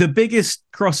biggest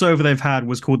crossover they've had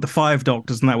was called The Five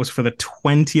Doctors, and that was for the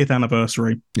 20th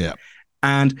anniversary. Yeah,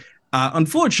 and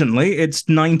Unfortunately, it's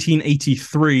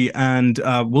 1983, and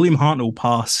William Hartnell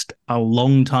passed a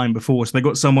long time before, so they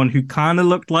got someone who kind of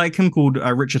looked like him called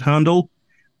Richard Herndl.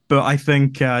 But I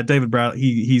think David Bradley,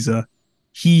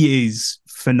 he is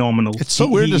phenomenal. It's so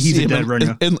weird to see him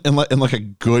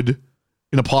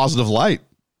in a positive light.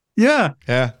 Yeah.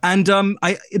 And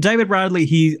David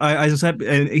Bradley, as I said,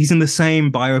 he's in the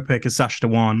same biopic as Sacha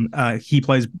Dawaan. He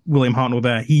plays William Hartnell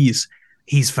there. He's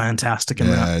fantastic in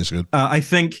that. Yeah, he's good. I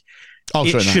think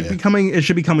it should be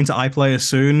coming to iPlayer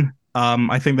soon.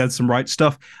 I think there's some right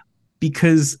stuff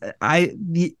because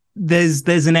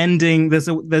there's an ending. There's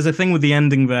a thing with the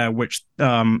ending there, which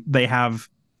they have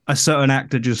a certain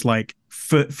actor just like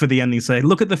for the ending say,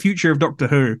 look at the future of Doctor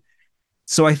Who.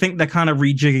 So I think they're kind of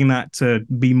rejigging that to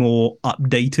be more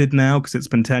updated now because it's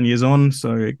been 10 years on.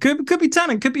 So it could be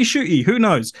Tennant, could be Shooty, who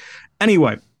knows?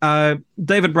 Anyway,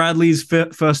 David Bradley's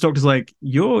first Doctor's like,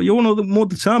 you're one of the more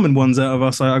determined ones out of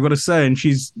us, I got to say. And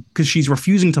she's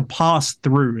refusing to pass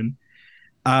through.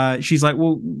 And she's like,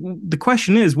 well, the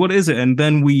question is, what is it? And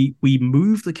then we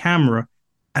move the camera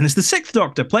and it's the sixth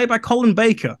Doctor played by Colin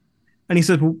Baker. And he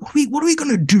says, well, what are we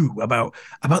going to do about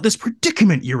this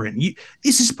predicament you're in?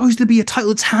 This is supposed to be a title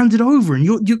that's handed over, and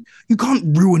you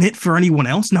can't ruin it for anyone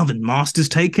else now that Master's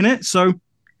taken it. So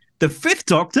the fifth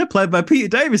Doctor, played by Peter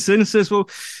Davison, says, well,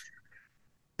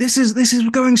 this is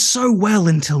going so well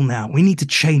until now. We need to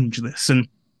change this. And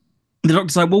the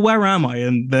Doctor's like, well, where am I?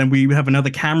 And then we have another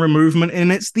camera movement,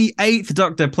 and it's the eighth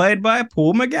Doctor, played by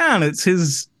Paul McGann. It's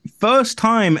his first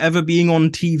time ever being on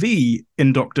TV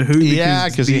in Doctor Who.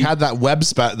 Because he had that web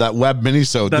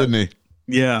minisode, didn't he?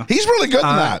 Yeah, he's really good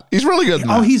in that. He's really good in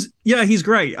that. He's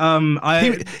great.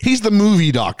 He's the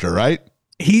movie Doctor, right?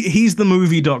 He's the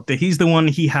movie Doctor. He's the one.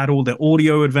 He had all the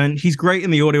audio adventures. He's great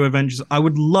in the audio adventures. I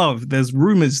would love. There's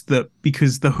rumors that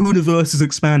because the Whoniverse is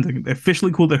expanding, they're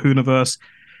officially called the Whoniverse.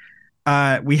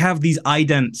 We have these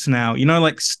idents now,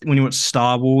 like when you watch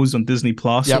Star Wars on Disney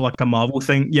Plus or like a Marvel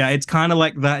thing. Yeah, it's kind of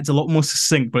like that. It's a lot more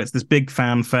succinct, but it's this big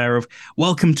fanfare of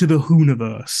welcome to the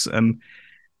Whoniverse. And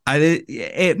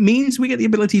it means we get the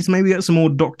ability to maybe get some more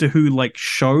Doctor Who like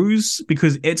shows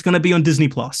because it's going to be on Disney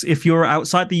Plus. If you're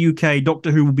outside the UK, Doctor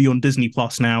Who will be on Disney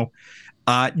Plus now.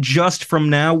 Just from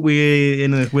now, we're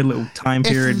in a weird little time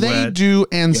period where they do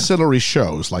ancillary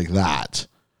shows like that.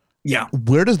 Yeah.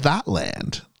 Where does that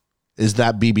land? Is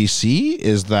that BBC?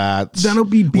 That'll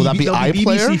be iPlayer?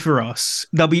 BBC for us.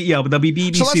 They'll be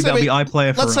BBC. So that'll be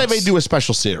iPlayer for us. Let's say they do a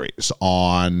special series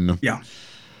on. Yeah.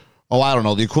 Oh, I don't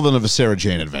know, the equivalent of a Sarah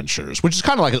Jane Adventures, which is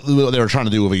kind of like what they were trying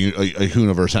to do with a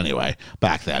Whoniverse anyway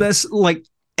back then. That's like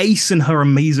Ace and her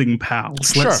amazing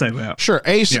pals. Let's say that. Sure,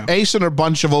 Ace and her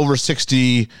bunch of over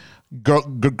 60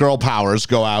 girl powers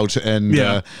go out and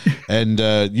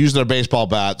use their baseball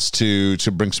bats to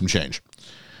bring some change.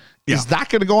 Yeah. Is that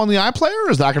going to go on the iPlayer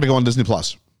or is that going to go on Disney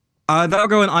Plus? That'll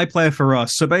go on iPlayer for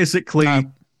us. So basically,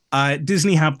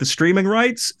 Disney have the streaming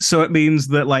rights. So it means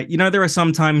that, there are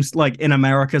sometimes, in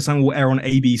America, some will air on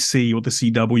ABC or the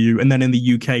CW, and then in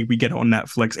the UK, we get it on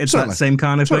Netflix. It's that same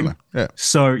kind of thing. Yeah.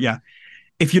 So, yeah.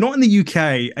 If you're not in the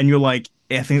UK and you're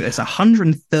I think there's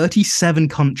 137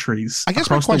 countries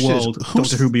across the world,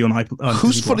 Doctor Who be on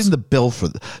who's Disney footing Plus. the bill for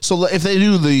this? So if they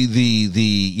do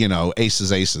the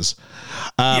aces,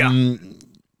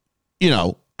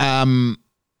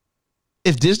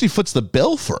 if Disney foots the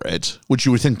bill for it, which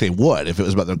you would think they would if it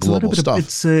was about their global stuff.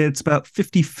 It's about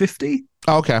 50-50.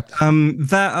 Oh, okay.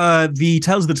 The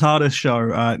Tales of the TARDIS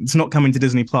show, it's not coming to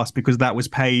Disney Plus because that was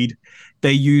paid.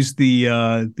 They used the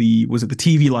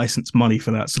TV license money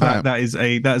for that. So that is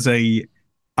a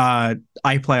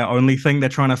iPlayer only thing. They're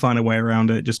trying to find a way around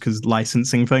it just because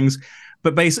licensing things.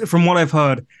 But basically, from what I've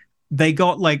heard, they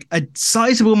got a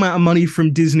sizable amount of money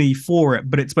from Disney for it.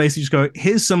 But it's basically just go,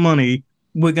 here's some money.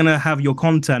 We're gonna have your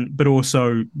content, but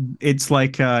also it's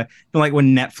like when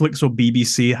Netflix or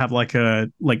BBC have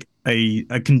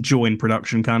a conjoined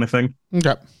production kind of thing.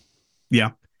 Okay.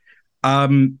 Yeah.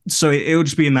 So it'll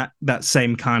just be in that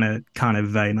same kind of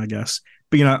vein, I guess.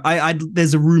 But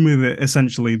there's a rumor that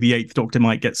essentially the Eighth Doctor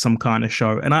might get some kind of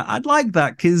show, and I'd like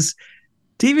that because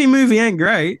TV movie ain't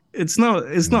great. It's not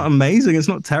amazing. It's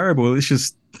not terrible. It's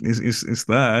just. It's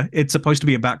there. It's supposed to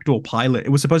be a backdoor pilot. It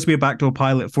was supposed to be a backdoor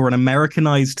pilot for an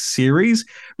Americanized series.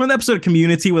 Remember the episode of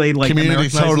Community where they Community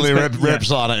totally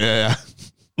rips on it. Yeah.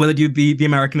 Where they do the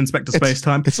American Inspector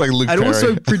Spacetime. It's like Luke Perry. I'd also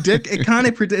kind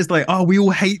of predict we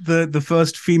all hate the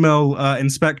first female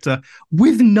inspector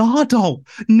with Nardole.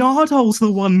 Nardole's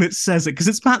the one that says it because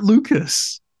it's Matt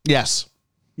Lucas. Yes.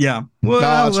 Yeah,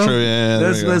 that's true. Yeah,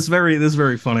 that's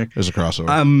very funny. There's a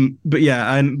crossover. But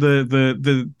yeah, and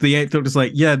the Eighth Doctor's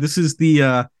this is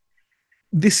the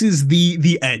this is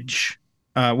the edge.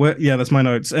 That's my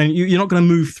notes. And you're not going to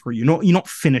move through. You're not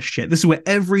finished yet. This is where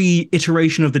every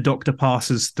iteration of the Doctor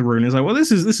passes through, and is like, well,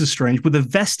 this is strange. With the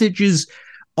vestiges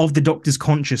of the Doctor's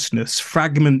consciousness,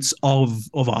 fragments of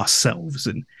ourselves,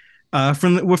 and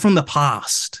we're from the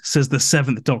past, says the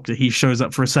seventh Doctor. He shows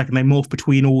up for a second. They morph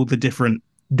between all the different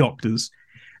Doctors,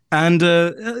 and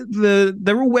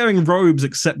they're all wearing robes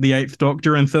except the eighth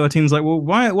Doctor. And 13's like, well,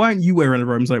 why aren't you wearing a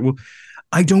robe? He's like, well,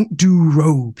 I don't do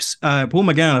robes. Paul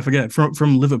McGann, I forget,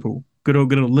 from Liverpool. Good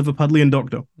old Liverpudlian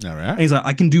Doctor. All right. And he's like,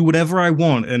 I can do whatever I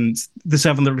want. And the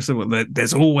seventh Doctor said, well,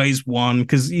 there's always one,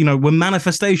 because, we're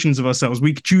manifestations of ourselves.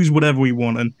 We can choose whatever we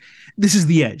want. And this is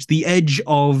the edge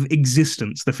of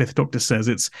existence, the fifth Doctor says.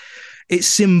 It's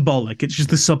symbolic. It's just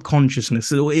the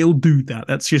subconsciousness. It'll do that.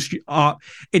 That's just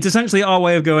it's essentially our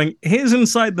way of going, here's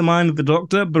inside the mind of the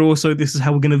Doctor, but also this is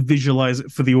how we're going to visualize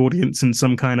it for the audience in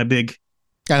some kind of big...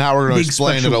 And how we're going to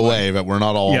explain it away, that we're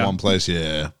not all in one place.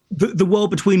 Yeah. The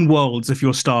world between worlds, if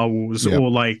you're Star Wars, or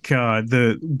like where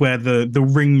the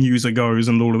ring user goes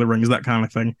in Lord of the Rings, that kind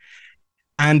of thing.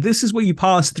 And this is where you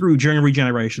pass through during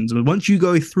regenerations. And once you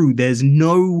go through, there's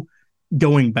no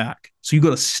going back. So you got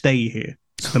to stay here.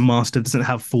 So the Master doesn't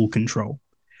have full control.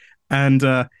 And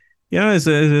there's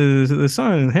a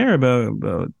sign here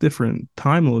about different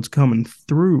Time Lords coming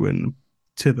through and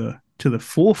to the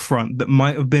forefront that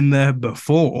might have been there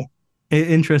before.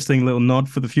 Interesting little nod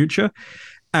for the future.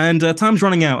 And time's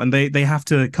running out, and they have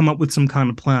to come up with some kind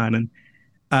of plan.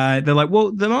 And they're like,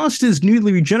 well, the Master's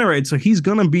newly regenerated, so he's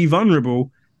going to be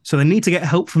vulnerable. So they need to get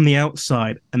help from the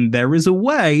outside. And there is a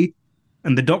way,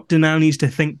 and the Doctor now needs to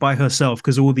think by herself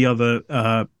because all the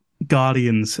other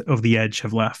Guardians of the Edge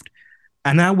have left.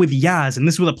 And now with Yaz, and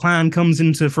this is where the plan comes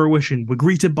into fruition, we're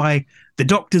greeted by the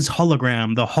Doctor's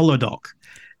hologram, the holodoc.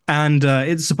 And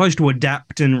it's supposed to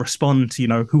adapt and respond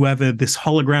to, whoever this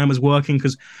hologram is working.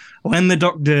 Because when the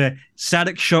Doctor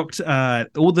static shocked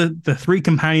all the three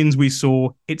companions we saw,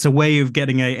 it's a way of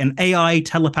getting an AI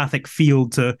telepathic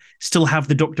field to still have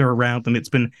the Doctor around. And it's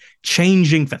been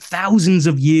changing for thousands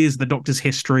of years, the Doctor's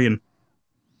history. And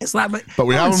it's like, but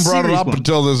we haven't brought it up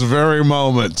until this very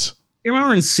moment. You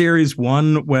remember in series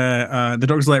 1 where the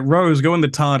Doctor's like, Rose, go in the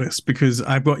TARDIS because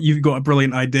you've got a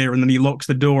brilliant idea, and then he locks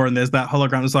the door and there's that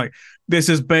hologram. It's like, this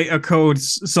is beta code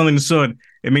something soon.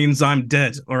 It means I'm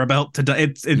dead or about to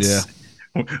die.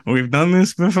 We've done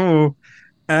this before.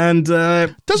 And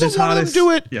doesn't one of them do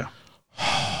it? Yeah.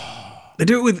 They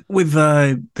do it with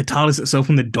the TARDIS itself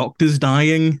when the Doctor's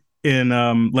dying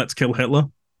in Let's Kill Hitler.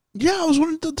 Yeah, I was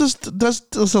wondering,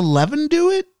 does 11 do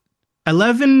it?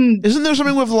 11, isn't there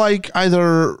something with like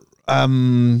either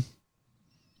when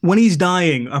he's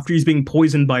dying after he's being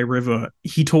poisoned by River,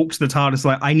 he talks to the TARDIS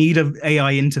like, I need an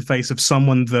AI interface of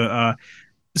someone that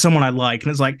someone I like,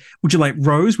 and it's like, would you like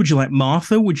Rose, would you like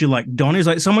Martha, would you like Donna? It's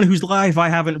like someone whose life I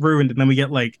haven't ruined. And then we get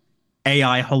like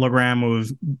AI hologram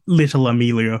of little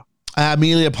Amelia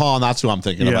Pond, that's who I'm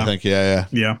thinking of. I think yeah.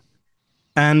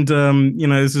 And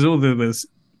this is all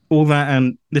that,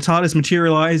 and the TARDIS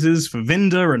materializes for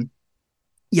Vinder, and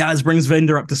Yaz brings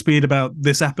Vinder up to speed about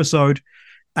this episode,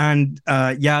 and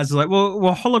Yaz is like, well,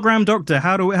 hologram Doctor,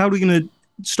 how are we going to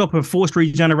stop a forced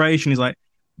regeneration? He's like,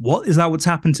 what is that? What's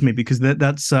happened to me? Because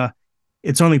that's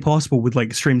it's only possible with like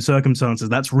extreme circumstances.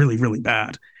 That's really, really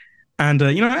bad. And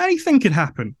anything could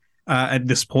happen at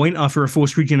this point after a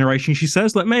forced regeneration. She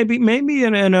says, like maybe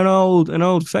an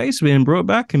old face being brought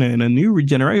back in a new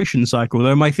regeneration cycle.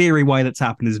 Though my theory why that's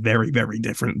happened is very, very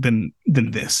different than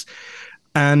this.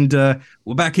 And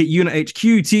we're back at Unit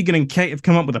HQ. Tegan and Kate have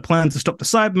come up with a plan to stop the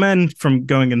Cybermen from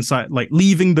going inside, like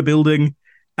leaving the building.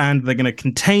 And they're going to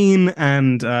contain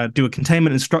and do a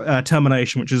containment and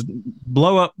termination, which is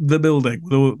blow up the building,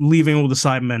 leaving all the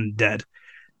Cybermen dead.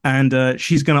 And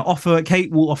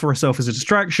Kate will offer herself as a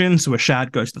distraction. So a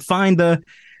Shad goes to find her.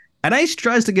 And Ace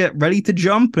tries to get ready to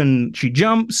jump, and she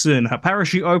jumps, and her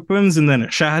parachute opens, and then a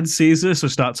Shad sees her, so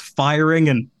starts firing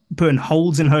and putting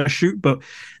holes in her chute. But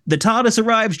the TARDIS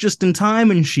arrives just in time,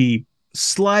 and she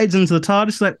slides into the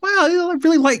TARDIS like, wow, I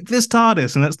really like this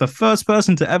TARDIS. And that's the first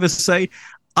person to ever say,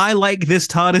 I like this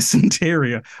TARDIS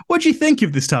interior. What do you think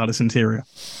of this TARDIS interior?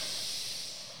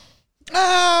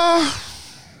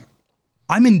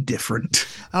 I'm indifferent.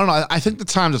 I don't know. I think the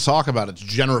time to talk about it's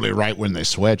generally right when they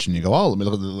switch, and you go, oh, let me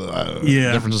look at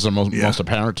the differences are most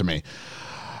apparent to me.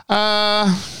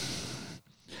 I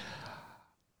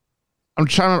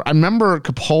remember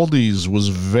Capaldi's was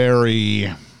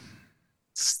very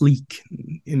sleek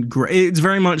and great. It's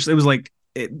very much, it was like,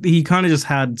 he kind of just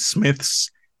had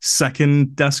Smith's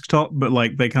second desktop, but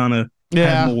like they kind of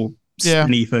had more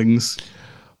skinny things.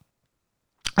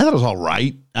 I thought it was all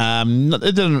right.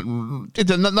 It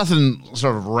didn't. Nothing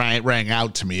sort of rang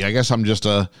out to me. I guess I'm just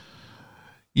at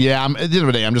the end of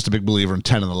the day, I'm just a big believer in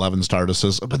 10 and 11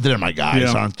 TARDISes, but they're my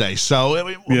guys, aren't they? So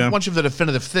once you have the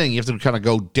definitive thing, you have to kind of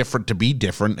go different to be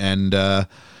different, and it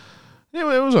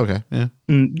was okay. Yeah.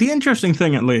 The interesting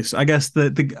thing, at least, I guess,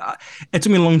 it took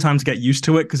me a long time to get used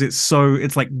to it because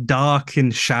it's like dark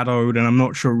and shadowed, and I'm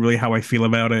not sure really how I feel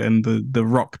about it, and the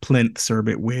rock plinths are a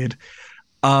bit weird.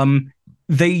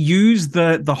 They use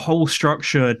the whole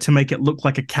structure to make it look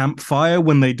like a campfire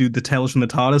when they do the Tales from the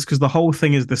TARDIS, because the whole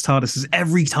thing is this TARDIS is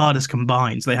every TARDIS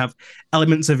combines. They have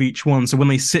elements of each one. So when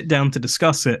they sit down to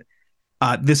discuss it,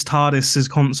 this TARDIS's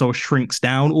console shrinks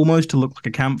down almost to look like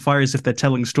a campfire, as if they're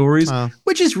telling stories,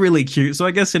 which is really cute. So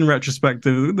I guess in retrospect,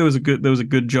 there was a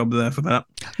good job there for that.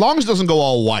 Long as it doesn't go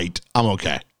all white, I'm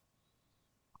okay.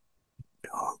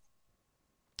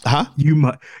 Huh?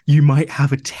 You might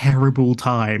have a terrible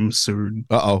time soon.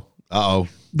 Uh-oh.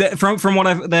 From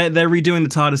what they're redoing the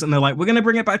TARDIS, and they're like, we're going to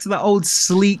bring it back to that old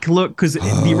sleek look, because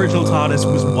the original TARDIS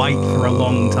was white for a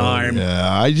long time.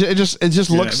 Yeah, it just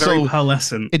looks very so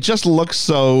pearlescent. It just looks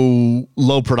so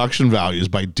low production values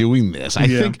by doing this.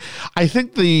 I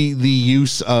think the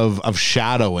use of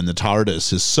shadow in the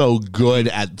TARDIS is so good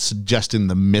at suggesting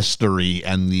the mystery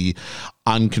and the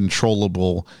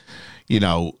uncontrollable,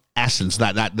 essence,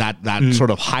 that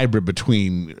sort of hybrid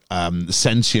between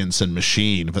sentience and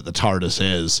machine that the TARDIS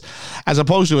is, as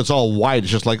opposed to it's all white.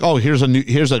 It's just like, oh, here's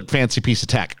a fancy piece of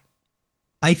tech.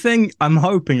 I'm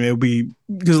hoping it'll be,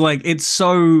 because it's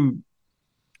so,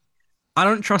 I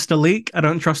don't trust a leak, I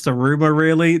don't trust a rumor,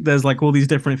 really. There's all these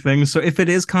different things, so if it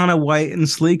is kind of white and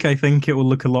sleek, I think it will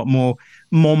look a lot more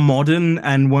modern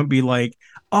and won't be like,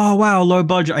 oh wow, low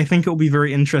budget. I think it'll be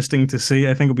very interesting to see.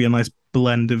 I think it'll be a nice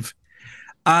blend of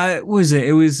what was it?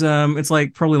 It was it's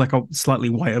probably a slightly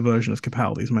whiter version of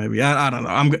Capaldi's, maybe. I don't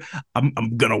know.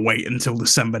 I'm gonna wait until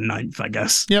December 9th, I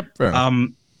guess. Yep. Fair enough.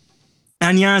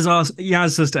 And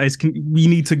Yaz says to Ace, we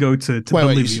need to go to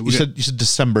Bolivia. Wait, you said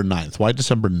December 9th. Why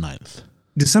December 9th?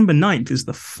 December 9th is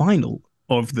the final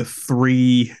of the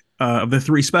three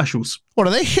specials. What,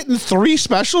 are they hitting 3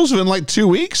 specials in 2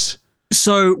 weeks?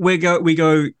 So we go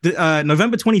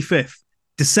November 25th,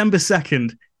 December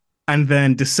 2nd, and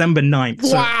then December 9th.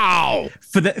 So wow!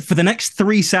 For the next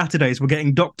 3 Saturdays, we're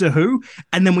getting Doctor Who,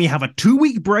 and then we have a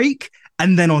 2-week break,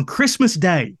 and then on Christmas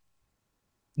Day,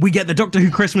 we get the Doctor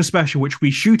Who Christmas special, which we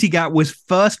shooting at was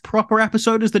first proper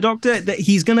episode as the Doctor. That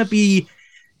he's going to be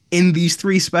in these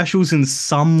 3 specials in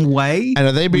some way.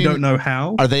 And we don't know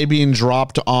how. Are they being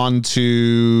dropped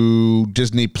onto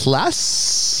Disney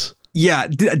Plus? Yeah,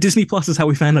 Disney Plus is how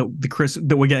we found out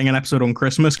that we're getting an episode on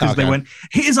Christmas, because they went,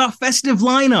 here's our festive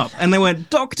lineup, and they went,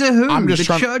 Doctor Who,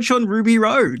 Church on Ruby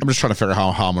Road. I'm just trying to figure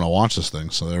out how I'm going to watch this thing.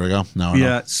 So there we go.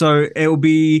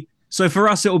 So for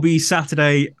us, it'll be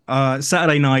Saturday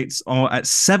nights at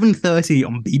 7:30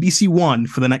 on BBC One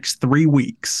for the next 3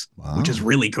 weeks, which is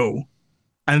really cool.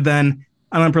 And then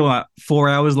probably 4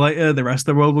 hours later, the rest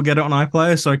of the world will get it on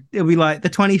iPlayer. So it'll be the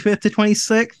 25th to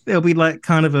 26th. It'll be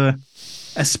kind of a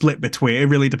split between. It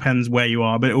really depends where you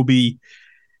are, but it'll be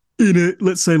in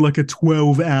let's say a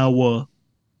 12-hour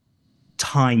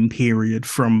time period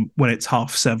from when it's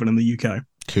 7:30 in the UK.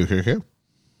 Cool.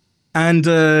 And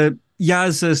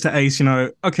Yaz says to Ace,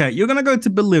 okay, you're going to go to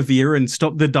Bolivia and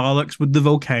stop the Daleks with the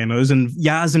volcanoes, and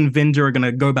Yaz and Vinda are going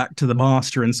to go back to the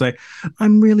Master and say,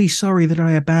 I'm really sorry that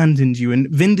I abandoned you. And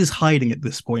Vinda's hiding at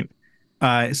this point.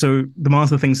 So the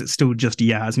Master thinks it's still just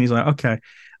Yaz, and he's like, okay,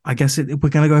 I guess we're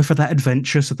going to go for that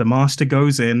adventure. So the Master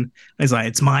goes in, and he's like,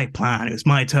 it's my plan. It's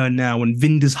my turn now. And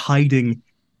Vinda's hiding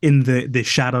in the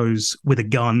shadows with a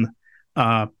gun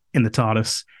in the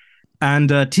TARDIS. And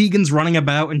Tegan's running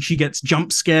about, and she gets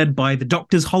jump scared by the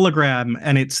Doctor's hologram,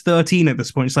 and it's 13 at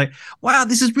this point. It's like, wow,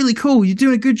 this is really cool. You're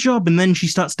doing a good job. And then she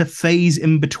starts to phase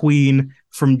in between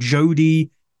from Jodie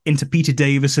into Peter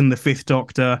Davison, the 5th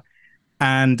Doctor,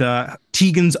 and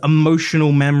Tegan's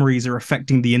emotional memories are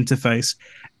affecting the interface.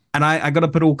 And I got to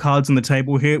put all cards on the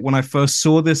table here. When I first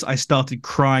saw this, I started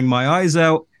crying my eyes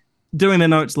out. Doing the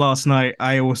notes last night,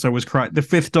 I also was crying. The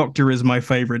 5th Doctor is my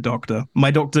favorite Doctor.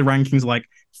 My Doctor ranking's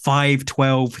 5,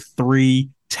 12, 3,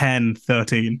 10,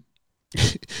 13.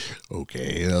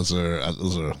 Okay, those are a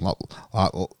lot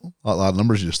of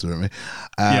numbers you just threw at me.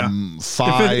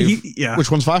 5.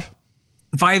 Which one's 5?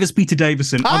 5 is Peter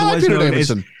Davison, otherwise Peter known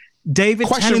as David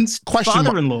Tennant's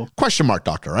father-in-law. Question mark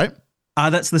Doctor, right?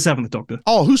 That's the 7th Doctor.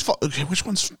 Oh, okay, which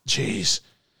one's? Jeez.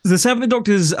 The Seventh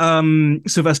Doctor's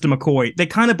Sylvester McCoy. They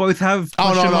kind of both have.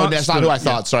 Oh no, marks, that's not who I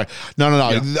thought. Yeah. Sorry, no.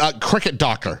 Yeah. Cricket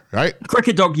Doctor, right?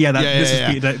 Cricket Doctor. Yeah,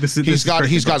 this is.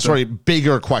 He's got sort of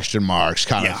bigger question marks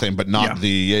kind of thing, but not the.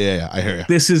 Yeah. I hear you.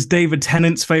 This is David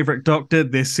Tennant's favorite Doctor.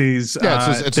 This is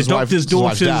it's the Doctor's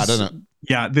daughter's dad, isn't it?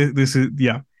 Yeah, this is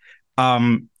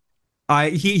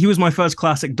He was my first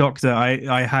classic Doctor.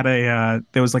 I had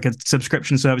there was like a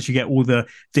subscription service. You get all the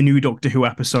new Doctor Who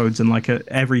episodes in like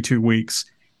every 2 weeks.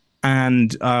 And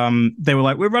they were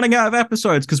like, we're running out of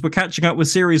episodes because we're catching up with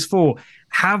series 4.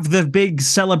 Have the big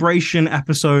celebration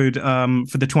episode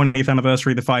for the 20th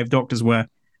anniversary of the 5 Doctors, where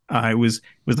it was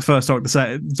the first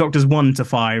Doctor. Doctors 1 to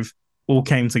 5 all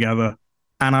came together,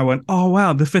 and I went, oh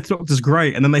wow, the 5th Doctor's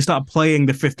great. And then they started playing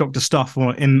the 5th Doctor stuff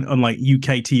on like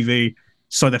UK TV.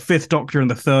 So the 5th Doctor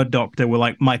and the 3rd Doctor were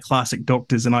like my classic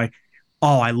Doctors, and I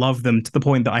love them to the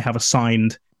point that I have a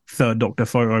signed 3rd Doctor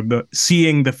photo. But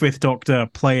seeing the 5th Doctor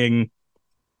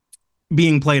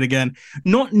being played again,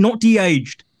 not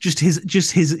de-aged, just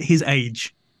his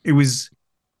age, it was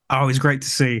great to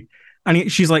see.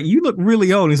 And she's like, you look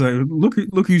really old. And he's like,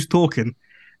 look who's talking.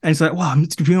 And he's like, well,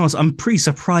 to be honest, I'm pretty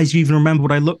surprised you even remember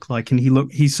what I look like. And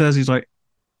he says, he's like,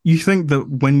 you think that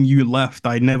when you left,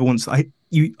 I never once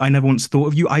thought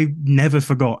of you. I never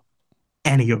forgot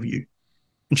any of you.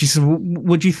 And she says, well,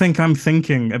 what do you think I'm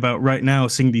thinking about right now,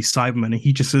 seeing these Cybermen? And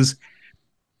he just says,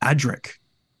 Adric.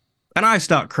 And I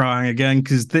start crying again,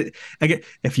 because again,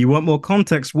 if you want more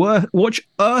context, watch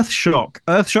Earthshock.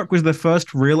 Earthshock was the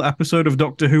first real episode of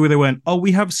Doctor Who where they went, oh,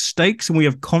 we have stakes and we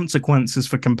have consequences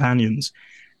for companions.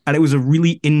 And it was a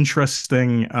really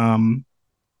interesting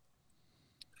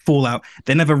fallout.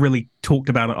 They never really talked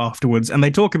about it afterwards. And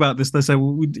they talk about this. They say,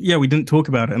 well, we didn't talk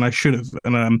about it, and I should have.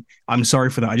 And I'm sorry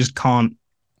for that. I just can't.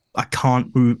 I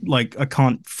can't move. Like, I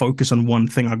can't focus on one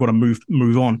thing. I've got to move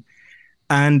on.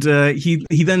 And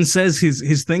he then says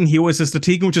his thing. He always says to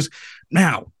Tegan, which is,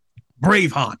 now,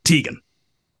 Braveheart, Tegan.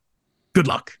 Good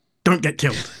luck. Don't get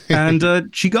killed.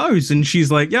 And she goes, and she's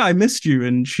like, yeah, I missed you.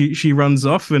 And she runs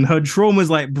off, and her trauma's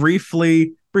like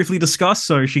briefly discussed.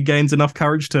 So she gains enough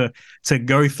courage to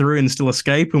go through and still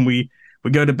escape. And we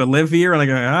go to Bolivia, and I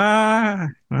go, I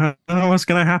don't know what's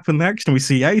going to happen next. And we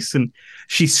see Ace, and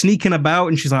she's sneaking about,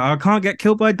 and she's like, I can't get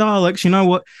killed by Daleks. You know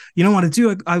what to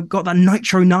do? I got that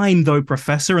Nitro 9, though,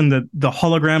 Professor. And the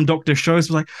hologram Doctor shows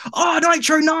was like, oh,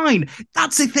 Nitro 9!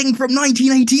 That's a thing from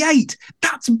 1988!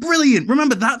 That's brilliant!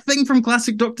 Remember that thing from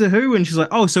classic Doctor Who? And she's like,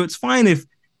 oh, so it's fine if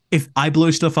I blow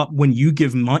stuff up when you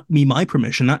give me my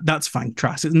permission. That's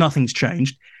fantastic. Nothing's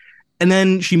changed. And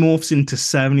then she morphs into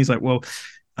 7. He's like, well,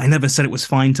 I never said it was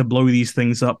fine to blow these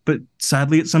things up, but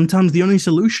sadly, it's sometimes the only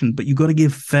solution. But you got to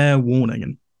give fair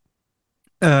warning.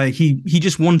 And he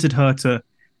just wanted her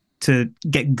to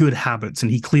get good habits,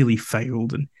 and he clearly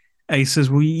failed. And Ace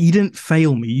says, "Well, you didn't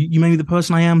fail me. You made me the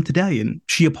person I am today." And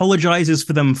she apologizes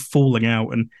for them falling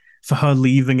out and for her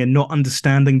leaving and not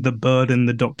understanding the burden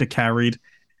the Doctor carried.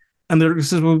 And the Doctor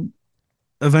says, "Well,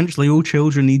 eventually all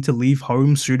children need to leave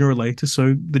home sooner or later,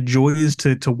 so the joy is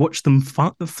to watch them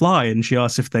fly." And she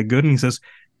asks if they're good, and he says,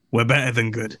 "We're better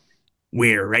than good.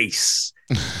 We're Ace."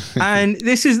 And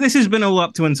this has been all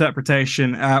up to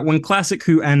interpretation. When Classic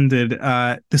Who ended,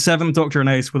 the 7th Doctor and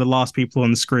Ace were the last people on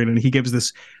the screen, and he gives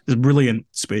this brilliant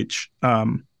speech.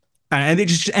 And it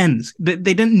just ends. They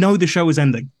didn't know the show was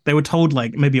ending. They were told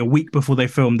like maybe a week before they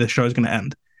filmed this show is going to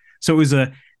end. So it was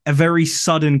a very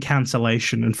sudden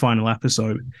cancellation and final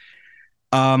episode.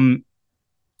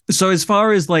 So as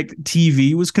far as like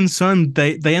TV was concerned,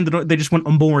 they just went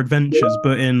on more adventures,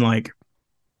 but in like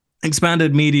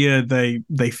expanded media,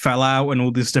 they fell out and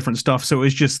all this different stuff. So it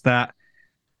was just that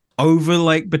over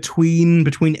like between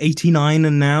 89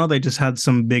 and now, they just had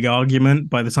some big argument.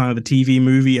 By the time of the TV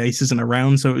movie, Ace isn't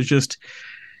around. So it was just,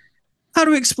 how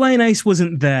do we explain Ace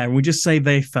wasn't there? We just say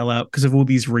they fell out because of all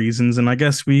these reasons. And I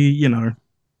guess we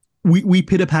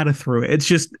pitter-patter through it. It's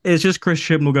just Chris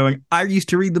Chibnall going, I used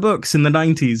to read the books in the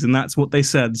 90s, and that's what they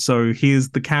said. So here's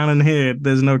the canon here.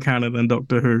 There's no canon in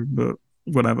Doctor Who, but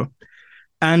whatever.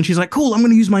 And she's like, cool, I'm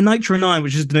going to use my Nitro 9,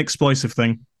 which is an explosive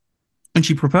thing. And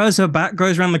she prepares her back,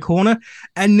 goes around the corner,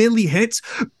 and nearly hits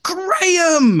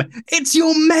Graham! It's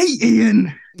your mate,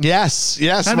 Ian! Yes,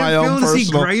 my own personal. To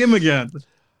see Graham again.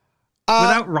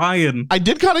 Without Ryan. I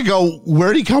did kind of go,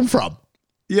 where'd he come from?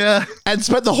 Yeah. And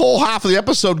spent the whole half of the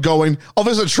episode going, oh,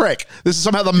 this is a trick. This is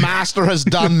somehow the Master has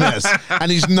done this,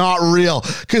 and he's not real.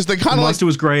 Because they kind of Master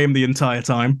was Graham the entire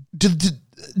time. Did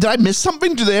I miss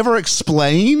something? Do they ever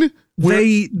explain?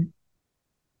 They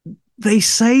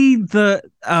say that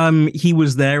he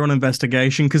was there on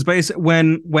investigation, because basically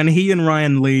when he and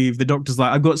Ryan leave, the Doctor's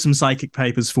like, I've got some psychic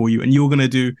papers for you, and you're going to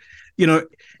do,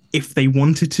 if they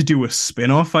wanted to do a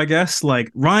spin-off, I guess,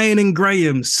 like Ryan and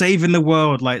Graham saving the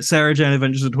world, like Sarah Jane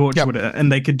Adventures of Torchwood,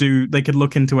 and they could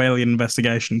look into alien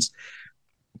investigations.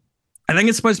 I think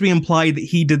it's supposed to be implied that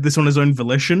he did this on his own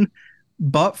volition,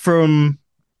 but from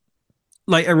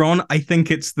later on, I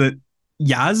think it's that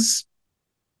Yaz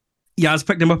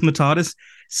picked him up in the TARDIS,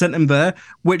 sent him there,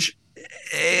 which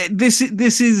this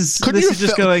is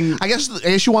just going. I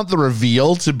guess you want the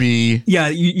reveal to be. Yeah,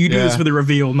 you do this for the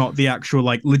reveal, not the actual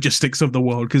like logistics of the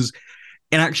world. Because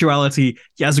in actuality,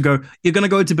 Yaz will go, "You're gonna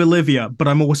go to Bolivia, but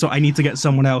I need to get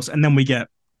someone else," and then we get.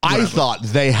 Whatever. I thought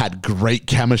they had great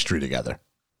chemistry together.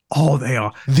 Oh, they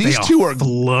are. These two are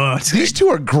flirting. These two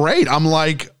are great. I'm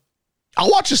like, I'll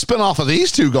watch a spin-off of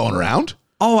these two going around.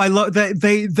 Oh, I love that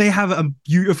they have a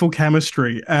beautiful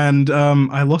chemistry, and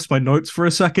I lost my notes for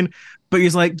a second. But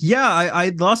he's like, yeah, I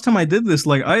last time I did this,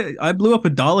 like I blew up a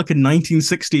Dalek in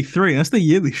 1963. That's the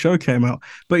year the show came out.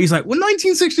 But he's like, well,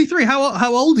 1963.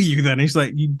 How old are you then? He's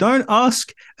like, you don't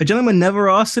ask. A gentleman never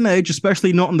asks an age,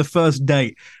 especially not on the first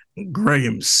date.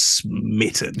 Graham's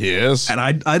smitten. Yes, and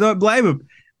I don't blame him.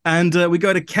 And we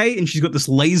go to Kate, and she's got this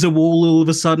laser wall all of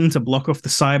a sudden to block off the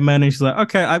Cybermen. And she's like,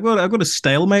 "Okay, I've got a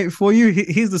stalemate for you.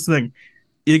 Here's this thing: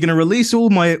 you're going to release all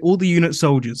the unit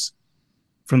soldiers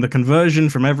from the conversion,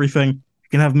 from everything. You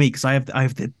can have me because I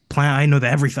have the plan. I know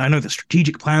everything. I know the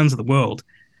strategic plans of the world."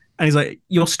 And he's like,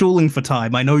 "You're stalling for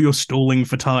time. I know you're stalling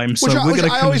for time." So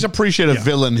I always appreciate a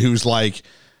villain who's like,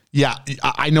 "Yeah,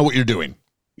 I know what you're doing."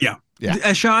 Yeah.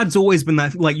 Ashad's always been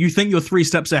that, like, you think you're 3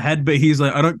 steps ahead, but he's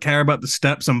like, I don't care about the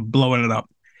steps, I'm blowing it up.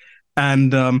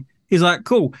 And he's like,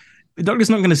 cool, the Doctor's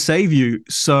not going to save you,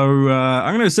 so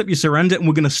I'm going to accept your surrender, and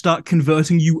we're going to start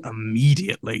converting you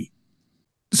immediately.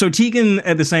 So Tegan,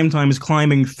 at the same time, is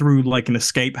climbing through, like, an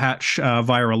escape hatch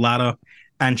via a ladder,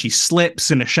 and she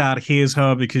slips, and Ashad hears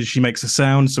her because she makes a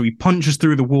sound, so he punches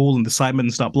through the wall, and the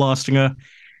Cybermen start blasting her,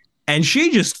 and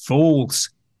she just falls.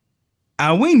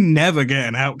 And we never get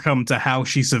an outcome to how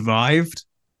she survived.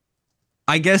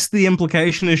 I guess the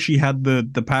implication is she had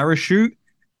the parachute,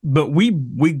 but we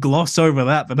gloss over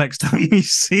that the next time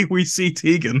we see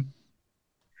Tegan.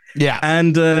 Yeah.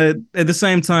 And at the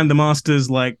same time, the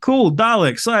Master's like, cool,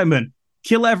 Dalek, Simon,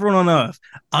 kill everyone on Earth.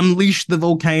 Unleash the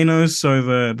volcanoes so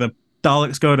the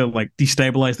Daleks go to like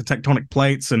destabilize the tectonic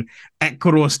plates, and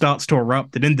Ecuador starts to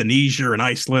erupt, and Indonesia and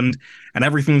Iceland, and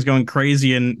everything's going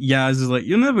crazy. And Yaz is like,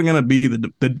 "You're never gonna be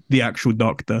the actual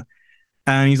Doctor."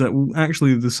 And he's like, "Well,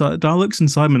 actually, the Daleks and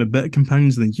Simon are better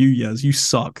companions than you, Yaz. You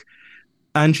suck."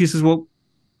 And she says, "Well,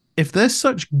 if they're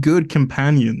such good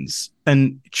companions,"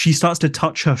 and she starts to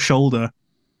touch her shoulder,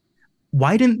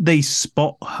 why didn't they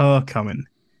spot her coming?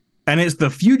 And it's the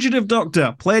fugitive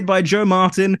Doctor, played by Joe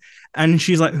Martin. And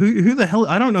she's like, who the hell?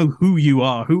 I don't know who you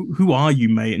are. Who are you,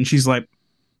 mate? And she's like,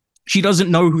 she doesn't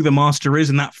know who the Master is,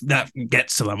 and that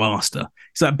gets to the Master.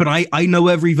 She's like, but I know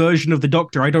every version of the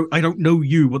Doctor. I don't know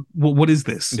you. What is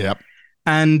this? Yep.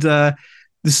 And the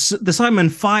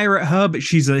Cybermen fire at her, but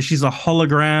she's a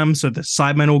hologram, so the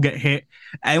Cybermen all get hit.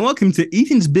 And welcome to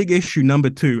Ethan's big issue number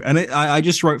 2. And I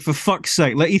just wrote, for fuck's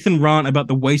sake, let Ethan rant about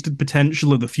the wasted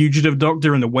potential of the fugitive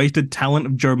Doctor and the wasted talent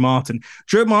of Joe Martin.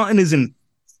 Joe Martin is in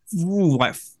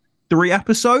like 3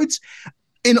 episodes.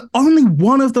 In only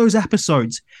one of those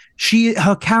episodes,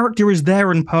 her character is there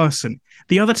in person.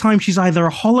 The other time, she's either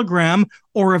a hologram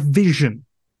or a vision.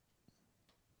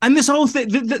 And this whole thing,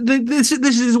 this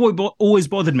has always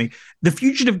bothered me. The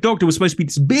fugitive Doctor was supposed to be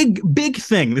this big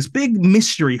thing, this big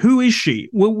mystery. Who is she?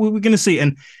 We're going to see.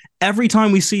 And every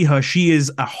time we see her, she is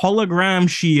a hologram.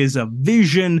 She is a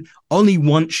vision. Only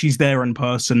once she's there in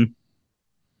person.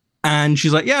 And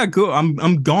she's like, yeah, good.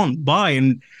 I'm gone. Bye.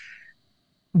 And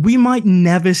we might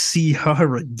never see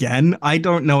her again. I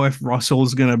don't know if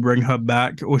Russell's going to bring her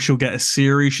back or she'll get a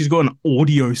series. She's got an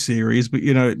audio series, but,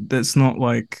 that's not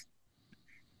like...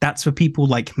 That's for people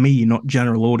like me, not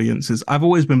general audiences. I've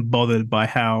always been bothered by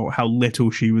how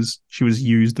little she was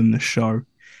used in the show,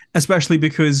 especially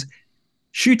because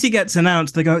Ncuti gets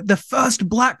announced. They go, the first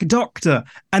Black Doctor,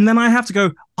 and then I have to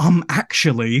go,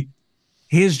 actually,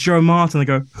 here's Joe Martin. They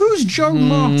go, who's Joe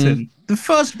Martin? The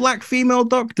first Black female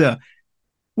Doctor.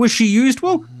 Was she used?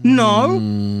 Well,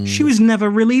 no, she was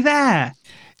never really there.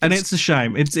 And it's a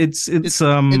shame. It's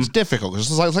difficult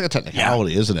because it's like a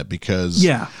technicality, isn't it? Because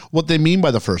what they mean by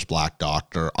the first Black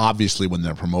Doctor, obviously, when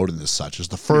they're promoting this such, is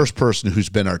the first person who's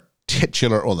been our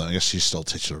titular. Well, I guess she's still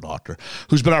titular Doctor,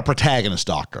 who's been our protagonist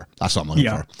Doctor. That's what I'm looking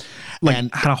for.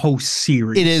 And had a whole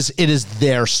series. It is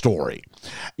their story.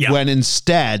 Yeah. When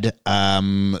instead,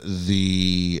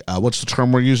 the what's the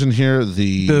term we're using here?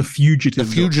 The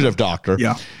fugitive Doctor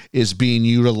is being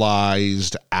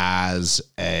utilized as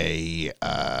a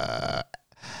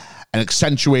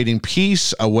accentuating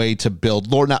piece, a way to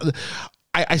build lore. Now,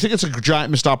 I think it's a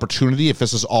giant missed opportunity if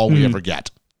this is all we ever get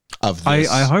of this.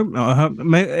 I hope not.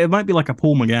 It might be like a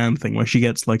Paul McGann thing where she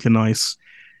gets like a nice...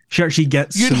 She actually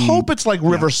gets You'd hope it's like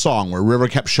River's Song, where River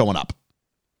kept showing up.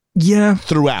 Yeah.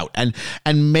 Throughout. And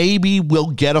maybe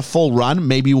we'll get a full run.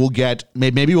 Maybe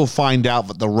we'll find out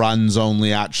that the run's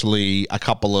only actually a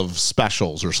couple of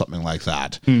specials or something like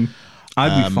that.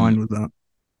 I'd be fine with that.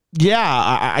 Yeah,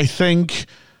 I think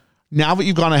now that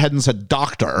you've gone ahead and said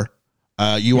Doctor,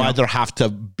 you either have to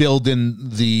build in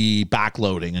the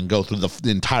backloading and go through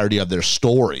the entirety of their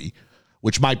story,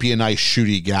 which might be a nice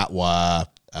Ncuti Gatwa.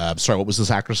 Sorry, what was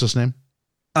this actress's name?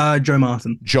 Joe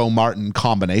Martin. Joe Martin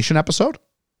combination episode.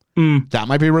 That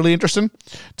might be really interesting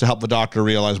to help the Doctor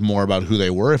realize more about who they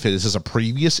were, if it is a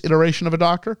previous iteration of a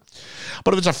Doctor.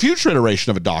 But if it's a future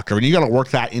iteration of a Doctor, and you got to work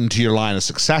that into your line of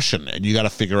succession, and you got to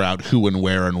figure out who and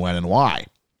where and when and why.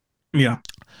 Yeah.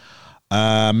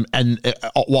 And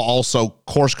while also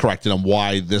course correcting on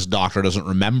why this Doctor doesn't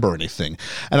remember anything.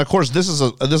 And of course, this is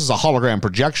a hologram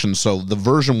projection, so the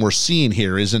version we're seeing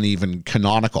here isn't even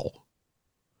canonical.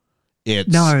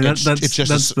 It's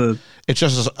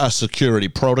just a security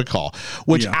protocol,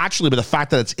 which actually, but the fact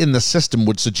that it's in the system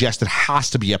would suggest it has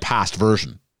to be a past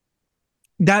version.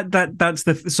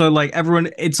 That's so like everyone,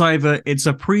 it's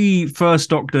a pre-first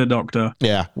Doctor,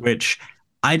 which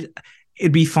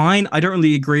it'd be fine. I don't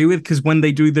really agree with, because when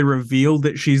they do the reveal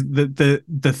that she's the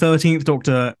 13th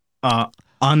Doctor,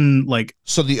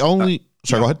 so the only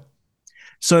sorry, go ahead.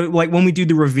 So, like, when we do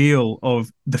the reveal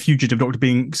of the fugitive Doctor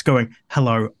going,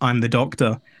 "Hello, I'm the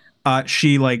Doctor,"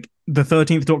 she, like, the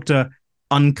 13th Doctor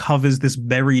uncovers this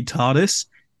buried TARDIS,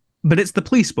 but it's the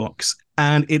police box,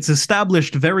 and it's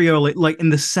established very early, like, in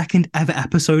the second ever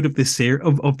episode of this series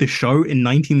of this show in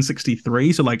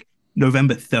 1963. So, like,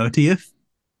 November 30th,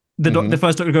 the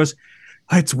first Doctor goes,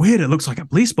 "It's weird. It looks like a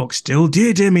police box still.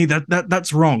 Dear me,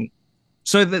 that's wrong."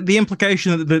 So the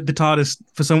implication that the TARDIS,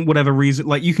 for some whatever reason,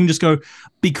 like, you can just go,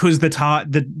 because the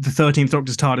 13th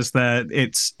Doctor's TARDIS there,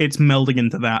 it's melding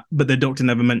into that, but the Doctor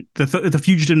never meant the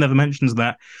fugitive never mentions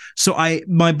that. So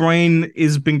my brain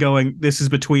has been going, this is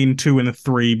between 2 and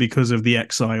 3 because of the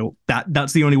exile.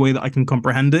 That's the only way that I can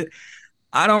comprehend it.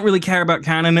 I don't really care about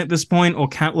canon at this point, or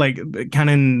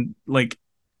canon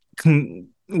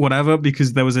whatever,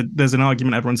 because there's an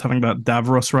argument everyone's having about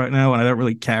Davros right now, and I don't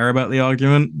really care about the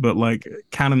argument, but like,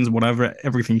 canons, whatever,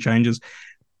 everything changes.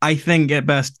 I think at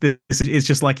best this is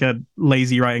just like a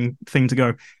lazy writing thing to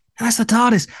go, that's the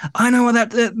TARDIS. I know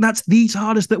that's the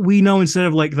TARDIS that we know, instead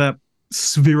of like that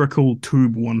spherical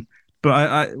tube one. But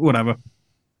I whatever.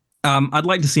 I'd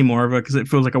like to see more of it, because it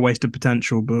feels like a wasted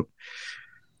potential, but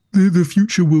the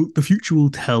future will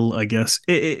tell, I guess.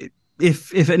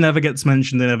 If it never gets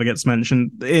mentioned, it never gets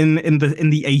mentioned. In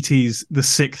the 80s, the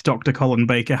 6th Doctor, Colin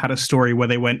Baker, had a story where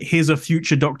they went, here's a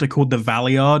future Doctor called the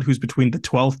Valeyard, who's between the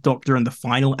 12th Doctor and the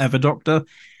final ever Doctor.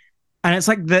 And it's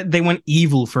like they went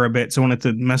evil for a bit, so wanted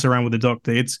to mess around with the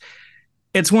Doctor.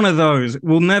 It's one of those.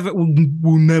 We'll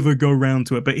never go around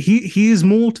to it. But here's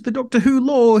more to the Doctor Who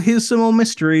lore. Here's some more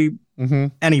mystery.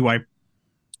 Anyway,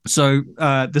 so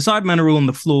the Cybermen are all on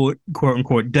the floor, quote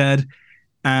unquote, dead.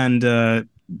 And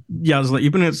I was like,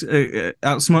 you've been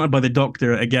outsmarted by the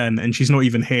Doctor again, and she's not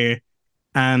even here.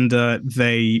 And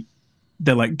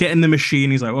they're like, get in the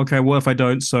machine. He's like, okay, what if I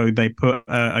don't? So they put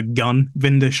a gun.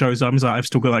 Vinder shows up. He's like, I've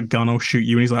still got that gun. I'll shoot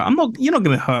you. And he's like, you're not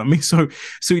going to hurt me. So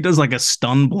he does like a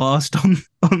stun blast on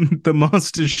the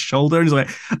Master's shoulder. And he's like,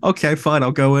 okay, fine,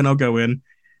 I'll go in.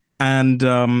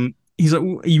 And he's like,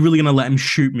 are you really going to let him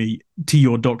shoot me to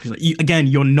your Doctor? He's like,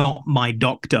 you're not my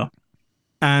Doctor.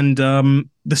 And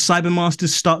the Cybermasters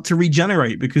start to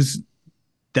regenerate, because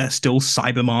they're still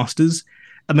Cybermasters.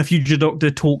 And the future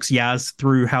Doctor talks Yaz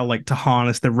through how, like, to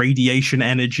harness the radiation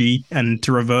energy and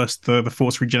to reverse the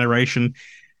force regeneration.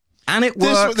 And it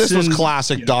works. This was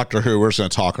classic Doctor Who. We're just going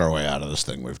to talk our way out of this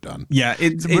thing we've done. Yeah,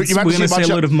 we're going to see a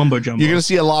load of mumbo jumbo. You're going to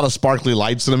see a lot of sparkly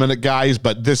lights in a minute, guys,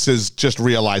 but this is just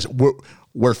realize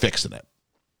we're fixing it.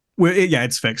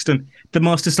 It's fixed. And the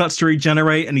Master starts to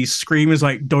regenerate, and he's screaming,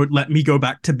 like, don't let me go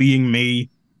back to being me.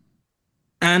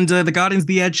 And the Guardians of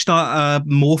the Edge start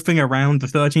morphing around the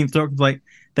 13th Doctor. Like,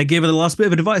 they give her the last bit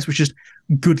of advice, which is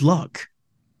good luck.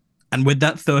 And with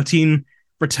that, 13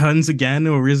 returns again,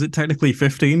 or is it technically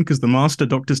 15? Because the Master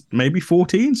Doctor's maybe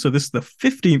 14, so this is the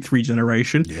 15th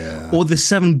regeneration. Yeah. Or the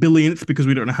 7 billionth, because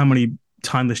we don't know how many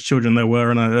timeless children there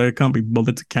were, and I can't be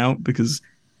bothered to count, because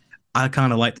I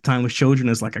kind of like the timeless children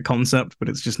as like a concept, but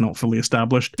it's just not fully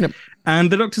established. Yep.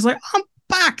 And the Doctor's like, I'm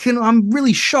back, and I'm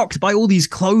really shocked by all these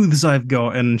clothes I've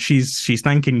got. And she's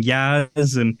thanking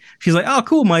Yaz, and she's like, oh,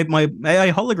 cool, my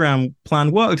AI hologram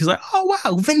plan worked. He's like, oh,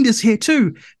 wow, Vinder's here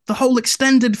too. The whole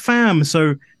extended fam.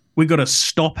 So we got to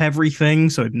stop everything.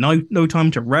 So no time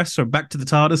to rest. So back to the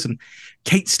TARDIS, and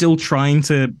Kate's still trying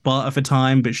to barter for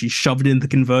time, but she's shoved in the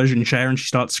conversion chair and she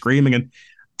starts screaming. And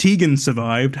Tegan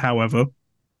survived, however.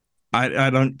 I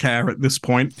don't care at this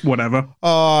point. Whatever.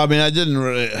 Oh, I mean, I didn't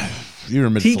really. You were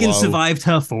mid-flow. Tegan survived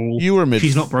her fall. You were mid.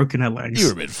 She's not broken her legs. You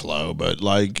were mid-flow, but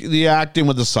like the acting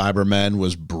with the Cybermen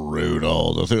was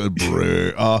brutal. The thing was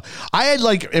brutal. I had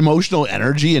like emotional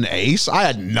energy in Ace. I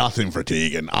had nothing for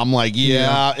Tegan. I'm like,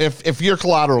 yeah. If you're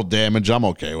collateral damage, I'm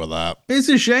okay with that. It's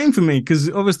a shame for me because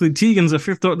obviously Tegan's a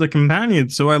Fifth Doctor companion,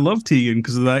 so I love Tegan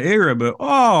because of that era. But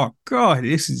oh god,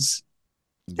 it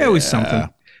was something.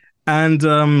 And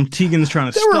Tegan's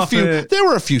trying to stop it. There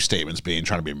were a few statements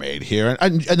trying to be made here,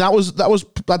 and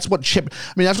that's what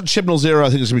Chibnall's era I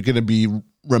think is going to be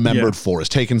remembered for, is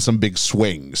taking some big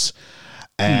swings.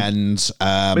 And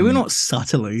but we're not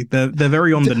subtly. They're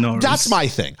very on the nose. That's my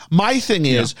thing. My thing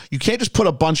is you can't just put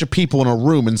a bunch of people in a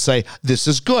room and say this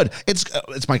is good. It's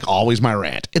like always my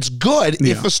rant. It's good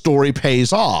if the story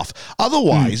pays off.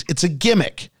 Otherwise, it's a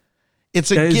gimmick. It's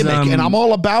a gimmick, and I'm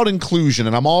all about inclusion,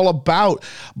 and I'm all about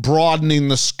broadening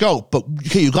the scope. But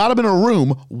okay, you got them in a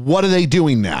room. What are they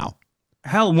doing now?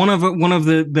 Hell, one of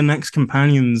the next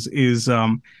companions is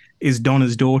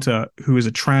Donna's daughter, who is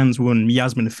a trans woman,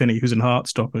 Yasmin Finney, who's in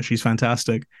Heartstopper. She's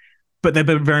fantastic, but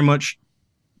they're very much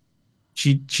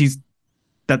she's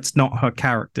that's not her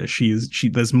character.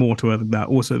 There's more to her than that.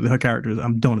 Also, her character is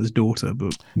I'm Donna's daughter,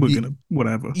 but we're gonna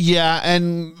whatever. Yeah,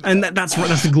 and that's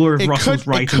the glory of Russell's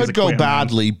writing. It could go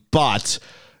badly, but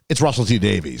it's Russell T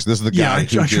Davies. This is the guy. I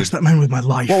trust that man with my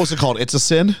life. What was it called? It's a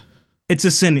Sin. It's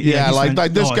a Sin. Yeah, like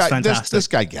this guy. This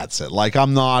guy gets it. Like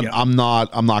I'm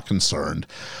not concerned.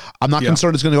 I'm not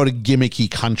concerned it's going to go to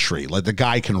gimmicky country. Like the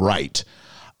guy can write.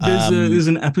 There's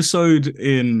an episode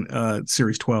in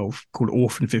series 12 called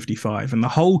Orphan 55, and the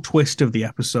whole twist of the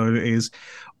episode is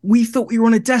we thought we were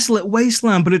on a desolate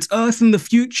wasteland, but it's Earth in the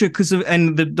future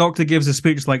and the Doctor gives a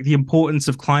speech like the importance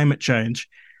of climate change.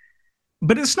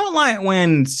 But it's not like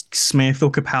when Smith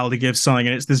or Capaldi gives something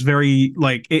and it's this very,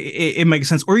 like, it makes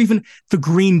sense. Or even The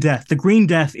Green Death. The Green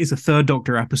Death is a Third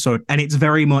Doctor episode, and it's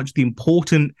very much the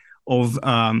importance of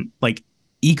like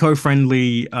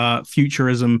eco-friendly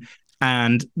futurism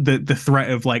and the threat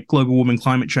of like global warming,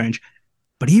 climate change.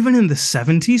 But even in the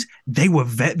 70s, they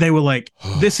were like,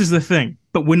 this is the thing,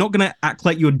 but we're not going to act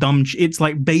like you're dumb. It's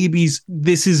like babies.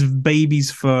 This is baby's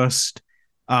first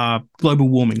global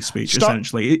warming speech,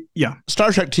 essentially.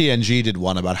 Star Trek TNG did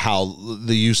one about how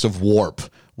the use of warp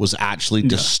was actually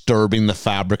disturbing the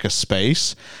fabric of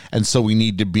space. And so we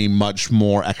need to be much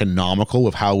more economical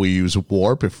with how we use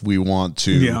warp if we want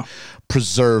to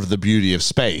preserve the beauty of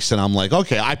space. And I'm like,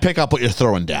 okay, I pick up what you're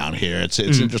throwing down here. It's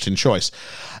an interesting choice.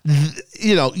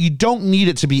 You know, you don't need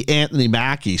it to be Anthony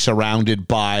Mackie surrounded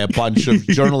by a bunch of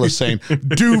journalists saying,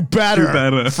 do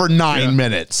better for 9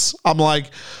 minutes. I'm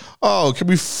like, oh, can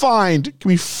we find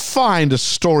a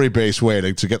story-based way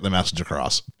to get the message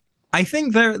across? I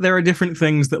think there are different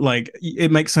things that, like,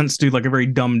 it makes sense to do, like, a very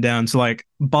dumbed down. So, like,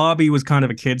 Barbie was kind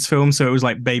of a kid's film, so it was,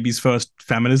 like, baby's first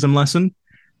feminism lesson,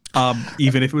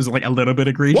 even if it was, like, a little bit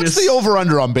egregious. What's the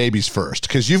over-under on babies first?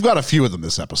 Because you've got a few of them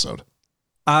this episode.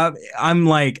 I'm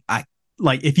like,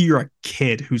 if you're a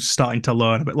kid who's starting to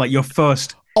learn, but, like, your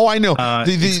first... Oh, I know.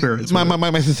 Experience my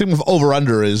thing with over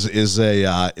under is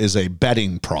a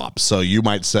betting prop. So you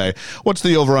might say, "What's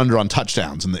the over under on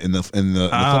touchdowns in the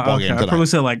football game tonight?" I probably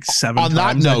said like 7 on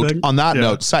times. On that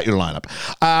note, set your lineup.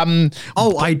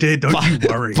 I did. Don't you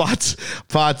worry. But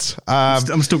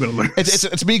I'm still gonna lose.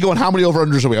 It's me going. How many over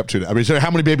unders are we up to now? I mean, so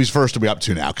how many babies first are we up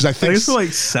to now? Because I think it's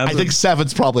like 7. I think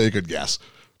 7's probably a good guess.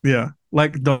 Yeah,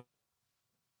 like the.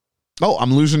 Oh,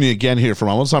 I'm losing you again here for a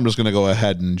moment, so I'm just going to go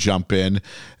ahead and jump in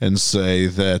and say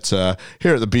that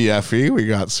here at the BFE, we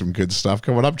got some good stuff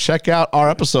coming up. Check out our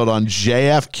episode on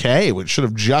JFK, which should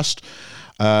have just,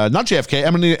 not JFK,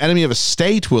 Enemy of a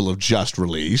State will have just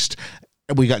released.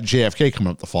 We got JFK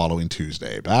coming up the following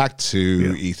Tuesday. Back to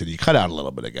Ethan. You cut out a little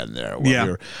bit again there. We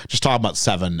were just talking about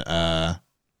seven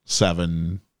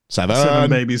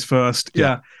babies first.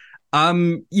 Yeah.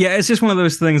 It's just one of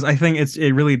those things. I think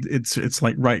it's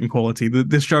like writing quality.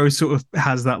 This show sort of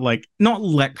has that, like, not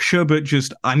lecture, but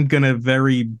just I'm gonna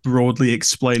very broadly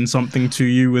explain something to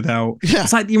you without. Yeah.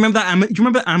 It's like, do you remember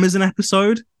that Amazon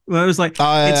episode where it was like,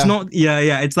 it's not.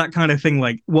 It's that kind of thing.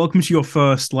 Like, welcome to your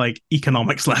first like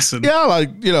economics lesson. Yeah,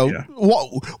 like, you know,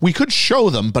 what we could show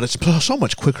them, but it's so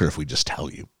much quicker if we just tell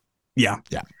you. Yeah.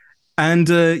 And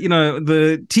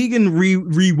the Tegan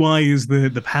rewires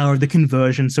the power of the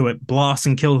conversion so it blasts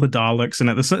and kills the Daleks, and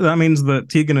that means that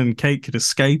Tegan and Kate could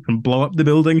escape and blow up the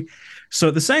building. So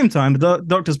at the same time, the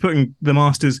Doctor's putting the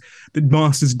Master's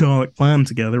Dalek plan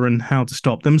together and how to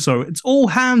stop them. So it's all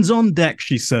hands on deck,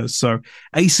 she says. So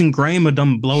Ace and Graham are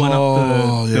done blowing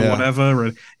up the whatever,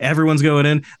 and everyone's going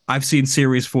in. I've seen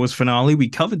Series 4's finale. We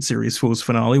covered Series 4's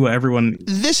finale where everyone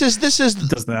This is does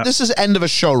that. This is end of a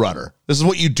showrunner. This is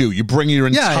what you do. You bring your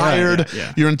entire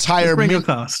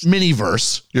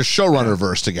miniverse, your showrunner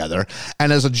verse together,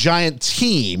 and as a giant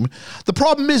team. The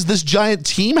problem is this giant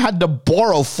team had to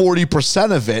borrow 40%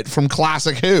 of it from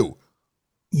Classic Who.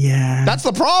 Yeah, that's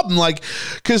the problem. Like,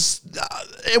 because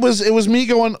it was me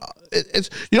going. It's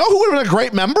who would have been a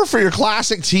great member for your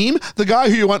Classic team? The guy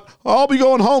who you went, I'll be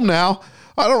going home now.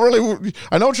 I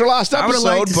know it's your last episode, I would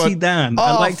like to see Dan.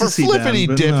 I'd like to see flippity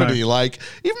Dan, dippity, no. like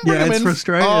even bring him in.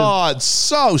 Frustrating. Oh, it's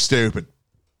so stupid.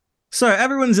 So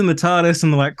everyone's in the TARDIS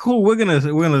and they're like, cool, we're gonna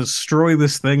destroy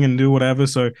this thing and do whatever.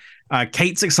 So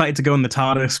Kate's excited to go in the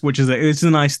TARDIS, which is it's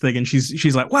a nice thing, and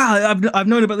she's like, wow, I've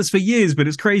known about this for years, but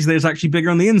it's crazy that it's actually bigger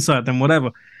on the inside than whatever.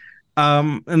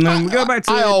 And then we go back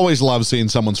to. I always love seeing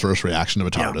someone's first reaction to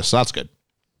a TARDIS. Yeah. So that's good.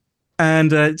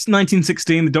 And it's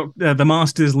 1916. The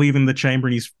Master's leaving the chamber,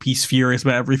 and he's furious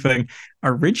about everything.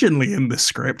 Originally in the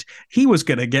script, he was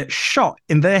going to get shot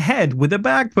in the head with a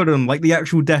bag put on, like the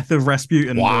actual death of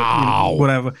Rasputin. Wow.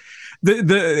 Whatever.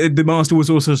 The Master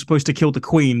was also supposed to kill the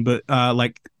Queen, but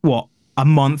a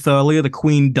month earlier the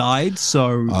Queen died.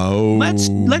 So let's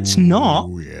not.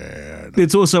 Yeah.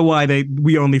 It's also why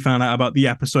we only found out about the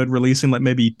episode releasing like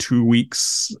maybe 2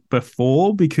 weeks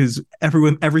before, because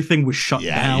everything was shut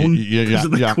down because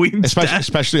of the Queen's death.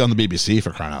 Especially on the BBC,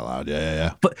 for crying out loud.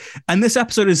 Yeah. And this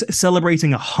episode is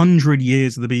celebrating 100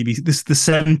 years of the BBC. This is the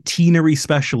centenary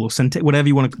special, or whatever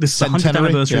you want to. This is the 100th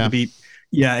anniversary of the BBC.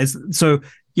 Yeah, so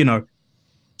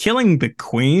killing the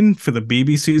Queen for the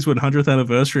BBC's 100th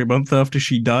anniversary a month after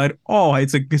she died. Oh,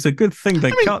 it's a good thing they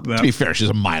cut that. To be fair,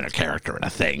 she's a minor character in a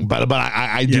thing, but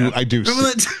I do.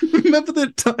 Remember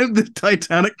the time the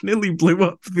Titanic nearly blew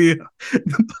up the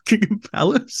Buckingham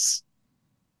Palace?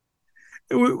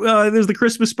 There's the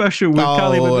Christmas special with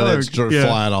Kylie Minogue. It's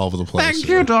flying all over the place. Thank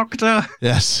you, Doctor.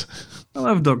 Yes, I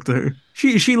love Doctor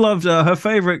Who. She loved her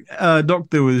favorite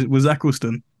Doctor was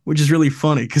Eccleston, which is really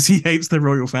funny because he hates the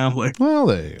royal family. Well,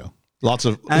 there you go. Lots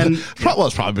of it's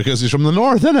probably because he's from the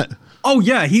north, isn't it? Oh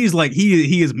yeah, he's like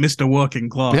he is Mr. Working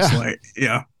Class.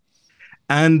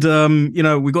 And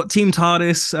we got Team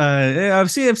TARDIS.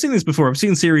 I've seen this before. I've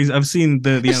seen the end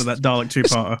of that Dalek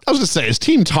two-parter. I was gonna say, is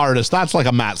Team TARDIS? That's like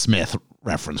a Matt Smith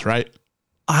reference, right?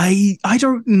 I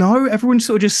don't know. Everyone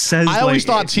sort of just says. I always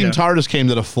thought Team TARDIS came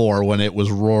to the fore when it was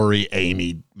Rory,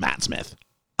 Amy, Matt Smith.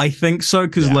 I think so,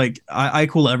 because I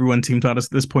call everyone Team TARDIS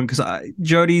at this point, because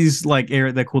Jodie's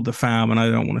they're called the Fam, and I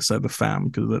don't want to say the Fam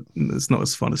because it's not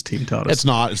as fun as Team TARDIS.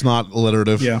 It's not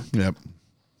alliterative. Yeah. Yep.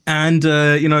 And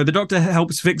the Doctor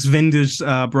helps fix Vinder's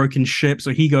broken ship,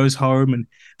 so he goes home, and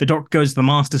the Doctor goes to the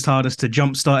Master's TARDIS to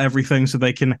jumpstart everything, so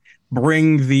they can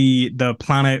bring the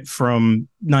planet from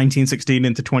 1916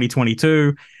 into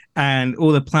 2022. And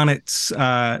all the planets,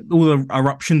 all the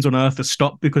eruptions on Earth are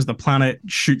stopped because the planet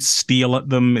shoots steel at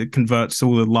them. It converts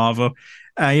all the lava.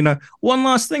 One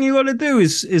last thing you got to do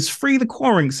is free the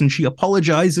Quarunks, and she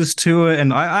apologizes to her.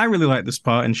 And I really like this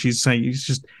part. And she's saying,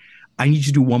 I need you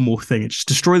to do one more thing. It's just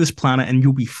destroy this planet, and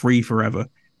you'll be free forever.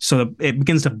 So it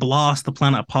begins to blast the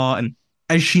planet apart. And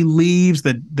as she leaves,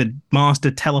 the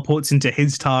Master teleports into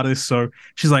his TARDIS. So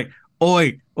she's like,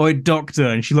 Oi, Doctor.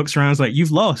 And she looks around and is like,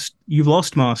 You've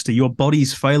lost, Master. Your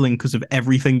body's failing because of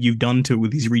everything you've done to it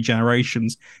with these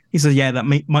regenerations. He says, yeah, that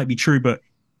might be true, but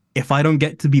if I don't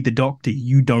get to be the Doctor,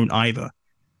 you don't either.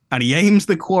 And he aims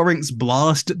the Quarunks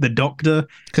blast at the Doctor.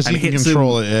 Because he can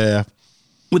control it, yeah.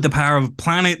 With the power of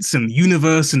planets and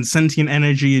universe and sentient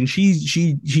energy, and she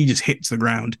just hits the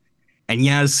ground. And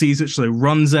Yaz sees it, so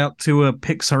runs out to her,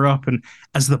 picks her up, and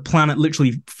as the planet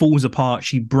literally falls apart,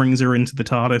 she brings her into the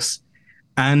TARDIS.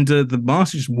 And the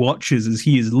Master just watches as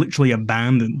he is literally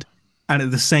abandoned. And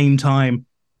at the same time,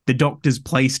 the Doctor's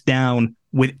placed down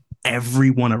with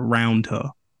everyone around her,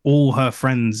 all her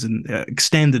friends and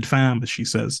extended fam, as she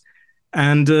says.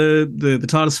 And the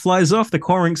TARDIS flies off, the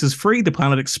Quarunks is free, the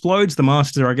planet explodes, the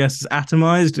Master, I guess, is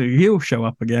atomized. He'll show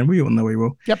up again, we all know he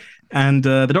will. Yep. And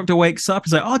the Doctor wakes up,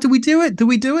 he's like, oh, did we do it?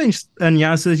 And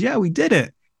Yaz says, yeah, we did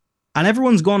it. And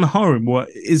everyone's gone home,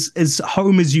 as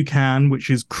home as you can, which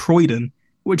is Croydon,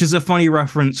 which is a funny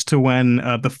reference to when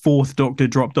the fourth Doctor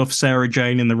dropped off Sarah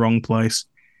Jane in the wrong place.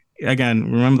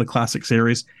 Again, remember the classic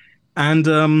series. And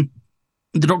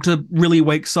The Doctor really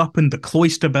wakes up and the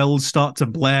cloister bells start to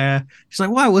blare. She's like,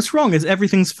 wow, what's wrong?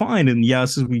 Everything's fine. And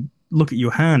Yaz says, we look at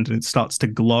your hand and it starts to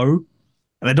glow.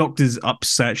 And the Doctor's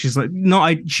upset. She's like,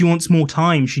 no, she wants more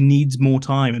time. She needs more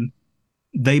time. And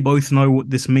they both know what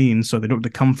this means. So the Doctor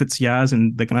comforts Yaz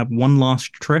and they can have one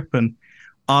last trip and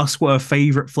ask what her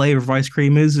favorite flavor of ice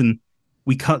cream is. And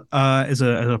we cut as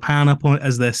a pan up on it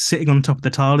as they're sitting on top of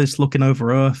the TARDIS looking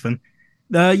over Earth. And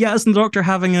Yaz and the Doctor are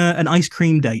having an ice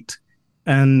cream date.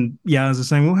 And Yaz is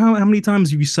saying, well, how many times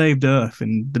have you saved Earth?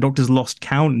 And the Doctor's lost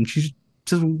count. And she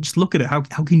says, well, just look at it. How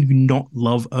can you not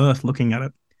love Earth looking at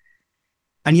it?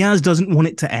 And Yaz doesn't want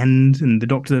it to end. And the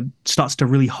Doctor starts to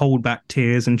really hold back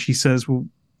tears. And she says, well,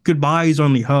 goodbyes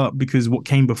only hurt because what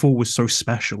came before was so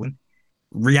special. And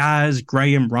Riaz,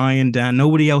 Graham, Ryan, Dan,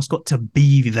 nobody else got to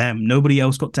be them. Nobody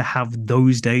else got to have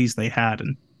those days they had.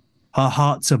 And her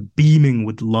hearts are beaming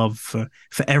with love for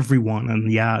everyone and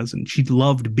Yaz, and she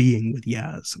loved being with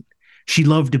Yaz. She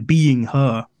loved being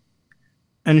her.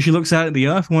 And she looks out at the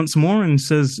Earth once more and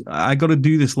says, I got to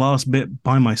do this last bit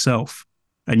by myself.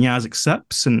 And Yaz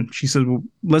accepts, and she says, well,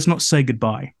 let's not say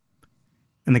goodbye.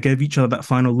 And they give each other that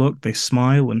final look, they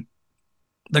smile, and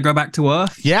they go back to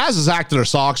Earth. Yaz is acting her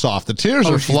socks off. The tears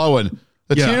are flowing.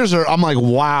 The tears are, I'm like,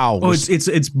 wow. Oh,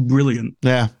 it's brilliant.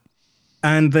 Yeah.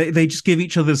 And they just give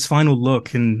each other this final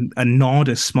look and a nod,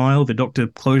 a smile. The Doctor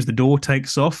closes the door,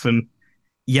 takes off, and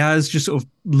Yaz just sort of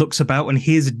looks about and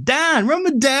hears Dan.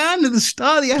 Remember Dan at the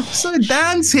start of the episode?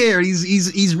 Dan's here.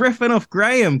 He's riffing off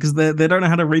Graham because they don't know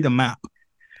how to read a map.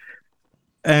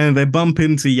 And they bump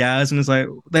into Yaz, and it's like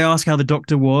they ask how the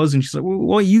Doctor was, and she's like, well,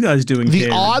 "What are you guys doing here?"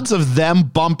 The odds of them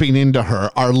bumping into her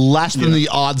are less than the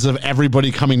odds of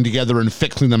everybody coming together and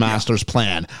fixing the Master's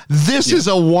plan. This is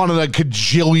a one in a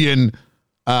cajillion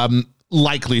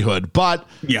likelihood, but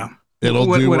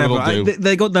it'll do what it'll do.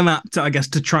 They got them out, I guess,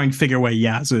 to try and figure where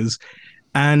Yaz is.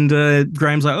 And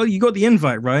Graham's like, "Oh, you got the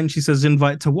invite, right?" And she says,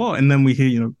 "Invite to what?" And then we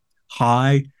hear,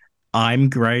 "Hi, I'm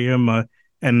Graham."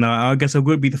 And I guess I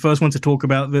would be the first one to talk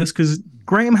about this because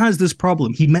Graham has this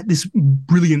problem. He met this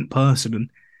brilliant person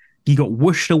and he got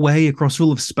whooshed away across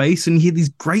all of space and he had these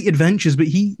great adventures, but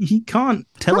he can't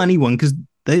tell anyone because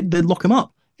they'd lock him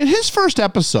up. In his first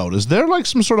episode, is there like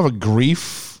some sort of a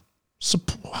grief?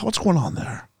 What's going on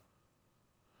there?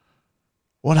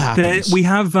 What happens? We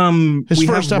have his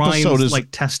first episode Ryan's, is like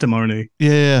testimony.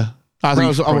 Yeah. I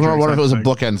wonder if it was a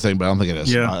bookend thing, but I don't think it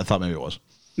is. Yeah. I thought maybe it was.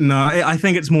 No, I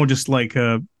think it's more just like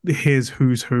his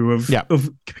who's who of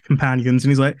companions.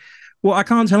 And he's like, well, I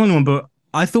can't tell anyone, but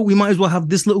I thought we might as well have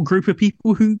this little group of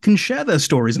people who can share their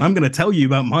stories. And I'm going to tell you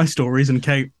about my stories. And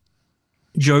Kate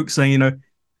jokes saying,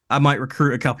 I might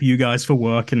recruit a couple of you guys for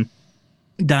work. And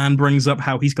Dan brings up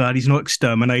how he's glad he's not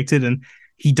exterminated and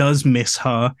he does miss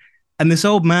her. And this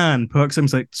old man perks up and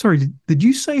is like, sorry, did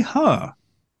you say her?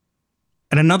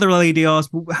 And another lady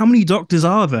asks, well, how many doctors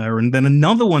are there? And then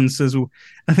another one says, well,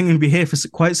 I think I'm going to be here for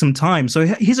quite some time. So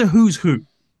here's a who's who.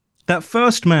 That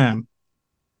first man,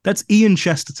 that's Ian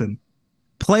Chesterton,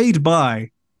 played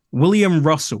by William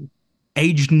Russell,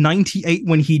 aged 98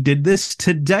 when he did this.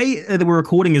 Today, that we're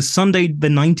recording is Sunday, the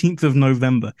 19th of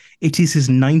November. It is his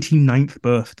 99th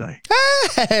birthday.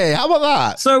 Hey, how about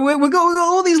that? So we got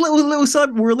all these little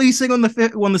sub releasing on the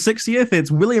 60th.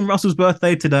 It's William Russell's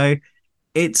birthday today.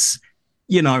 It's...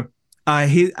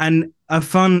 and a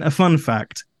fun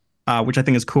fact, which I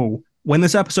think is cool. When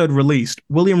this episode released,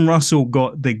 William Russell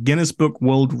got the Guinness Book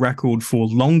World Record for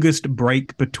longest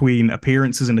break between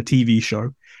appearances in a TV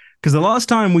show. Because the last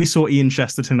time we saw Ian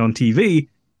Chesterton on TV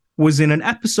was in an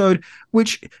episode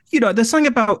which, there's something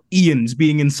about Ian's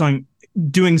being in something,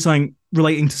 doing something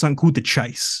relating to something called The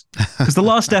Chase. Because the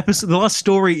last episode, the last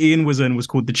story Ian was in was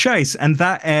called The Chase, and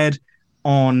that aired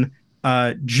on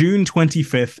June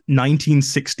 25th,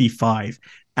 1965.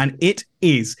 And it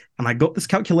is, and I got this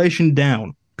calculation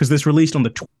down because this released on the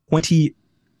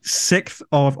 26th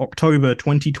of October,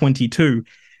 2022.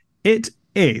 It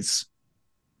is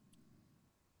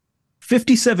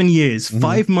 57 years,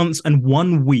 5 months, and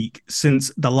 1 week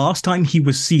since the last time he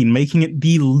was seen, making it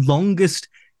the longest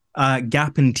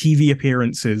gap in TV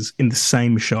appearances in the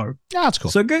same show. Yeah, that's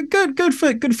cool. So good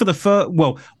for the first.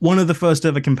 Well, one of the first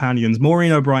ever companions.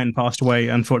 Maureen O'Brien passed away,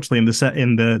 unfortunately, in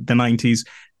the 90s,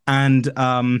 and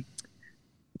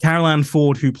Carol Ann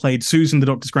Ford, who played Susan, the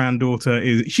Doctor's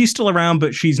granddaughter, she's still around,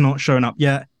 but she's not shown up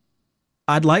yet.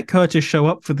 I'd like her to show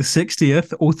up for the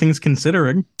 60th, all things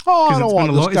considering. Oh, I don't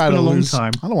want this guy to lose.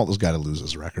 Time. I don't want this guy to lose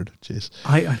his record. Jeez.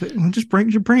 I think just bring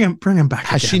him back.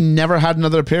 Has she never had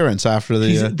another appearance after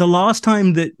the last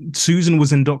time that Susan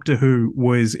was in Doctor Who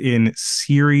was in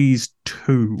Series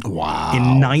 2. Wow.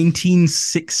 In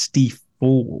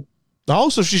 1964. Oh,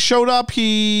 so she showed up.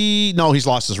 He's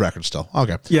lost his record still.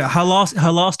 Okay. Yeah, her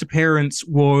last appearance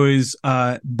was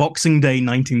Boxing Day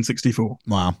 1964.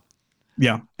 Wow.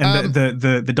 Yeah, and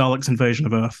the Daleks' invasion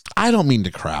of Earth. I don't mean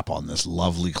to crap on this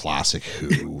lovely classic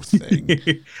Who thing.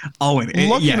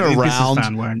 Looking around, this is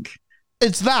fan wank.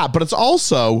 It's that, but it's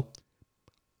also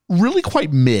really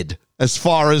quite mid as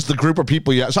far as the group of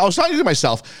people. Yeah, so I was talking to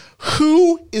myself,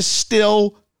 who would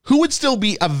still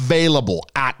be available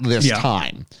at this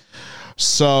time?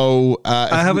 So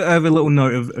I have a little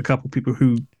note of a couple people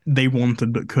who they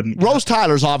wanted but couldn't. Rose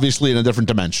Tyler's obviously in a different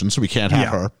dimension, so we can't have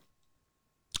her.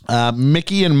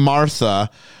 Mickey and Martha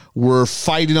were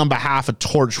fighting on behalf of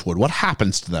Torchwood. What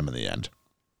happens to them in the end?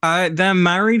 They're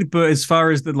married, but as far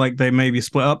as they maybe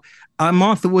split up,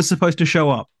 Martha was supposed to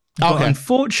show up. But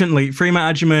unfortunately,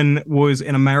 Freema Agyeman was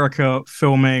in America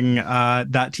filming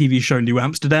that TV show New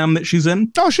Amsterdam that she's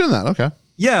in. Oh, she's in that. Okay.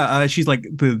 Yeah, she's like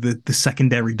the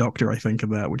secondary doctor, I think, of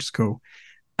that, which is cool.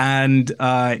 And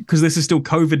because this is still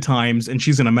COVID times and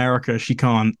she's in America, she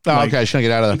can't. Oh, okay, she can't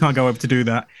get out of there. She can't go over to do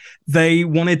that. They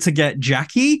wanted to get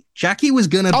Jackie. Jackie was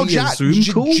going to be a Zoom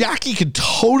call. Jackie could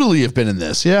totally have been in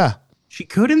this, yeah. She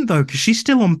couldn't, though, because she's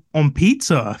still on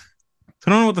Pizza. So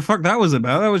I don't know what the fuck that was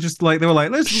about. That was just like, they were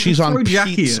like, she's throw on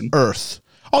Jackie Pete's in. Earth.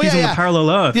 Oh, she's on the parallel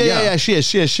Earth. Yeah, she is.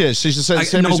 She's the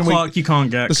same Noel reason Clark you can't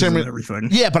get the same of everything.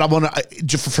 Yeah, but I want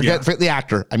to forget the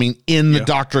actor. I mean, in the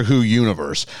Doctor Who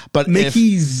universe. But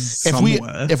Mickey's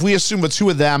if we assume the two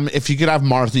of them, if you could have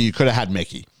Martha, you could have had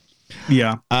Mickey.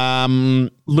 Yeah.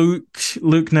 Luke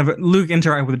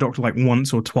interacted with the Doctor like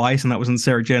once or twice, and that was in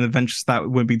Sarah Jane Adventures. That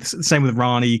would be the same with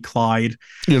Rani, Clyde.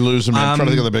 You're losing me. I'm trying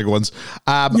to think of the big ones.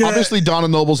 Obviously, Donna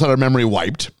Nobles had her memory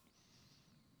wiped.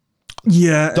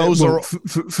 Yeah, those are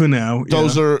for now.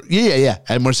 Those are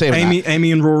and we're saying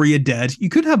Amy and Rory are dead. You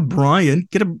could have Brian.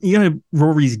 Get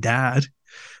Rory's dad.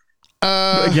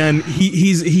 But again,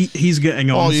 he's getting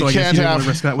on. So I guess you don't want to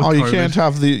risk that with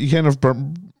COVID. you can't have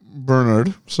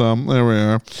Bernard. So there we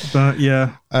are. But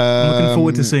yeah, I'm looking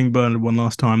forward to seeing Bernard one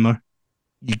last time though.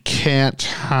 You can't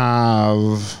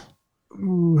have.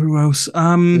 Ooh, who else?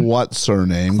 What's her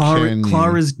name?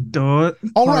 Clara's daughter.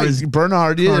 Oh, right.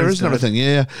 Bernard. Yeah, there is another thing.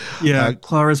 Yeah.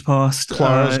 Clara's passed.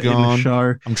 Clara's gone. In the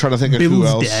show. I'm trying to think of Bill's who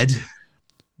else. Dead.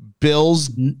 Bill's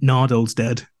Nardol's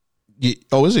dead.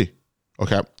 Oh, is he?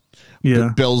 Okay. Yeah.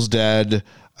 Bill's dead.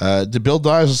 Did Bill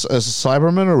die as a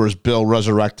Cyberman, or was Bill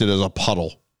resurrected as a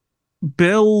puddle?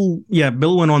 Bill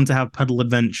went on to have puddle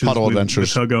adventures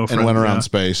with her girlfriend, and went around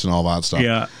space and all that stuff.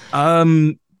 Yeah.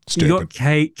 Stupid. You got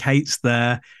Kate. Kate's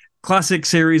there. Classic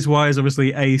series wise,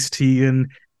 obviously Ace, T, and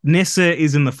Nyssa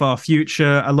is in the far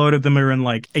future. A lot of them are in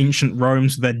like ancient Rome,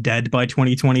 so they're dead by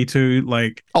 2022.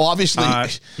 Like, obviously,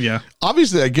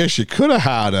 Obviously, I guess you could have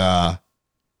had.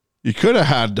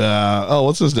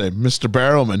 What's his name, Mr.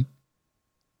 Barrowman.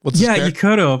 You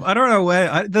could have. I don't know where.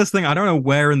 I don't know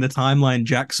where in the timeline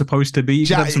Jack's supposed to be. You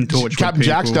could have some Torchwood Captain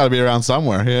people. Jack's got to be around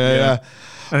somewhere. Yeah.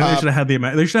 They should have had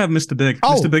They should have Mr. Big.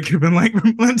 Mr. Big could have been like,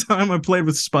 one time I played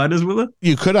with spiders with her.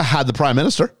 You could have had the Prime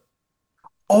Minister.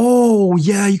 Oh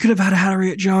yeah, you could have had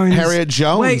Harriet Jones.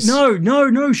 Wait,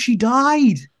 no, she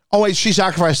died. Oh wait, she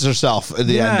sacrifices herself at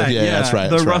the end. Yeah, that's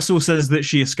right. Russell says that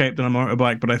she escaped on a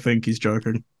motorbike, but I think he's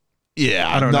joking.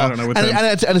 Yeah, I don't know. With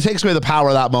and it takes away the power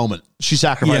of that moment. She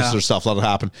sacrifices herself. Let it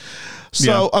happen.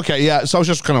 So okay, So I was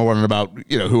just kind of wondering about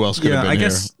who else could have been here. I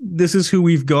guess this is who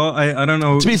we've got. I don't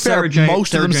know. To be fair,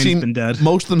 most of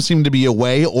them seem to be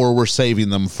away, or we're saving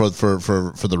them for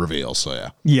the reveal. So yeah.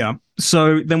 Yeah.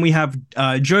 So then we have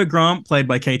Jo Grant, played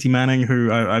by Katie Manning,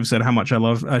 who I've said how much I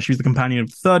love. She's the companion of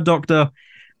the Third Doctor.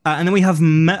 And then we have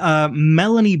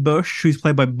Melanie Bush, who's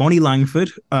played by Bonnie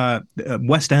Langford,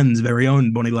 West End's very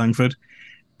own Bonnie Langford.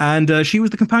 And she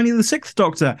was the companion of the Sixth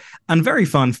Doctor. And very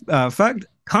fun fact,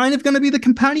 kind of going to be the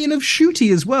companion of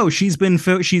Ncuti as well. She's going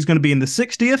to be in the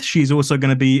 60th. She's also going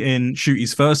to be in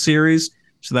Ncuti's first series.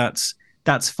 So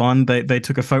that's fun. They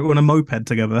took a photo on a moped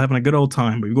together. They're having a good old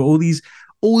time. We've got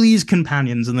all these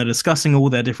companions, and they're discussing all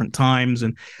their different times.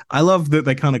 And I love that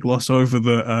they kind of gloss over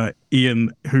the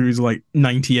Ian, who's like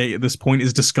 98 at this point,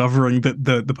 is discovering that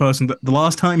the person that the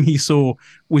last time he saw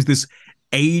was this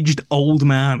aged old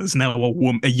man is now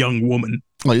a young woman.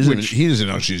 Well, he doesn't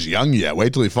know she's young yet.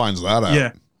 Wait till he finds that out.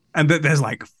 Yeah, and that there's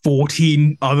like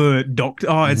 14 other doctors.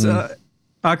 Oh, it's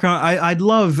I can't. I'd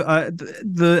love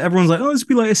everyone's like, oh, this would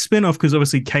be like a spin-off, because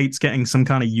obviously Kate's getting some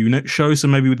kind of unit show, so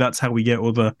maybe that's how we get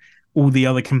all the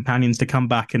other companions to come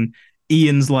back. And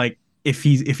Ian's like, if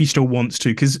he still wants to,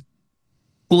 because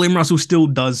William Russell still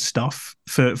does stuff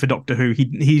for Doctor Who.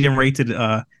 He narrated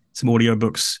some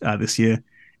audiobooks this year.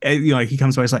 He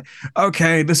comes by, he's like,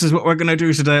 okay, this is what we're gonna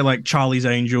do today, like Charlie's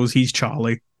Angels. He's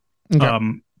Charlie. Okay.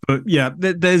 But yeah,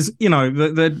 there's,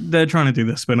 they're trying to do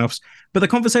the spin-offs. But the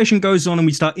conversation goes on and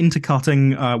we start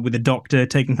intercutting with the Doctor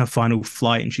taking her final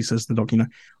flight. And she says to the Doctor,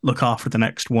 look after the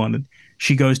next one. And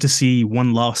she goes to see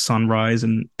one last sunrise.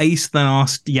 And Ace then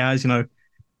asked Yaz,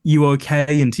 you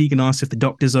okay? And Tegan asked if the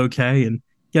Doctor's okay. And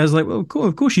Yaz like, well,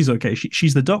 of course she's okay.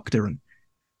 She's the Doctor. And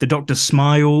the Doctor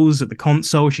smiles at the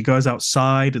console. She goes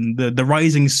outside and the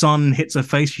rising sun hits her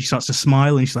face. She starts to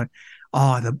smile and she's like,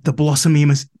 the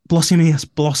blossomiest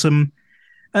blossom.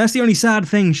 And that's the only sad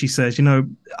thing, she says.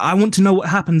 I want to know what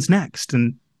happens next.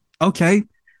 And okay,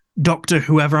 Doctor,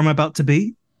 whoever I'm about to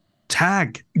be,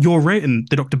 tag, you're written.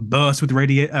 The Doctor bursts with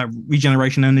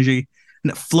regeneration energy,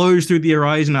 and it flows through the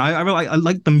horizon. I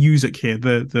like the music here,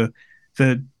 the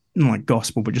not like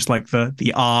gospel, but just like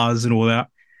the R's and all that.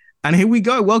 And here we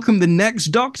go. Welcome the next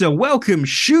Doctor. Welcome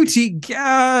Ncuti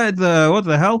Gatwa. What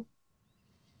the hell?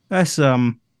 That's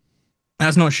not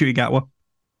Ncuti Gatwa.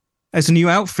 It's a new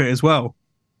outfit as well.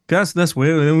 That's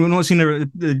weird. We've not seen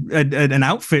an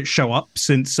outfit show up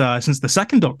since the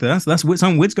second Doctor. That's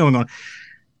something weird's going on.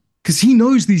 Because he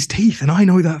knows these teeth, and I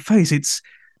know that face.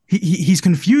 He's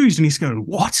confused, and he's going,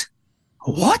 what?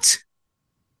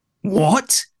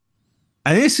 And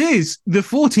this is the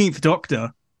 14th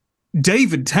Doctor,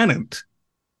 David Tennant.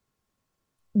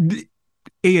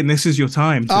 Ian, this is your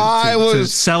time to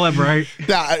celebrate.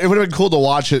 Yeah, it would have been cool to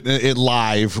watch it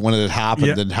live when it had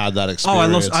happened and had that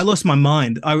experience. I lost my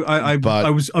mind. I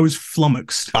was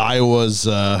flummoxed. There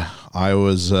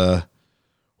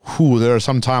are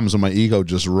some times when my ego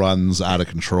just runs out of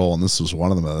control, and this was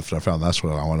one of them. I found that's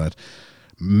what I wanted.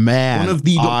 Man, one of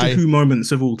the Doctor Who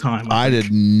moments of all time. I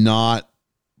did not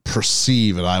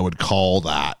perceive it. I would call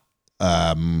that.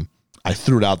 I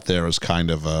threw it out there as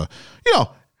kind of a,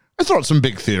 I throw out some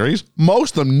big theories.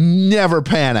 Most of them never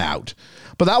pan out.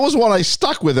 But that was one I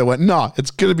stuck with. I went, no,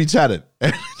 it's going to be Tennant.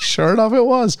 And sure enough, it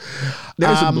was.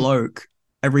 There's a bloke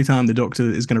every time the Doctor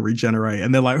is going to regenerate.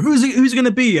 And they're like, who's it going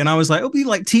to be? And I was like, it'll be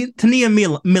like Tania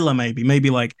Miller,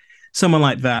 maybe like someone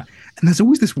like that. And there's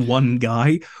always this one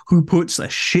guy who puts a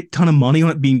shit ton of money on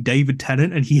it being David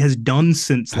Tennant, and he has done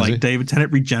since David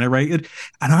Tennant regenerated.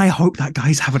 And I hope that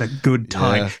guy's having a good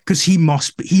time because he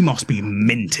must be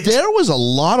minted. There was a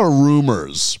lot of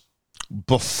rumors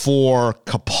before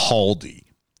Capaldi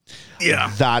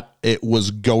that it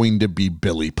was going to be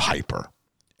Billie Piper.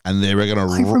 And they were going to...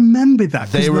 I remember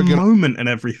that. They were the moment and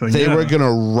everything. They were going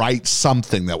to write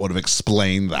something that would have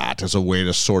explained that as a way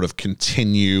to sort of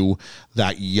continue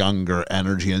that younger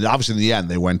energy. And obviously, in the end,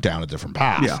 they went down a different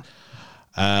path. Yeah.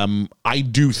 I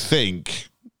do think...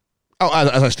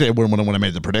 as I stated when I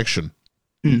made the prediction,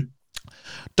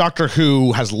 Doctor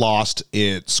Who has lost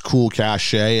its cool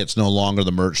cachet. It's no longer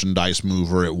the merchandise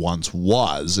mover it once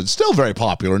was. It's still very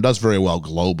popular and does very well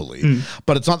globally,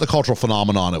 but it's not the cultural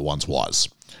phenomenon it once was.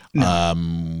 No.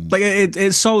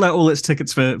 It sold out all its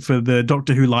tickets for the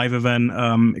Doctor Who live event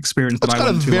experience. It's got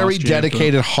a very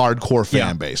dedicated, hardcore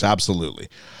fan base. Absolutely.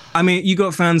 I mean, you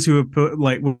got fans who have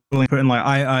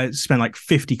I spend like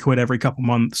 50 quid every couple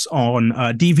months on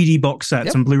DVD box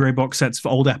sets and Blu-ray box sets for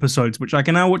old episodes, which I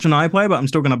can now watch on iPlayer, but I'm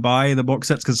still going to buy the box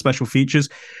sets because of special features.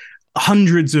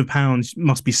 Hundreds of pounds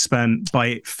must be spent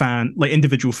by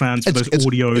individual fans for those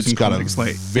audios and comics. It's got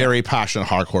a very passionate,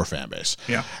 hardcore fan base.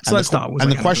 Yeah. So that's Star Wars.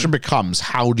 And the question becomes,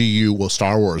 how do you,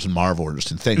 Star Wars and Marvel are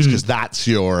interesting things, because that's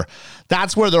where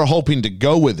they're hoping to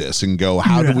go with this and go,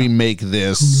 how do we make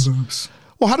this...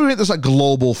 Well, how do we make this a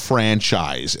global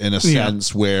franchise in a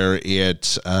sense where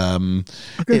it... I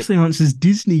guess the answer is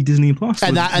Disney Plus.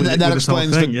 And that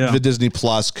explains the Disney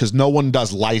Plus, because no one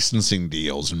does licensing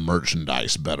deals and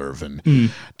merchandise better than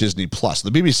Disney Plus.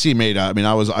 The BBC made... I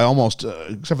almost...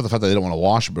 except for the fact that they didn't want to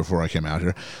wash it before I came out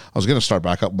here, I was going to start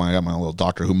back up my little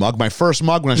Doctor Who mug. My first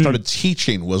mug when I started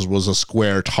teaching was a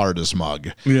square TARDIS mug.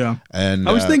 Yeah. And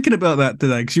I was thinking about that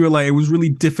today, because you were like, it was really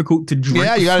difficult to drink.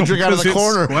 Yeah, you got to drink out of the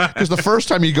corner. Because the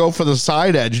first time you go for the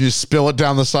side edge, you spill it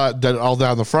down the side, all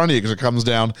down the front of you because it comes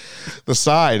down the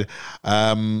side. So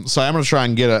I'm going to try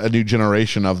and get a new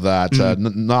generation of that.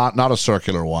 Not a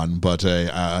circular one, but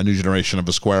a new generation of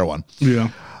a square one.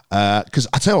 Yeah. Because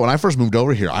I tell you, when I first moved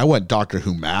over here, I went Doctor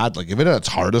Who mad. Like, if it had a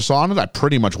TARDIS on it, I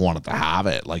pretty much wanted to have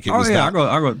it. Like, it was I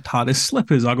got TARDIS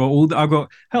slippers. I've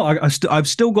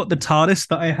still got the TARDIS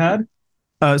that I had.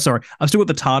 I've still got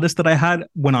the TARDIS that I had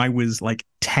when I was like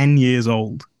 10 years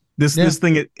old. This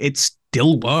thing, it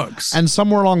still works. And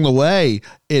somewhere along the way,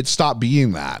 it stopped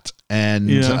being that.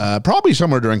 And probably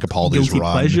somewhere during Capaldi's guilty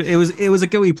run. Pleasure. It was a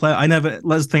guilty pleasure.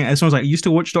 Someone was like, I used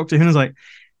to watch Doctor Who, and I was like,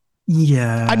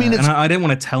 yeah. I mean, I didn't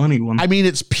want to tell anyone. I mean,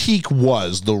 its peak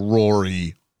was the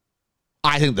Rory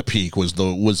I think the peak was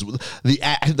the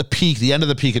end of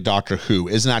the peak at Doctor Who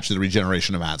isn't actually the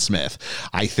regeneration of Matt Smith.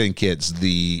 I think it's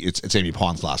Amy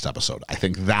Pond's last episode. I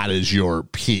think that is your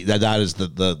peak. That is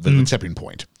the tipping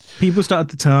point. People start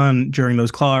to turn during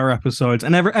those Clara episodes,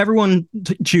 and everyone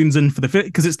tunes in for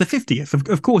because it's the 50th,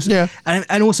 of course. Yeah,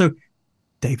 and also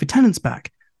David Tennant's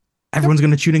back. Everyone's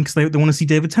going to tune in because they want to see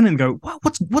David Tennant and go,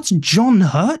 what's John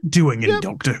Hurt doing in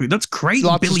Doctor Who? That's great.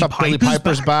 Lots of stuff. Billy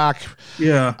Piper's back.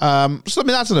 Yeah. So I mean,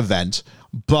 that's an event,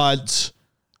 but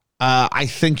I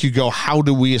think you go, how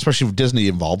do we, especially with Disney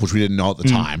involved, which we didn't know at the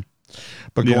time,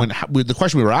 but the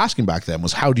question we were asking back then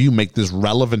was, how do you make this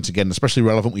relevant again, especially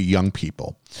relevant with young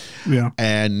people? Yeah.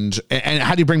 And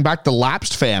how do you bring back the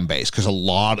lapsed fan base? Because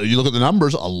you look at the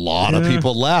numbers, a lot of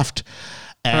people left.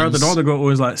 And the Doctor got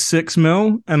was like 6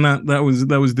 mil, and that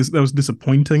was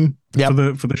disappointing for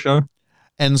the show.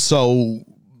 And so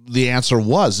the answer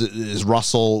is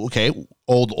Russell, okay,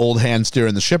 old hand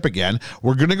steering the ship again.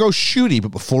 We're gonna go shooty, but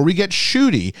before we get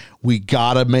shooty, we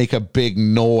gotta make a big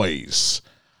noise.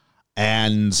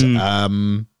 And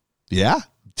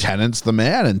Tennant's the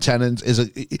man, and Tennant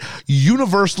is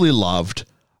universally loved.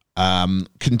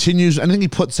 Continues, anything he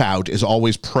puts out is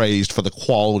always praised for the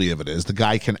quality of it is. The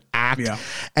guy can act,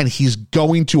 and he's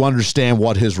going to understand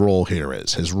what his role here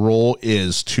is. His role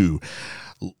is to,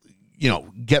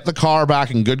 get the car back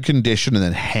in good condition and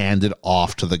then hand it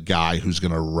off to the guy who's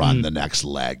going to run the next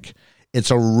leg.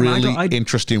 It's a really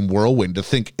interesting whirlwind to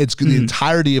think the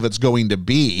entirety of it's going to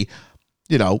be,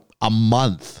 a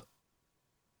month.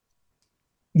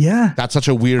 Yeah. That's such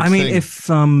a weird thing. I mean, if,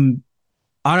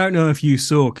 I don't know if you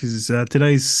saw, because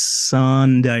today's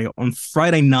Sunday. On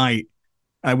Friday night,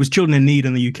 it was Children in Need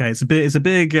in the UK. It's a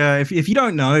big. If you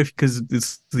don't know, because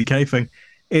it's the UK thing,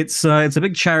 it's a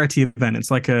big charity event.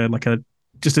 It's like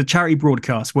just a charity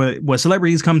broadcast where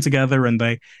celebrities come together and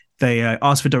they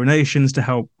ask for donations to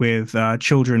help with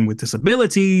children with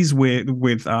disabilities,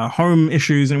 with home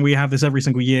issues, and we have this every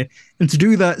single year. And to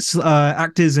do that,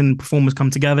 actors and performers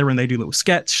come together and they do little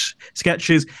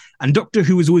sketches. And Doctor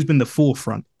Who has always been the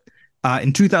forefront.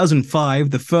 In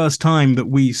 2005, the first time that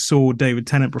we saw David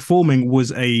Tennant performing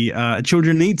was a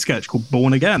children need sketch called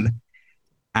Born Again.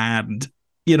 And,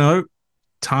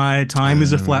 time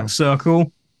is a flat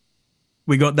circle.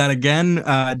 We got that again.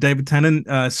 David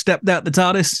Tennant stepped out the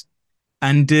TARDIS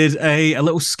and did a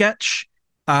little sketch.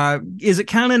 Is it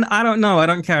canon? I don't know. I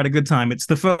don't care. At a good time. It's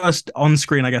the first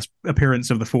on-screen, I guess,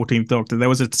 appearance of the 14th Doctor. There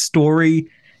was a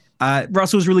story.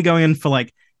 Russell was really going in for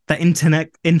like that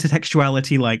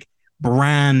intertextuality, like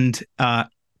brand,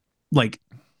 like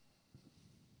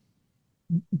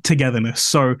togetherness.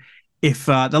 So if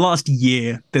the last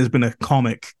year there's been a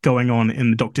comic going on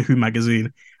in the Doctor Who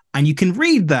magazine, and you can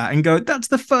read that and go, that's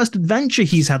the first adventure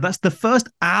he's had. That's the first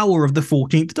hour of the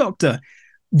 14th Doctor.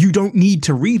 You don't need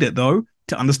to read it, though,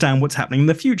 to understand what's happening in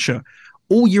the future.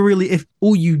 All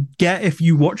you get if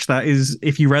you watch that is,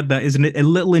 if you read that, is a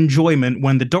little enjoyment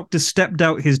when the Doctor stepped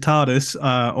out his TARDIS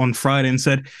on Friday and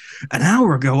said, an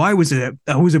hour ago, I was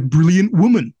a brilliant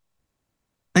woman.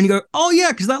 And you go, oh,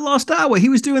 yeah, because that last hour, he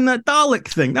was doing that Dalek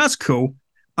thing. That's cool.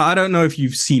 I don't know if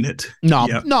you've seen it. No,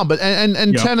 but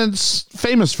Tennant's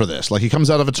famous for this. Like, he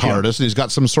comes out of a TARDIS and he's got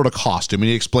some sort of costume and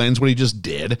he explains what he just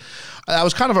did. That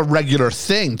was kind of a regular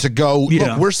thing to go,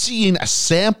 look, we're seeing a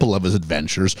sample of his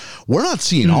adventures. We're not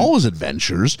seeing all his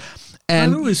adventures.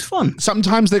 And it was fun.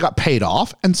 Sometimes they got paid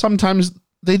off and sometimes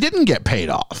they didn't get paid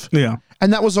off. Yeah.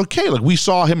 And that was okay. Like, we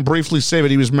saw him briefly say that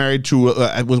he was married to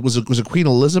was it Queen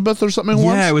Elizabeth or something?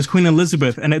 Yeah, it was Queen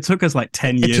Elizabeth, and it took us like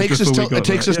 10 years. It takes us till the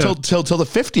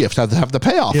 50th to have the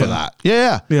payoff for that.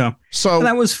 Yeah. So and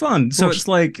that was fun. So it's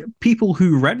like people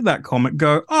who read that comic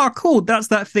go, "Oh, cool, that's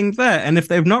that thing there." And if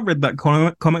they've not read that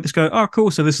comic, just go, "Oh,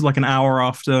 cool." So this is like an hour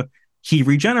after he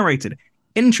regenerated.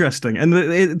 Interesting, and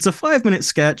it's a 5-minute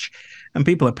sketch, and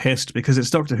people are pissed because it's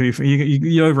Doctor Who.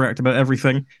 You overact about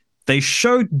everything. They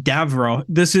showed Davros.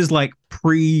 This is like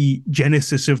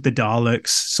pre-genesis of the Daleks.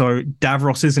 So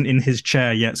Davros isn't in his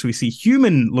chair yet. So we see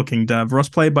human-looking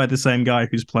Davros, played by the same guy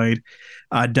who's played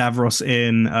Davros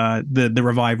in the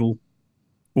revival,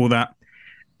 all that.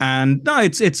 And no,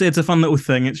 it's a fun little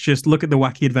thing. It's just look at the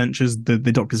wacky adventures the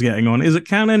Doctor's getting on. Is it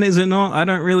canon? Is it not? I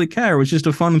don't really care. It was just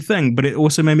a fun thing. But it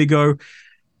also made me go,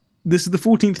 this is the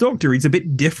 14th Doctor. He's a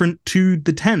bit different to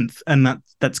the 10th. And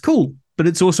that's cool. But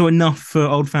it's also enough for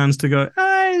old fans to go,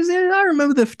 I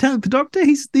remember the 10th Doctor.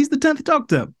 He's the 10th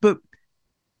Doctor. But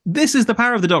this is the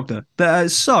power of the Doctor.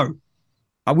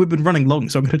 We've been running long,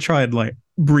 so I'm going to try and like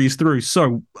breeze through.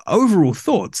 So overall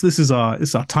thoughts, this is our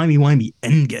timey-wimey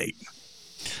endgame.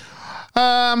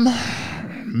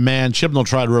 man, Chibnall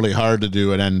tried really hard to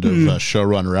do an end of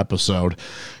showrunner episode.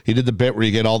 He did the bit where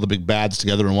you get all the big bads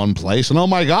together in one place, and oh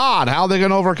my God, how are they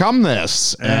going to overcome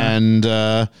this? And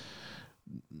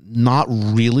not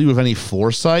really with any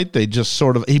foresight. They just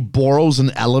sort of, he borrows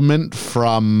an element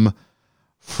from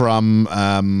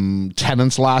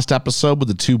Tennant's last episode with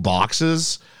the two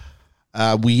boxes.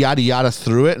 We yada yada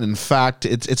through it, and in fact,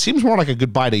 it seems more like a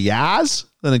goodbye to Yaz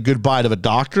than a goodbye to the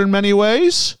Doctor in many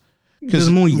ways. There's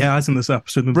more Yaz in this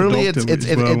episode than really, the Doctor.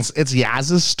 It's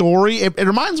Yaz's story. It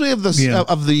reminds me of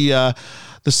the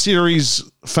series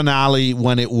finale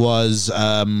when it was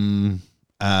John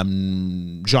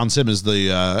Sim as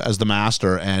the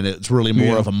Master, and it's really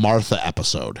more of a Martha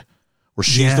episode where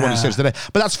she's the one who saves the day.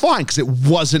 But that's fine because it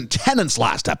wasn't Tennant's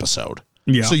last episode.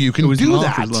 Yeah, so you can do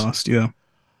that. Last,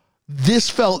 This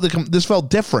felt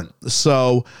different.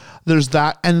 So there's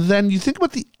that, and then you think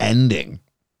about the ending.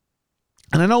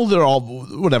 And I know they're all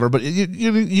whatever, but you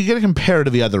get to compare to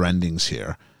the other endings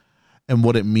here and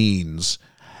what it means.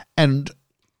 And,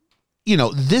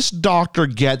 this Doctor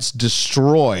gets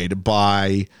destroyed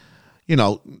by,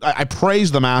 I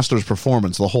praise the Master's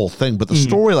performance, the whole thing, but the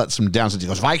story lets him down. So he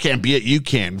goes, if I can't be it, you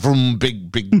can. Vroom,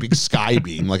 big sky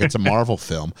beam, like it's a Marvel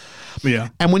film. Yeah.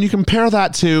 And when you compare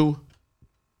that to...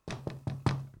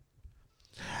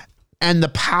 And the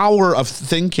power of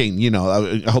thinking,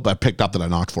 I hope I picked up that I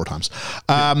knocked 4 times.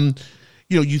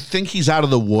 You think he's out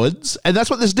of the woods, and that's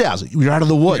what this does. You're out of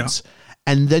the woods. Yeah.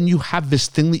 And then you have this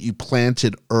thing that you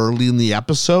planted early in the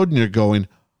episode, and you're going,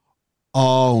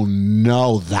 oh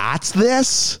no, that's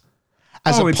this?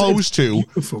 As opposed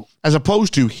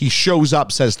to he shows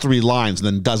up, says 3 lines, and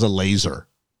then does a laser.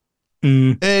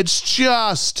 It's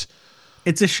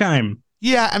a shame.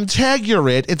 Yeah, and tag you're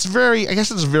it. It's very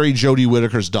Jodie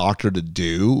Whitaker's Doctor to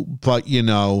do, but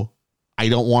I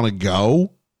don't want to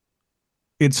go.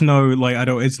 It's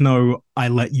no I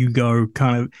let you go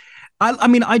kind of. I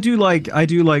mean, I do like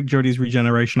Jodie's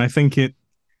regeneration. I think it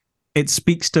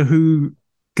speaks to who,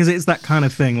 because it's that kind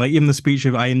of thing. Like even the speech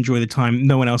of I enjoy the time,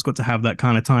 no one else got to have that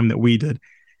kind of time that we did.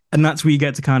 And that's where you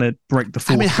get to kind of break the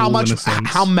fourth wall.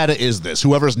 How meta is this?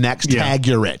 Whoever's next, tag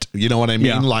you're it. You know what I mean?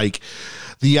 Yeah. Like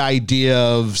the idea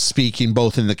of speaking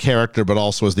both in the character, but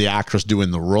also as the actress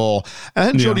doing the role. And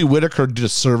I think Jodie Whitaker did a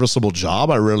serviceable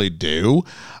job. I really do.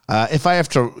 If I have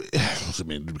to,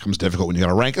 it becomes difficult when you got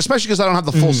to rank, especially because I don't have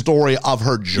the full story of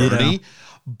her journey. Yeah.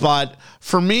 But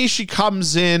for me, she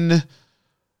comes in,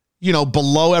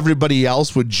 below everybody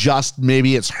else with just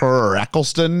maybe it's her or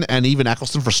Eccleston, and even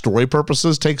Eccleston for story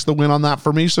purposes takes the win on that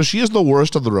for me. So she is the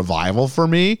worst of the revival for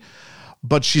me,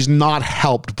 but she's not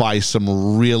helped by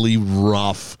some really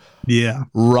rough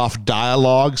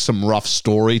dialogue, some rough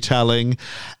storytelling,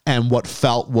 and what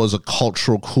felt was a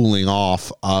cultural cooling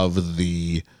off of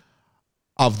the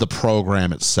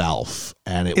program itself.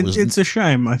 And it's a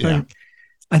shame. I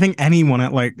think anyone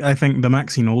I think the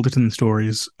Maxine Alderton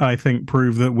stories, I think,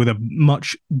 prove that with a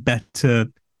much better,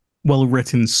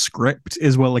 well-written script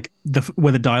as well, like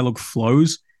where the dialogue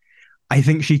flows, I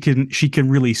think she can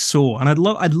really soar. And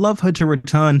I'd love her to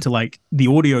return to like the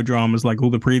audio dramas like all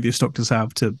the previous Doctors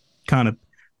have, to kind of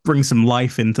bring some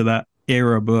life into that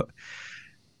era. But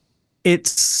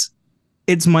it's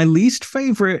my least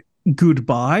favorite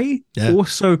goodbye,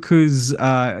 also because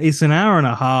it's an hour and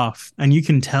a half, and you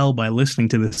can tell by listening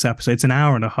to this episode it's an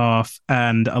hour and a half,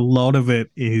 and a lot of it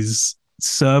is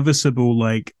serviceable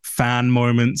like fan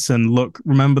moments and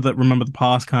remember the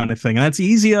past kind of thing. And that's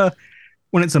easier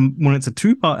when it's a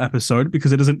 2-part episode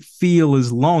because it doesn't feel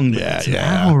as long. It's an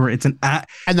hour. It's an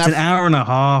hour and a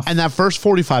half. And that first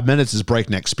 45 minutes is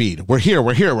breakneck speed. We're here.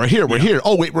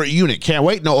 Oh wait, we're a unit. Can't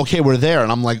wait. No, okay, we're there.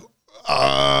 And I'm like,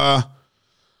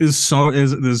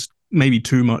 there's maybe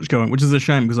too much going, which is a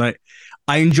shame because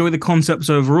I enjoy the concepts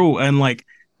overall. And like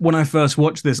when I first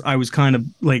watched this, I was kind of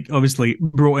like obviously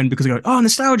brought in because I go, oh,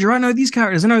 nostalgia, I know these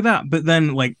characters, I know that. But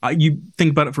then like you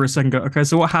think about it for a second, go, okay,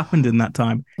 so what happened in that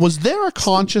time? Was there a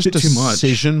conscious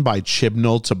decision by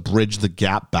Chibnall to bridge the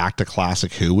gap back to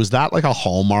Classic Who? Was that like a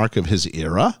hallmark of his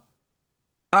era?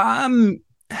 I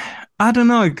don't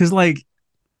know, because like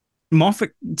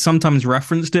Moffat sometimes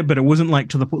referenced it, but it wasn't like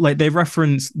to the point. Like they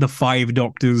referenced the 5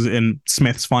 Doctors in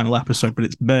Smith's final episode, but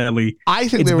it's barely. Anything. I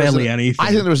think there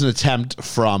was an attempt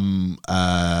from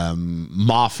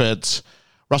Moffat,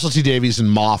 Russell T Davies, and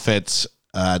Moffat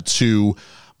to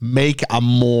make a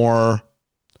more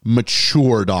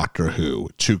mature Doctor Who,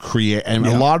 to create, and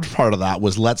a large part of that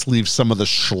was let's leave some of the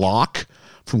schlock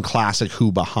from Classic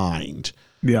Who behind.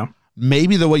 Yeah.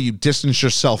 maybe the way you distance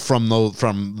yourself from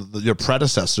your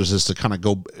predecessors is to kind of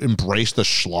go embrace the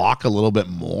schlock a little bit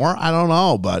more. I don't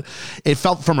know, but it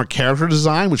felt from her character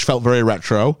design, which felt very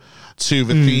retro, to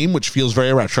the theme, which feels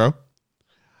very retro.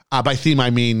 By theme, I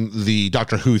mean the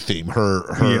Doctor Who theme, her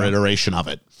iteration of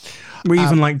it. We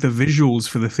even like the visuals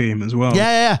for the theme as well.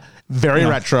 Yeah. Very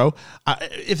retro.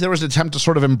 If there was an attempt to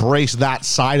sort of embrace that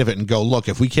side of it and go, look,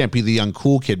 if we can't be the young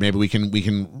cool kid, maybe we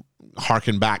can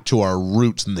harken back to our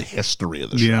roots and the history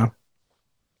of the show. Yeah.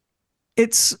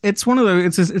 It's one of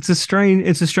those. It's a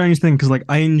strange thing because like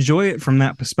I enjoy it from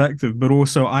that perspective, but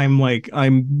also I'm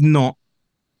not.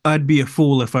 I'd be a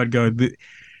fool if I'd go.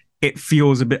 It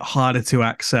feels a bit harder to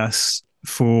access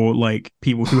for like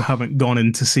people who haven't gone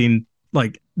into seeing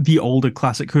like the older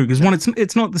classic Who, because one,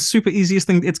 it's not the super easiest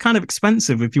thing. It's kind of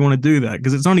expensive if you want to do that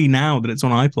because it's only now that it's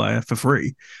on iPlayer for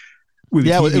free. With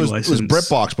it was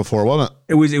BritBox before, wasn't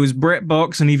it? It was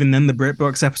BritBox, and even then the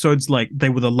BritBox episodes, like they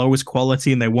were the lowest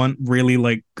quality and they weren't really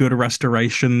like good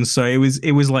restorations. So it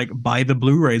was like buy the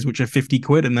Blu-rays, which are 50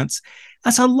 quid, and that's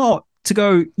a lot to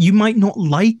go. You might not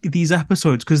like these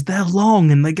episodes because they're long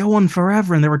and they go on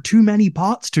forever and there are too many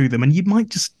parts to them, and you might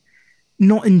just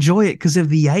not enjoy it because of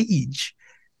the age.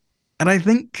 And I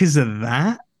think because of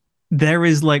that, there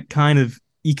is like kind of,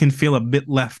 you can feel a bit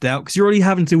left out because you're already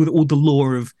having to deal with all the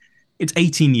lore of, it's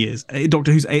 18 years.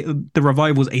 Doctor Who's, the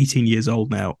revival is 18 years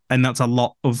old now. And that's a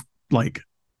lot of like,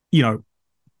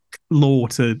 lore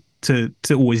to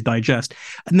always digest.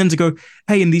 And then to go,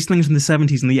 hey, and these things from the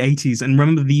 70s and the 80s, and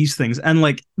remember these things. And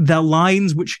like they're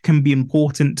lines which can be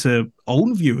important to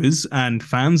old viewers and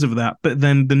fans of that, but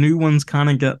then the new ones kind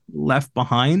of get left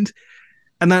behind.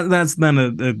 And that's then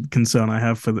a concern I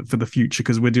have for the future,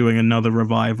 because we're doing another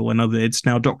revival, it's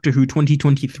now Doctor Who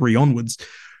 2023 onwards.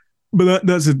 But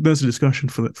that's a discussion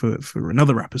for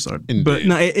another episode. Indeed. But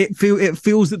no, it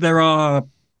feels that there are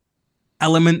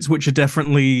elements which are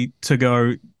definitely to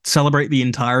go celebrate the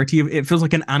entirety of it. It feels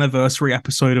like an anniversary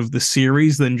episode of the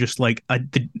series than just like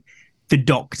the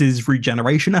Doctor's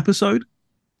regeneration episode.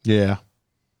 Yeah,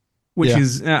 which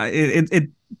is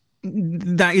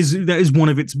that is one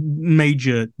of its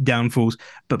major downfalls.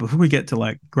 But before we get to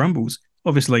like grumbles,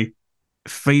 obviously,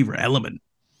 favorite element.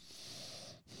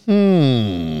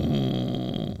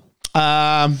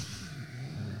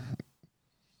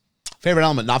 Favorite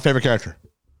element, not favorite character.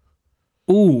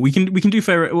 Oh, we can do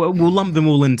favorite. We'll lump them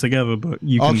all in together, but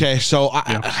you can. Okay, so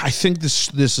I think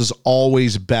this is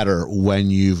always better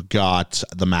when you've got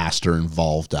the Master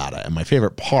involved at it. And my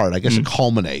favorite part, I guess, it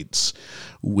culminates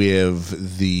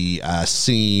with the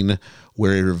scene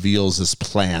where he reveals this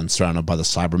plan surrounded by the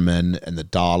Cybermen and the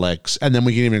Daleks, and then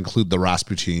we can even include the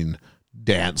Rasputin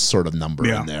dance sort of number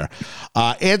in there.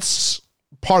 It's,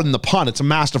 pardon the pun, it's a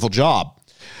masterful job.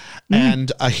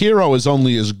 And a hero is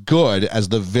only as good as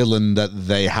the villain that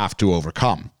they have to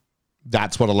overcome.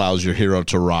 That's what allows your hero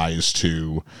to rise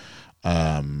to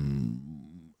a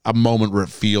moment where it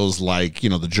feels like,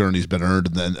 the journey's been earned,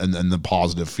 and the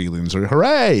positive feelings are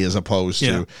hooray, as opposed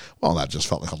to, well, that just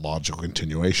felt like a logical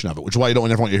continuation of it, which is why you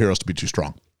don't ever want your heroes to be too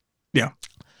strong. Yeah.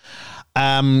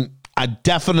 A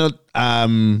definite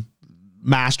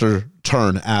Master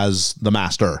turn as the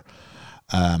Master.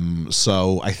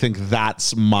 So I think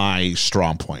that's my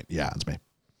strong point. Yeah, it's me.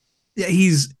 Yeah,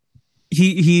 he's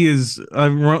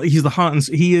the heart, and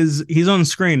he's on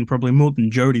screen probably more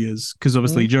than Jodie is, because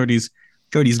obviously Jodie's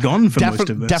gone for most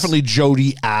of this. Definitely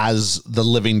Jodie as the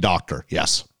living Doctor.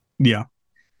 Yes. Yeah.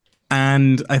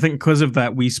 And I think because of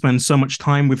that, we spend so much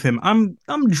time with him. I'm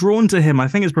drawn to him. I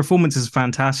think his performance is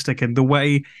fantastic, and the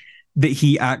way that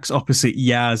he acts opposite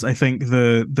Yaz, I think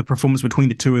the performance between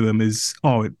the two of them is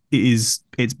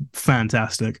it's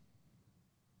fantastic.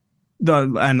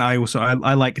 And I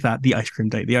like that the ice cream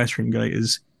date. The ice cream date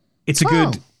it's a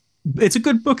good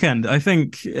bookend. I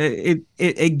think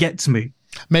it gets me.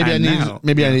 Maybe I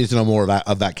need to know more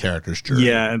of that character's journey.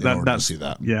 Yeah, that's see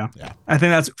that. Yeah. I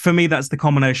think that's the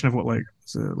combination of what like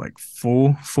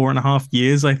 4.5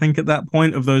 years, I think, at that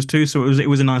point, of those two. So it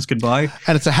was a nice goodbye.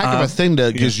 And it's a heck of a thing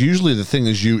because usually the thing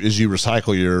is you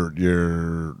recycle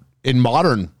your in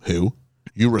modern Who,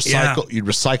 you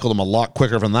recycle them a lot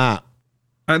quicker than that.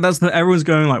 That's everyone's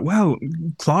going like, well,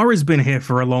 Clara's been here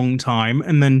for a long time,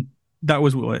 and then that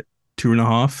was what,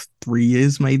 2.5, 3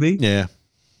 years maybe. Yeah.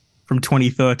 From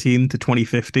 2013 to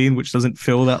 2015, which doesn't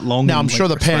feel that long. Now, I'm sure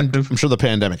the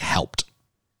pandemic helped.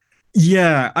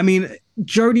 Yeah, I mean,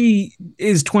 Jodie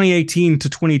is 2018 to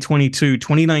 2022.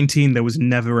 2019, there was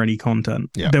never any content.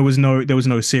 Yeah. There was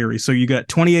no series. So you get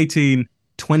 2018,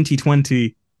 2020,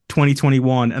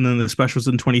 2021, and then the specials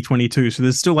in 2022. So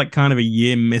there's still like kind of a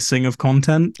year missing of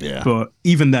content. Yeah. But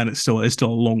even then, it's still a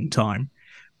long time.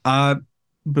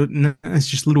 But no, it's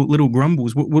just little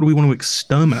grumbles. What do we want to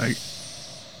exterminate?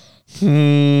 But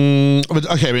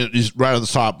okay, I mean, right at the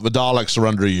top, the Daleks are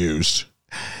underused,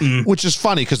 which is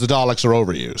funny because the Daleks are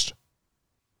overused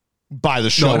by the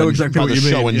show. No, I know exactly what you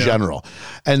mean, in general.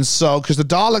 And so, because the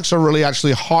Daleks are really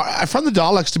actually hard. I find the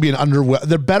Daleks to be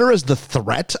they're better as the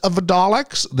threat of the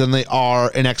Daleks than they are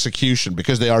in execution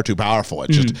because they are too powerful.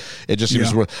 It just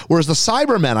seems whereas the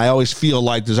Cybermen, I always feel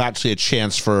like there's actually a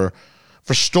chance for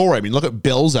story. I mean, look at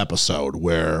Bill's episode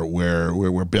where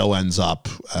Bill ends up.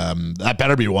 That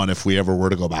better be one if we ever were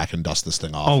to go back and dust this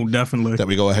thing off. Oh, definitely. That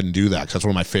we go ahead and do that because that's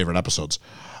one of my favorite episodes.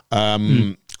 I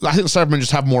think the Cybermen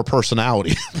just have more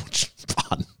personality, which is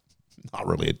fun. Not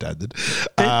really intended.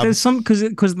 There's some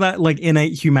because that like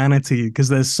innate humanity because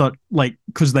there's such like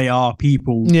because they are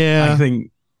people. Yeah, I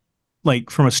think like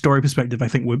from a story perspective, I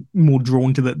think we're more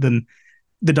drawn to that than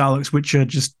the Daleks, which are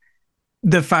just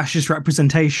the fascist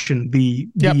representation, the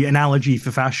analogy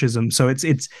for fascism. So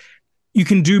it's you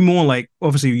can do more like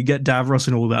obviously you get Davros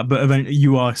and all that, but eventually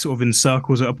you are sort of in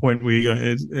circles at a point where you go,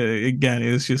 again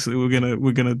it's just we're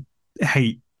gonna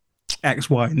hate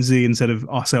X, Y, and Z instead of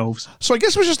ourselves. So I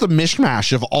guess it was just a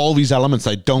mishmash of all these elements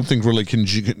I don't think really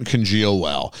congeal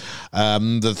well.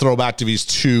 The throwback to these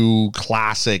two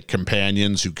classic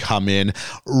companions who come in,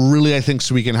 really I think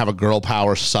so we can have a girl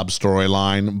power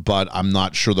sub-storyline, but I'm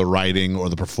not sure the writing or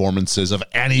the performances of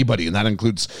anybody, and that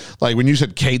includes, like when you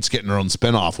said Kate's getting her own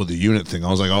spinoff with the unit thing, I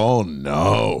was like, oh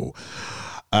no.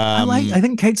 I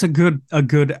think Kate's a good.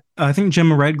 I think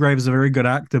Gemma Redgrave is a very good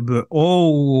actor, but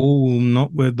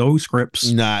not with those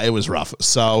scripts. Nah, it was rough.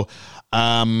 So,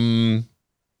 there's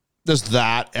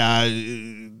that.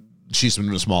 She's been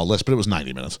in a small list, but it was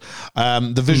 90 minutes.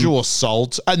 The visual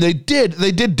assault, and they did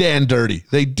Dan dirty.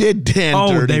 They did Dan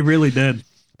dirty. Oh, they really did.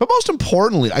 But most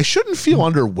importantly, I shouldn't feel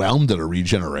underwhelmed at a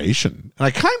regeneration, and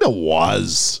I kind of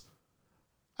was.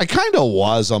 I'm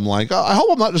like, oh, I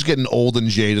hope I'm not just getting old and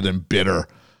jaded and bitter.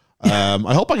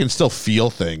 I hope I can still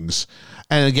feel things.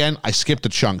 And again, I skipped a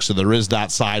chunk, so there is that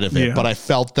side of it. But I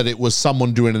felt that it was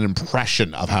someone doing an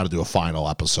impression of how to do a final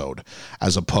episode,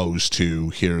 as opposed to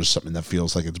here's something that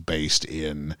feels like it's based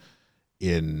in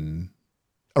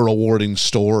a rewarding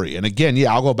story. And again,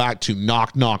 I'll go back to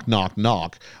knock, knock, knock,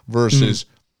 knock versus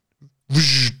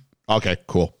okay,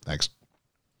 cool, thanks.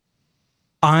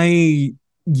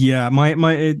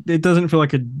 It doesn't feel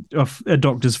like a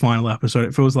Doctor's final episode.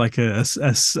 It feels like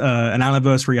an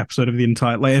anniversary episode of the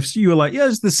entire. Like if you were like,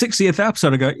 it's the 60th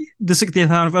episode. I go, the 60th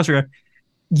anniversary. I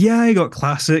go, you got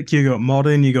classic, you got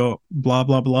modern, you got blah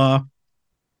blah blah.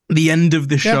 The end of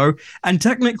the show, and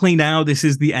technically now this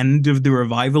is the end of the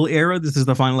revival era. This is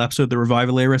the final episode of the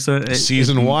revival era. So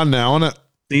season 1 now, isn't it?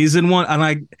 Season 1,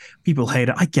 and people hate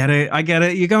it. I get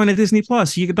it. You're going to Disney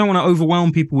Plus. You don't want to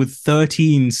overwhelm people with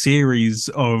 13 series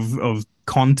of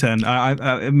content.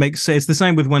 It makes sense. It's the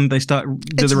same with when they start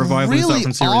the revival really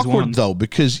from series awkward, 1. Though,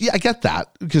 because I get that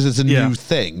because it's a new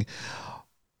thing.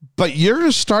 But you're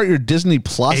going to start your Disney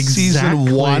Plus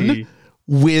season 1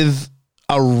 with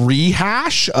a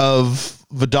rehash of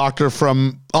the Doctor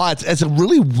from. It's a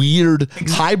really weird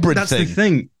hybrid thing. That's the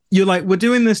thing. You're like, we're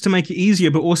doing this to make it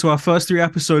easier, but also our first 3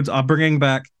 episodes are bringing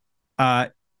back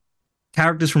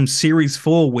characters from Series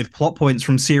 4 with plot points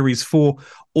from Series 4.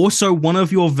 Also, one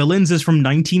of your villains is from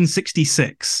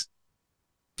 1966.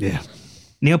 Yeah.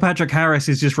 Neil Patrick Harris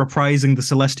is just reprising the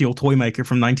Celestial Toymaker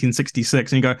from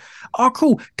 1966. And you go, oh,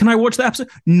 cool. Can I watch that episode?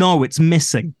 No, it's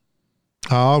missing.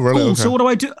 Oh, really? Cool. Okay. So what do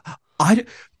I do? I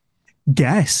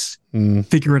guess.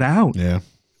 Figure it out. Yeah.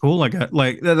 Cool, like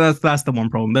that's the one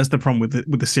problem. That's the problem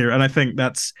with the series, and I think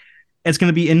it's going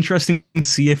to be interesting to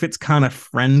see if it's kind of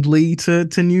friendly to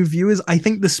new viewers. I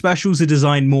think the specials are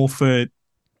designed more for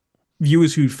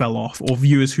viewers who fell off or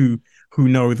viewers who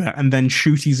know that, and then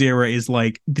Shooty's era is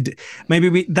like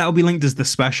maybe that'll be linked as the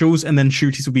specials, and then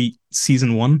Shooty's will be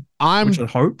season 1. Which I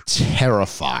hope.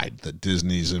 Terrified that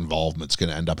Disney's involvement's going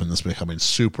to end up in this becoming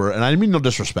super, and I mean no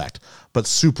disrespect, but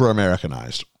super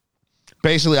Americanized.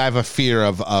 Basically, I have a fear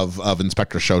of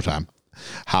Inspector Showtime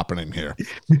happening here.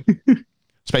 Inspector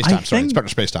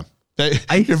Spacetime.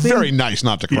 You're very nice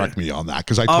not to correct me on that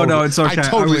because I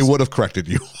totally would have corrected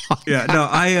you.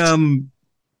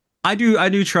 I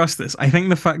do trust this. I think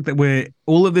the fact that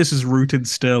all of this is rooted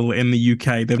still in the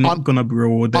UK. They've not gone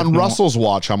abroad. On Russell's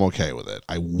watch, I'm okay with it.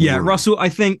 Russell, I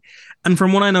think. And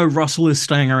from what I know, Russell is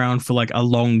staying around for like a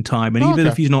long time. And even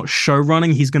if he's not show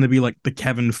running, he's going to be like the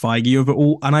Kevin Feige of it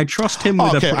all. And I trust him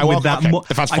with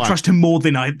that. I trust him more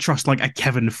than I trust like a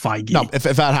Kevin Feige. No, if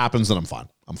that happens, then I'm fine.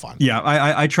 Yeah,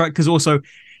 I try because also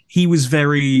he was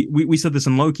very, we said this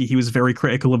in Loki, he was very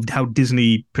critical of how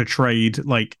Disney portrayed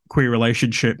like queer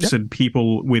relationships and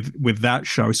people with that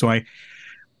show. So I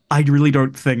really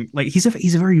don't think like he's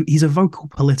a vocal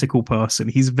political person.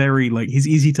 He's very like, he's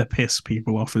easy to piss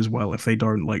people off as well if they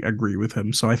don't like agree with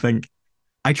him. So I think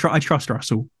I trust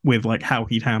Russell with like how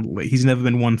he'd handle it. He's never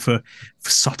been one for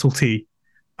subtlety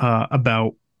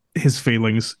about his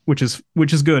feelings, which is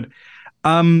good.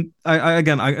 We're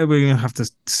gonna have to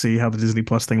see how the Disney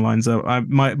Plus thing lines up.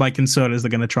 My concern is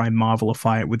they're gonna try and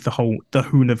Marvelify it with the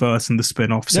Whoniverse and the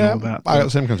spin-offs and all that. I got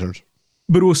the same concerns.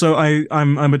 But also,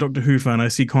 I'm a Doctor Who fan. I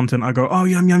see content, I go, oh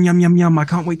yum yum yum yum yum. I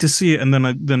can't wait to see it. And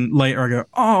then later I go,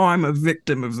 oh, I'm a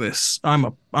victim of this. I'm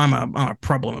a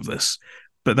problem of this.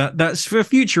 But that's for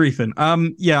future, Ethan.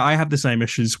 I have the same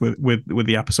issues with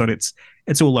the episode.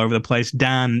 It's all over the place.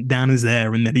 Dan is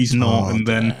there, and then he's not,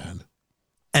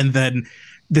 and then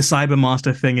the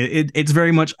Cybermaster thing. It's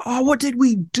very much, oh, what did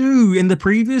we do in the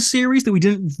previous series that we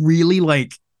didn't really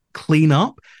like clean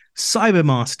up?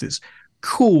 Cybermasters,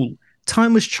 cool.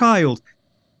 Timeless Child.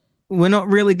 We're not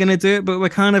really going to do it, but we're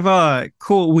kind of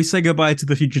cool. We say goodbye to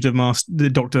the fugitive the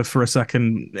Doctor for a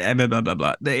second. Blah, blah, blah,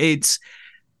 blah.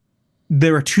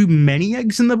 There are too many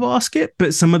eggs in the basket,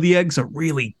 but some of the eggs are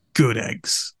really good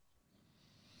eggs,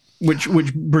 which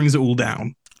brings it all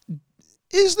down.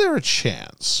 Is there a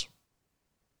chance?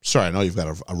 Sorry, I know you've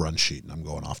got a run sheet, and I'm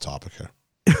going off topic here.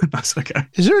 That's okay.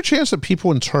 Is there a chance that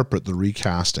people interpret the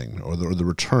recasting or the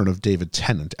return of David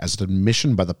Tennant as an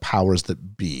admission by the powers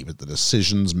that be that the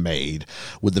decisions made,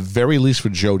 with the very least for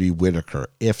Jodie Whitaker,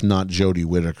 if not Jodie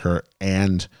Whitaker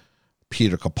and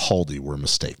Peter Capaldi, were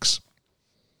mistakes?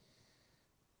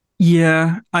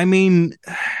 Yeah, I mean,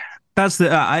 that's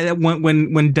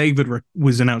when David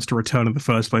was announced to return in the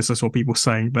first place. That's what people were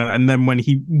saying. But and then when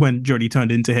Jodie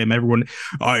turned into him, everyone,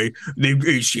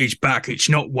 it's back. It's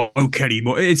not woke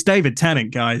anymore. It's David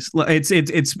Tennant, guys.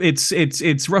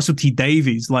 It's Russell T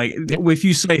Davies. Like if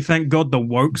you say thank God the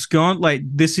woke's gone, like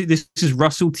this is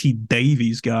Russell T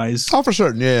Davies, guys. Oh, for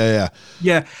certain. Yeah.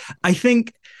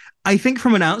 I think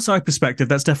from an outside perspective,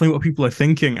 that's definitely what people are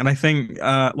thinking. And I think,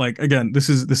 again, this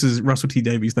is Russell T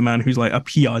Davies, the man who's like a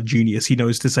PR genius. He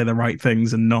knows to say the right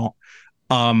things and not.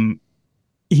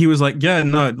 He was like, yeah,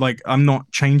 no, like I'm not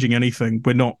changing anything.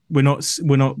 We're going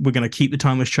to keep the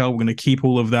Timeless Child. We're going to keep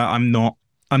all of that. I'm not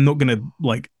going to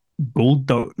like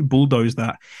bulldoze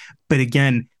that. But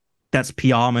again, that's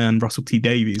PR man Russell T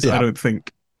Davies. Yeah. I don't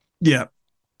think. Yeah.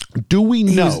 Do we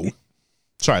know?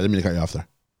 Sorry, let me cut you off there.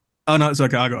 Oh, no, it's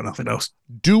okay. I got nothing else.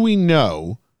 Do we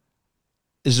know?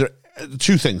 Is there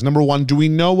two things? Number one, do we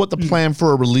know what the plan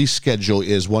for a release schedule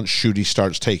is once Ncuti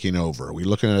starts taking over? Are we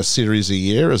looking at a series a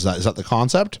year? Is that the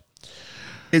concept?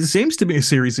 It seems to be a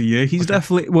series a year. He's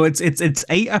definitely it's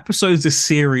 8 episodes this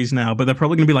series now, but they're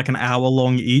probably going to be like an hour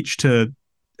long each to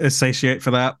satiate for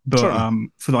that. But sure.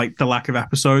 For like the lack of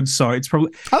episodes, so it's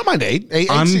probably I don't mind 8.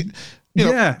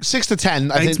 6 to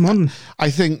 10. I think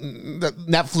that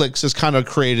Netflix has kind of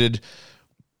created.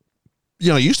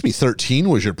 It used to be 13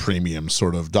 was your premium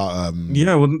sort of.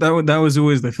 That was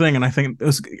always the thing, and I think it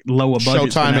was lower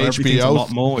budget. Showtime, HBO, a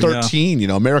lot more, 13.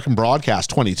 Yeah. American Broadcast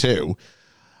 22.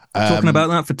 Talking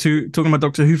about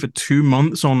Doctor Who for 2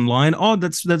 months online. Oh,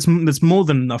 that's more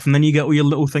than enough, and then you get all your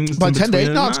little things. By 10 days,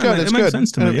 no, it's good. It's good. Makes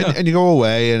sense to me, and you go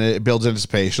away, and it builds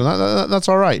anticipation. That's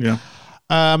all right. Yeah.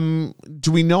 Do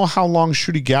we know how long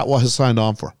Ncuti Gatwa has signed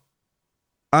on for?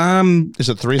 Is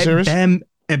it 3 series?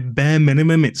 At bare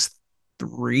minimum, it's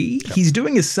 3. Yep. He's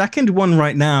doing his second one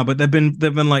right now, but they've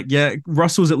been like, yeah,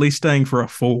 Russell's at least staying for a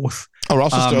 4th. Oh,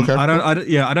 Russell's still okay.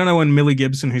 I don't know when Millie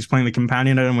Gibson, who's playing the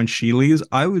companion, I don't know when she leaves.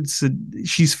 I would say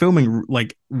she's filming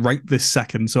like right this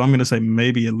second, so I'm going to say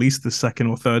maybe at least the 2nd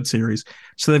or 3rd series.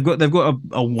 So they've got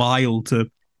a while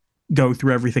to go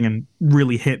through everything and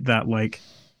really hit that like.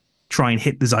 Try and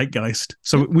hit the zeitgeist.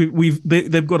 So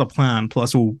they've got a plan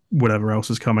plus all whatever else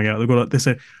is coming out. They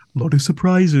say a lot of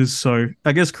surprises. So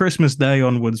I guess Christmas Day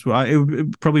onwards, it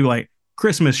would probably like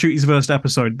Christmas, Ncuti's first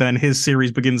episode. Then his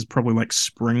series begins probably like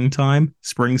summertime.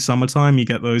 You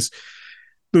get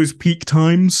those peak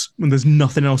times when there's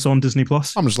nothing else on Disney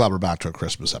Plus. I'm just glad we're back to a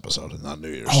Christmas episode and not New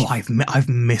Year's. Oh, I've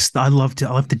missed. I love to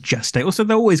gestate. Also,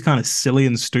 they're always kind of silly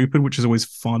and stupid, which is always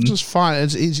fun. It's just fine.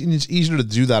 It's easier to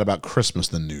do that about Christmas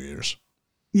than New Year's.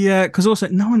 Yeah, because also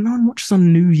no one watches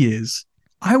on New Year's.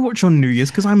 I watch on New Year's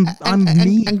because I'm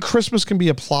me. And Christmas can be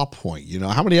a plot point.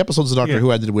 How many episodes of Doctor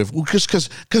Who ended with? Well, just because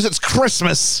it's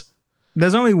Christmas.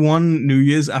 There's only one New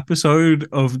Year's episode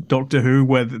of Doctor Who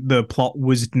where the plot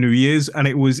was New Year's, and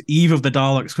it was Eve of the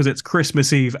Daleks because it's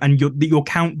Christmas Eve, and your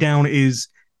countdown is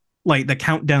like the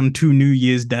countdown to New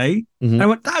Year's Day. Mm-hmm. And I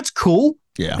went, that's cool.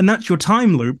 Yeah. And that's your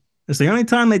time loop. It's the only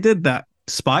time they did that.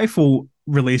 Spyfall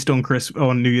released on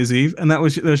New Year's Eve, and that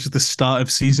was just the start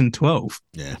of season 12.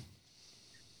 Yeah.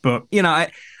 But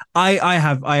I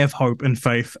have hope and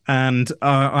faith, and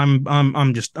I'm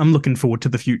looking forward to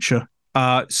the future.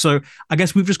 So I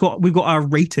guess we've got our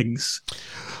ratings.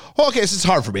 Well, okay, so it's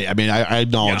hard for me. I mean, I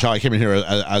acknowledge how I came in here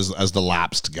as the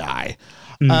lapsed guy.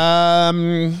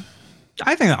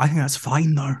 I think that's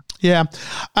fine though. Yeah.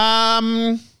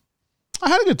 I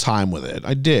had a good time with it.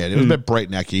 I did. It was a bit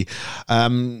breaknecky.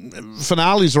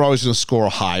 Finales are always going to score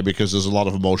high because there's a lot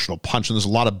of emotional punch and there's a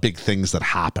lot of big things that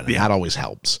happen. And that always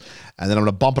helps. And then I'm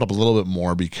going to bump it up a little bit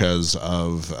more because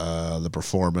of the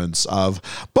performance of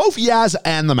both Yaz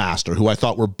and the Master, who I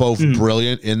thought were both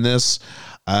brilliant in this.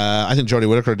 I think Jodie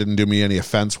Whitaker didn't do me any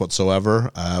offense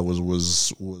whatsoever.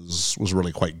 Was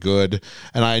really quite good,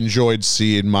 and I enjoyed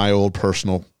seeing my old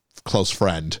personal close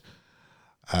friend,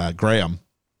 Graham,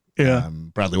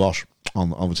 Bradley Walsh on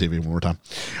the TV one more time.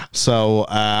 So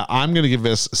I'm going to give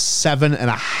this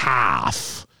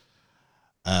 7.5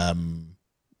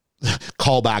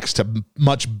 callbacks to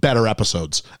much better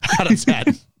episodes out of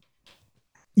 10.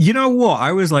 You know what?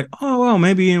 I was like, oh well,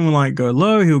 maybe Ian will like go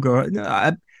low. He'll go.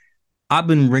 I've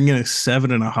been ringing a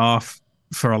 7.5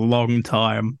 for a long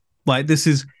time. Like this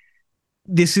isn't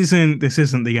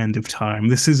the end of time.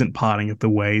 This isn't parting of the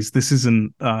ways. This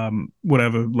isn't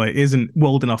whatever. Like isn't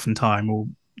World Enough in Time or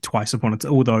Twice Upon a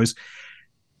Time. All those.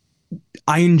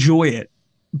 I enjoy it,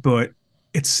 but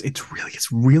it's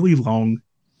really long.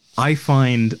 I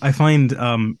find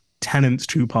Tennant's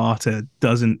two-parter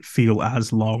doesn't feel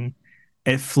as long.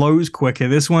 It flows quicker.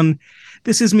 This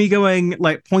is me going,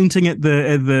 like, pointing at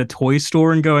the toy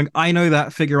store and going, I know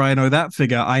that figure, I know that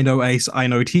figure, I know Ace, I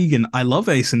know Tegan. I love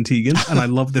Ace and Tegan, and I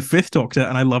love the Fifth Doctor,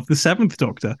 and I love the Seventh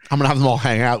Doctor. I'm gonna have them all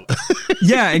hang out.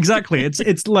 Yeah, exactly.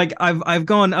 It's like I've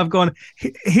gone.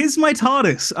 Here's my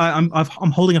TARDIS.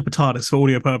 I'm holding up a TARDIS for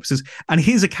audio purposes, and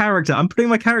here's a character. I'm putting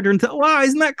my character into. Wow,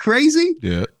 isn't that crazy?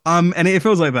 Yeah. And it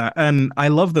feels like that, and I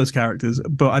love those characters.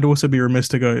 But I'd also be remiss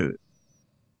to go,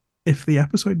 if the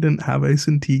episode didn't have Ace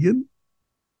and Tegan.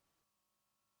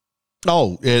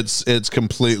 Oh, it's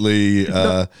completely.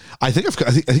 I think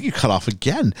you cut off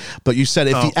again. But you said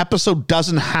if the episode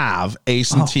doesn't have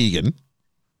Ace and Tegan,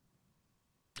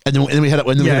 and then we had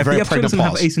when we had a very if the episode pregnant doesn't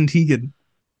pause. have Ace and Tegan,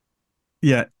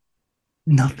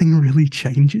 nothing really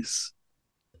changes.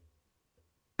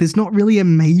 There's not really a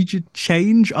major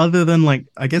change other than, like,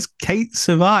 I guess Kate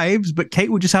survives, but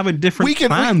Kate will just have a different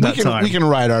plan that time. We can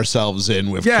write ourselves in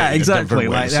with Kate exactly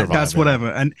like that's whatever.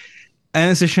 And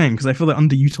it's a shame because I feel they're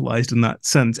underutilized in that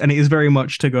sense. And it is very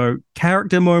much to go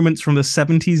character moments from the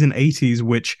 70s and 80s,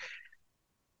 which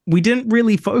we didn't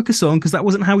really focus on because that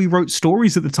wasn't how we wrote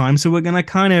stories at the time. So we're going to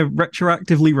kind of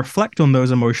retroactively reflect on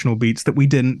those emotional beats that we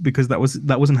didn't because that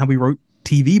wasn't how we wrote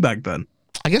TV back then.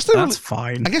 I guess that's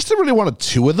fine. I guess they really wanted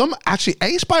two of them. Actually,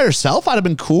 Ace by herself, I'd have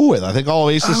been cool with. I think all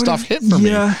of Ace's stuff hit for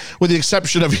me, with the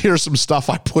exception of here's some stuff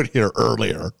I put here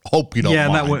earlier. Hope you don't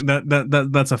mind.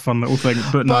 That's a fun little thing.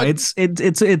 But no, it's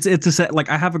a set. Like,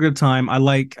 I have a good time. I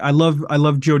love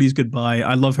Jodie's goodbye.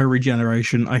 I love her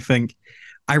regeneration. I think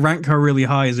I rank her really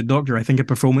high as a Doctor. I think her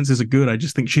performances are good. I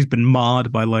just think she's been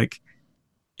marred by, like,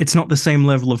 it's not the same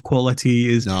level of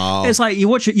quality as. No. It's like you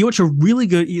watch a really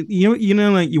good.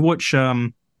 Like you watch.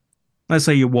 Let's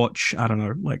say you watch, I don't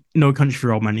know, like No Country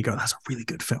for Old Men. You go, that's a really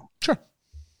good film. Sure.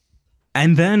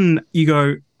 And then you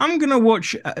go, I'm gonna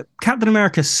watch Captain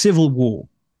America: Civil War.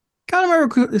 Captain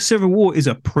America: Civil War is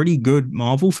a pretty good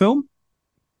Marvel film,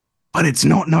 but it's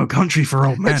not No Country for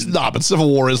Old Men. It's not, but Civil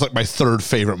War is like my third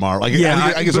favorite Marvel. I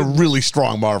think it's a really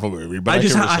strong Marvel movie. But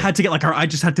I had to get like I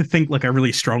just had to think like a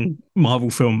really strong Marvel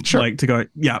film, like to go,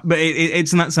 but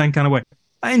it's in that same kind of way.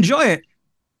 I enjoy it,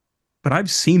 but I've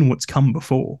seen what's come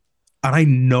before, and I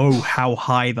know how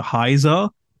high the highs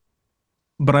are.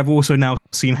 But I've also now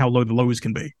seen how low the lows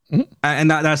can be,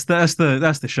 and that's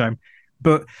the shame.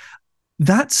 But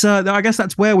that's I guess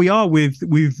that's where we are with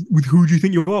Who Do You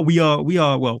Think You Are? We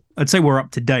are well, I'd say we're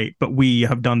up to date, but we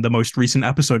have done the most recent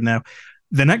episode now.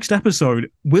 The next episode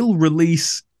will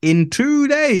release in 2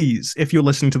 days if you're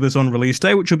listening to this on release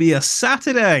day, which will be a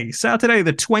Saturday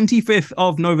the 25th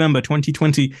of November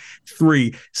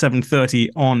 2023, 7:30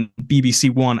 on BBC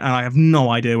One, and I have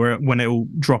no idea when it will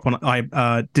drop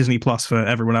on Disney Plus for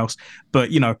everyone else,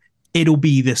 but it'll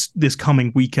be this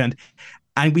coming weekend.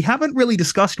 And we haven't really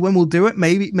discussed when we'll do it.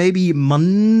 Maybe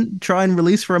try and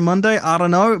release for a Monday. I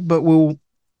don't know, but we'll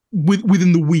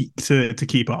within the week to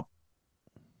keep up.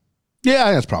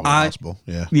 Yeah, that's probably possible.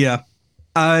 Yeah. Yeah.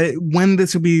 When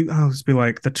this will be, this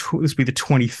will be the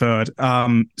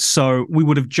 23rd. So we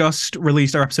would have just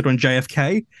released our episode on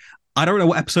JFK. I don't know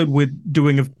what episode we're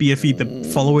doing of BFE the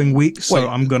following week, so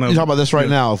I'm gonna. You talking about this right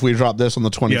now? If we drop this on the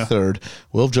 23rd,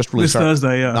 we'll just release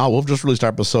Thursday. No, we'll just release our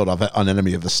episode on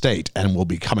Enemy of the State, and we'll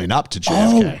be coming up to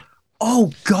JFK.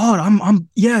 Oh God, I'm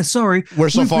sorry. We're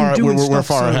so far. We're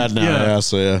far ahead now.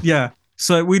 Yeah.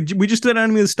 So we just did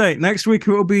Enemy of the State. Next week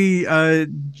it will be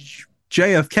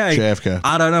JFK.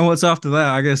 I don't know what's after that.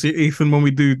 I guess Ethan, when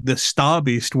we do the Star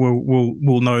Beast,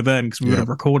 we'll know then because we would have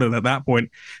recorded at that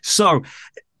point. So.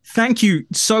 Thank you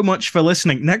so much for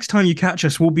listening. Next time you catch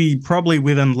us, we'll be probably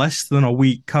within less than a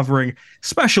week covering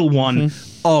special one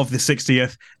of the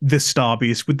 60th, The Star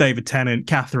Beast, with David Tennant,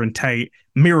 Catherine Tate,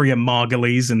 Miriam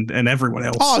Margolyes, and everyone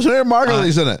else. Oh, so Miriam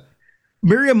Margolyes in it.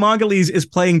 Miriam Margolyes is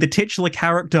playing the titular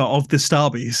character of the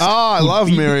Star Beast. Oh, I love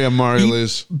Miriam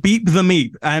Margolyes. Beep the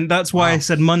Meep. And that's why I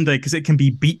said Monday, because it can be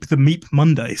Beep the Meep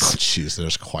Mondays. Oh, jeez,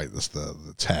 there's quite the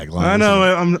tagline. I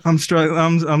know, I'm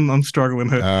struggling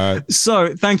here.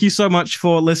 So thank you so much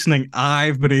for listening.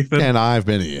 I've been Ethan. And I've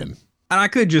been Ian. And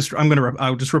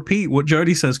I'll just repeat what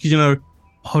Jodie says, because,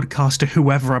 podcaster,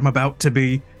 whoever I'm about to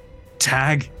be,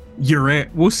 tag, you're it.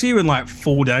 We'll see you in like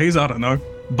 4 days. I don't know.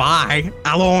 Bye.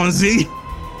 Allons-y.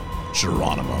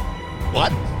 Geronimo.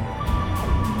 What?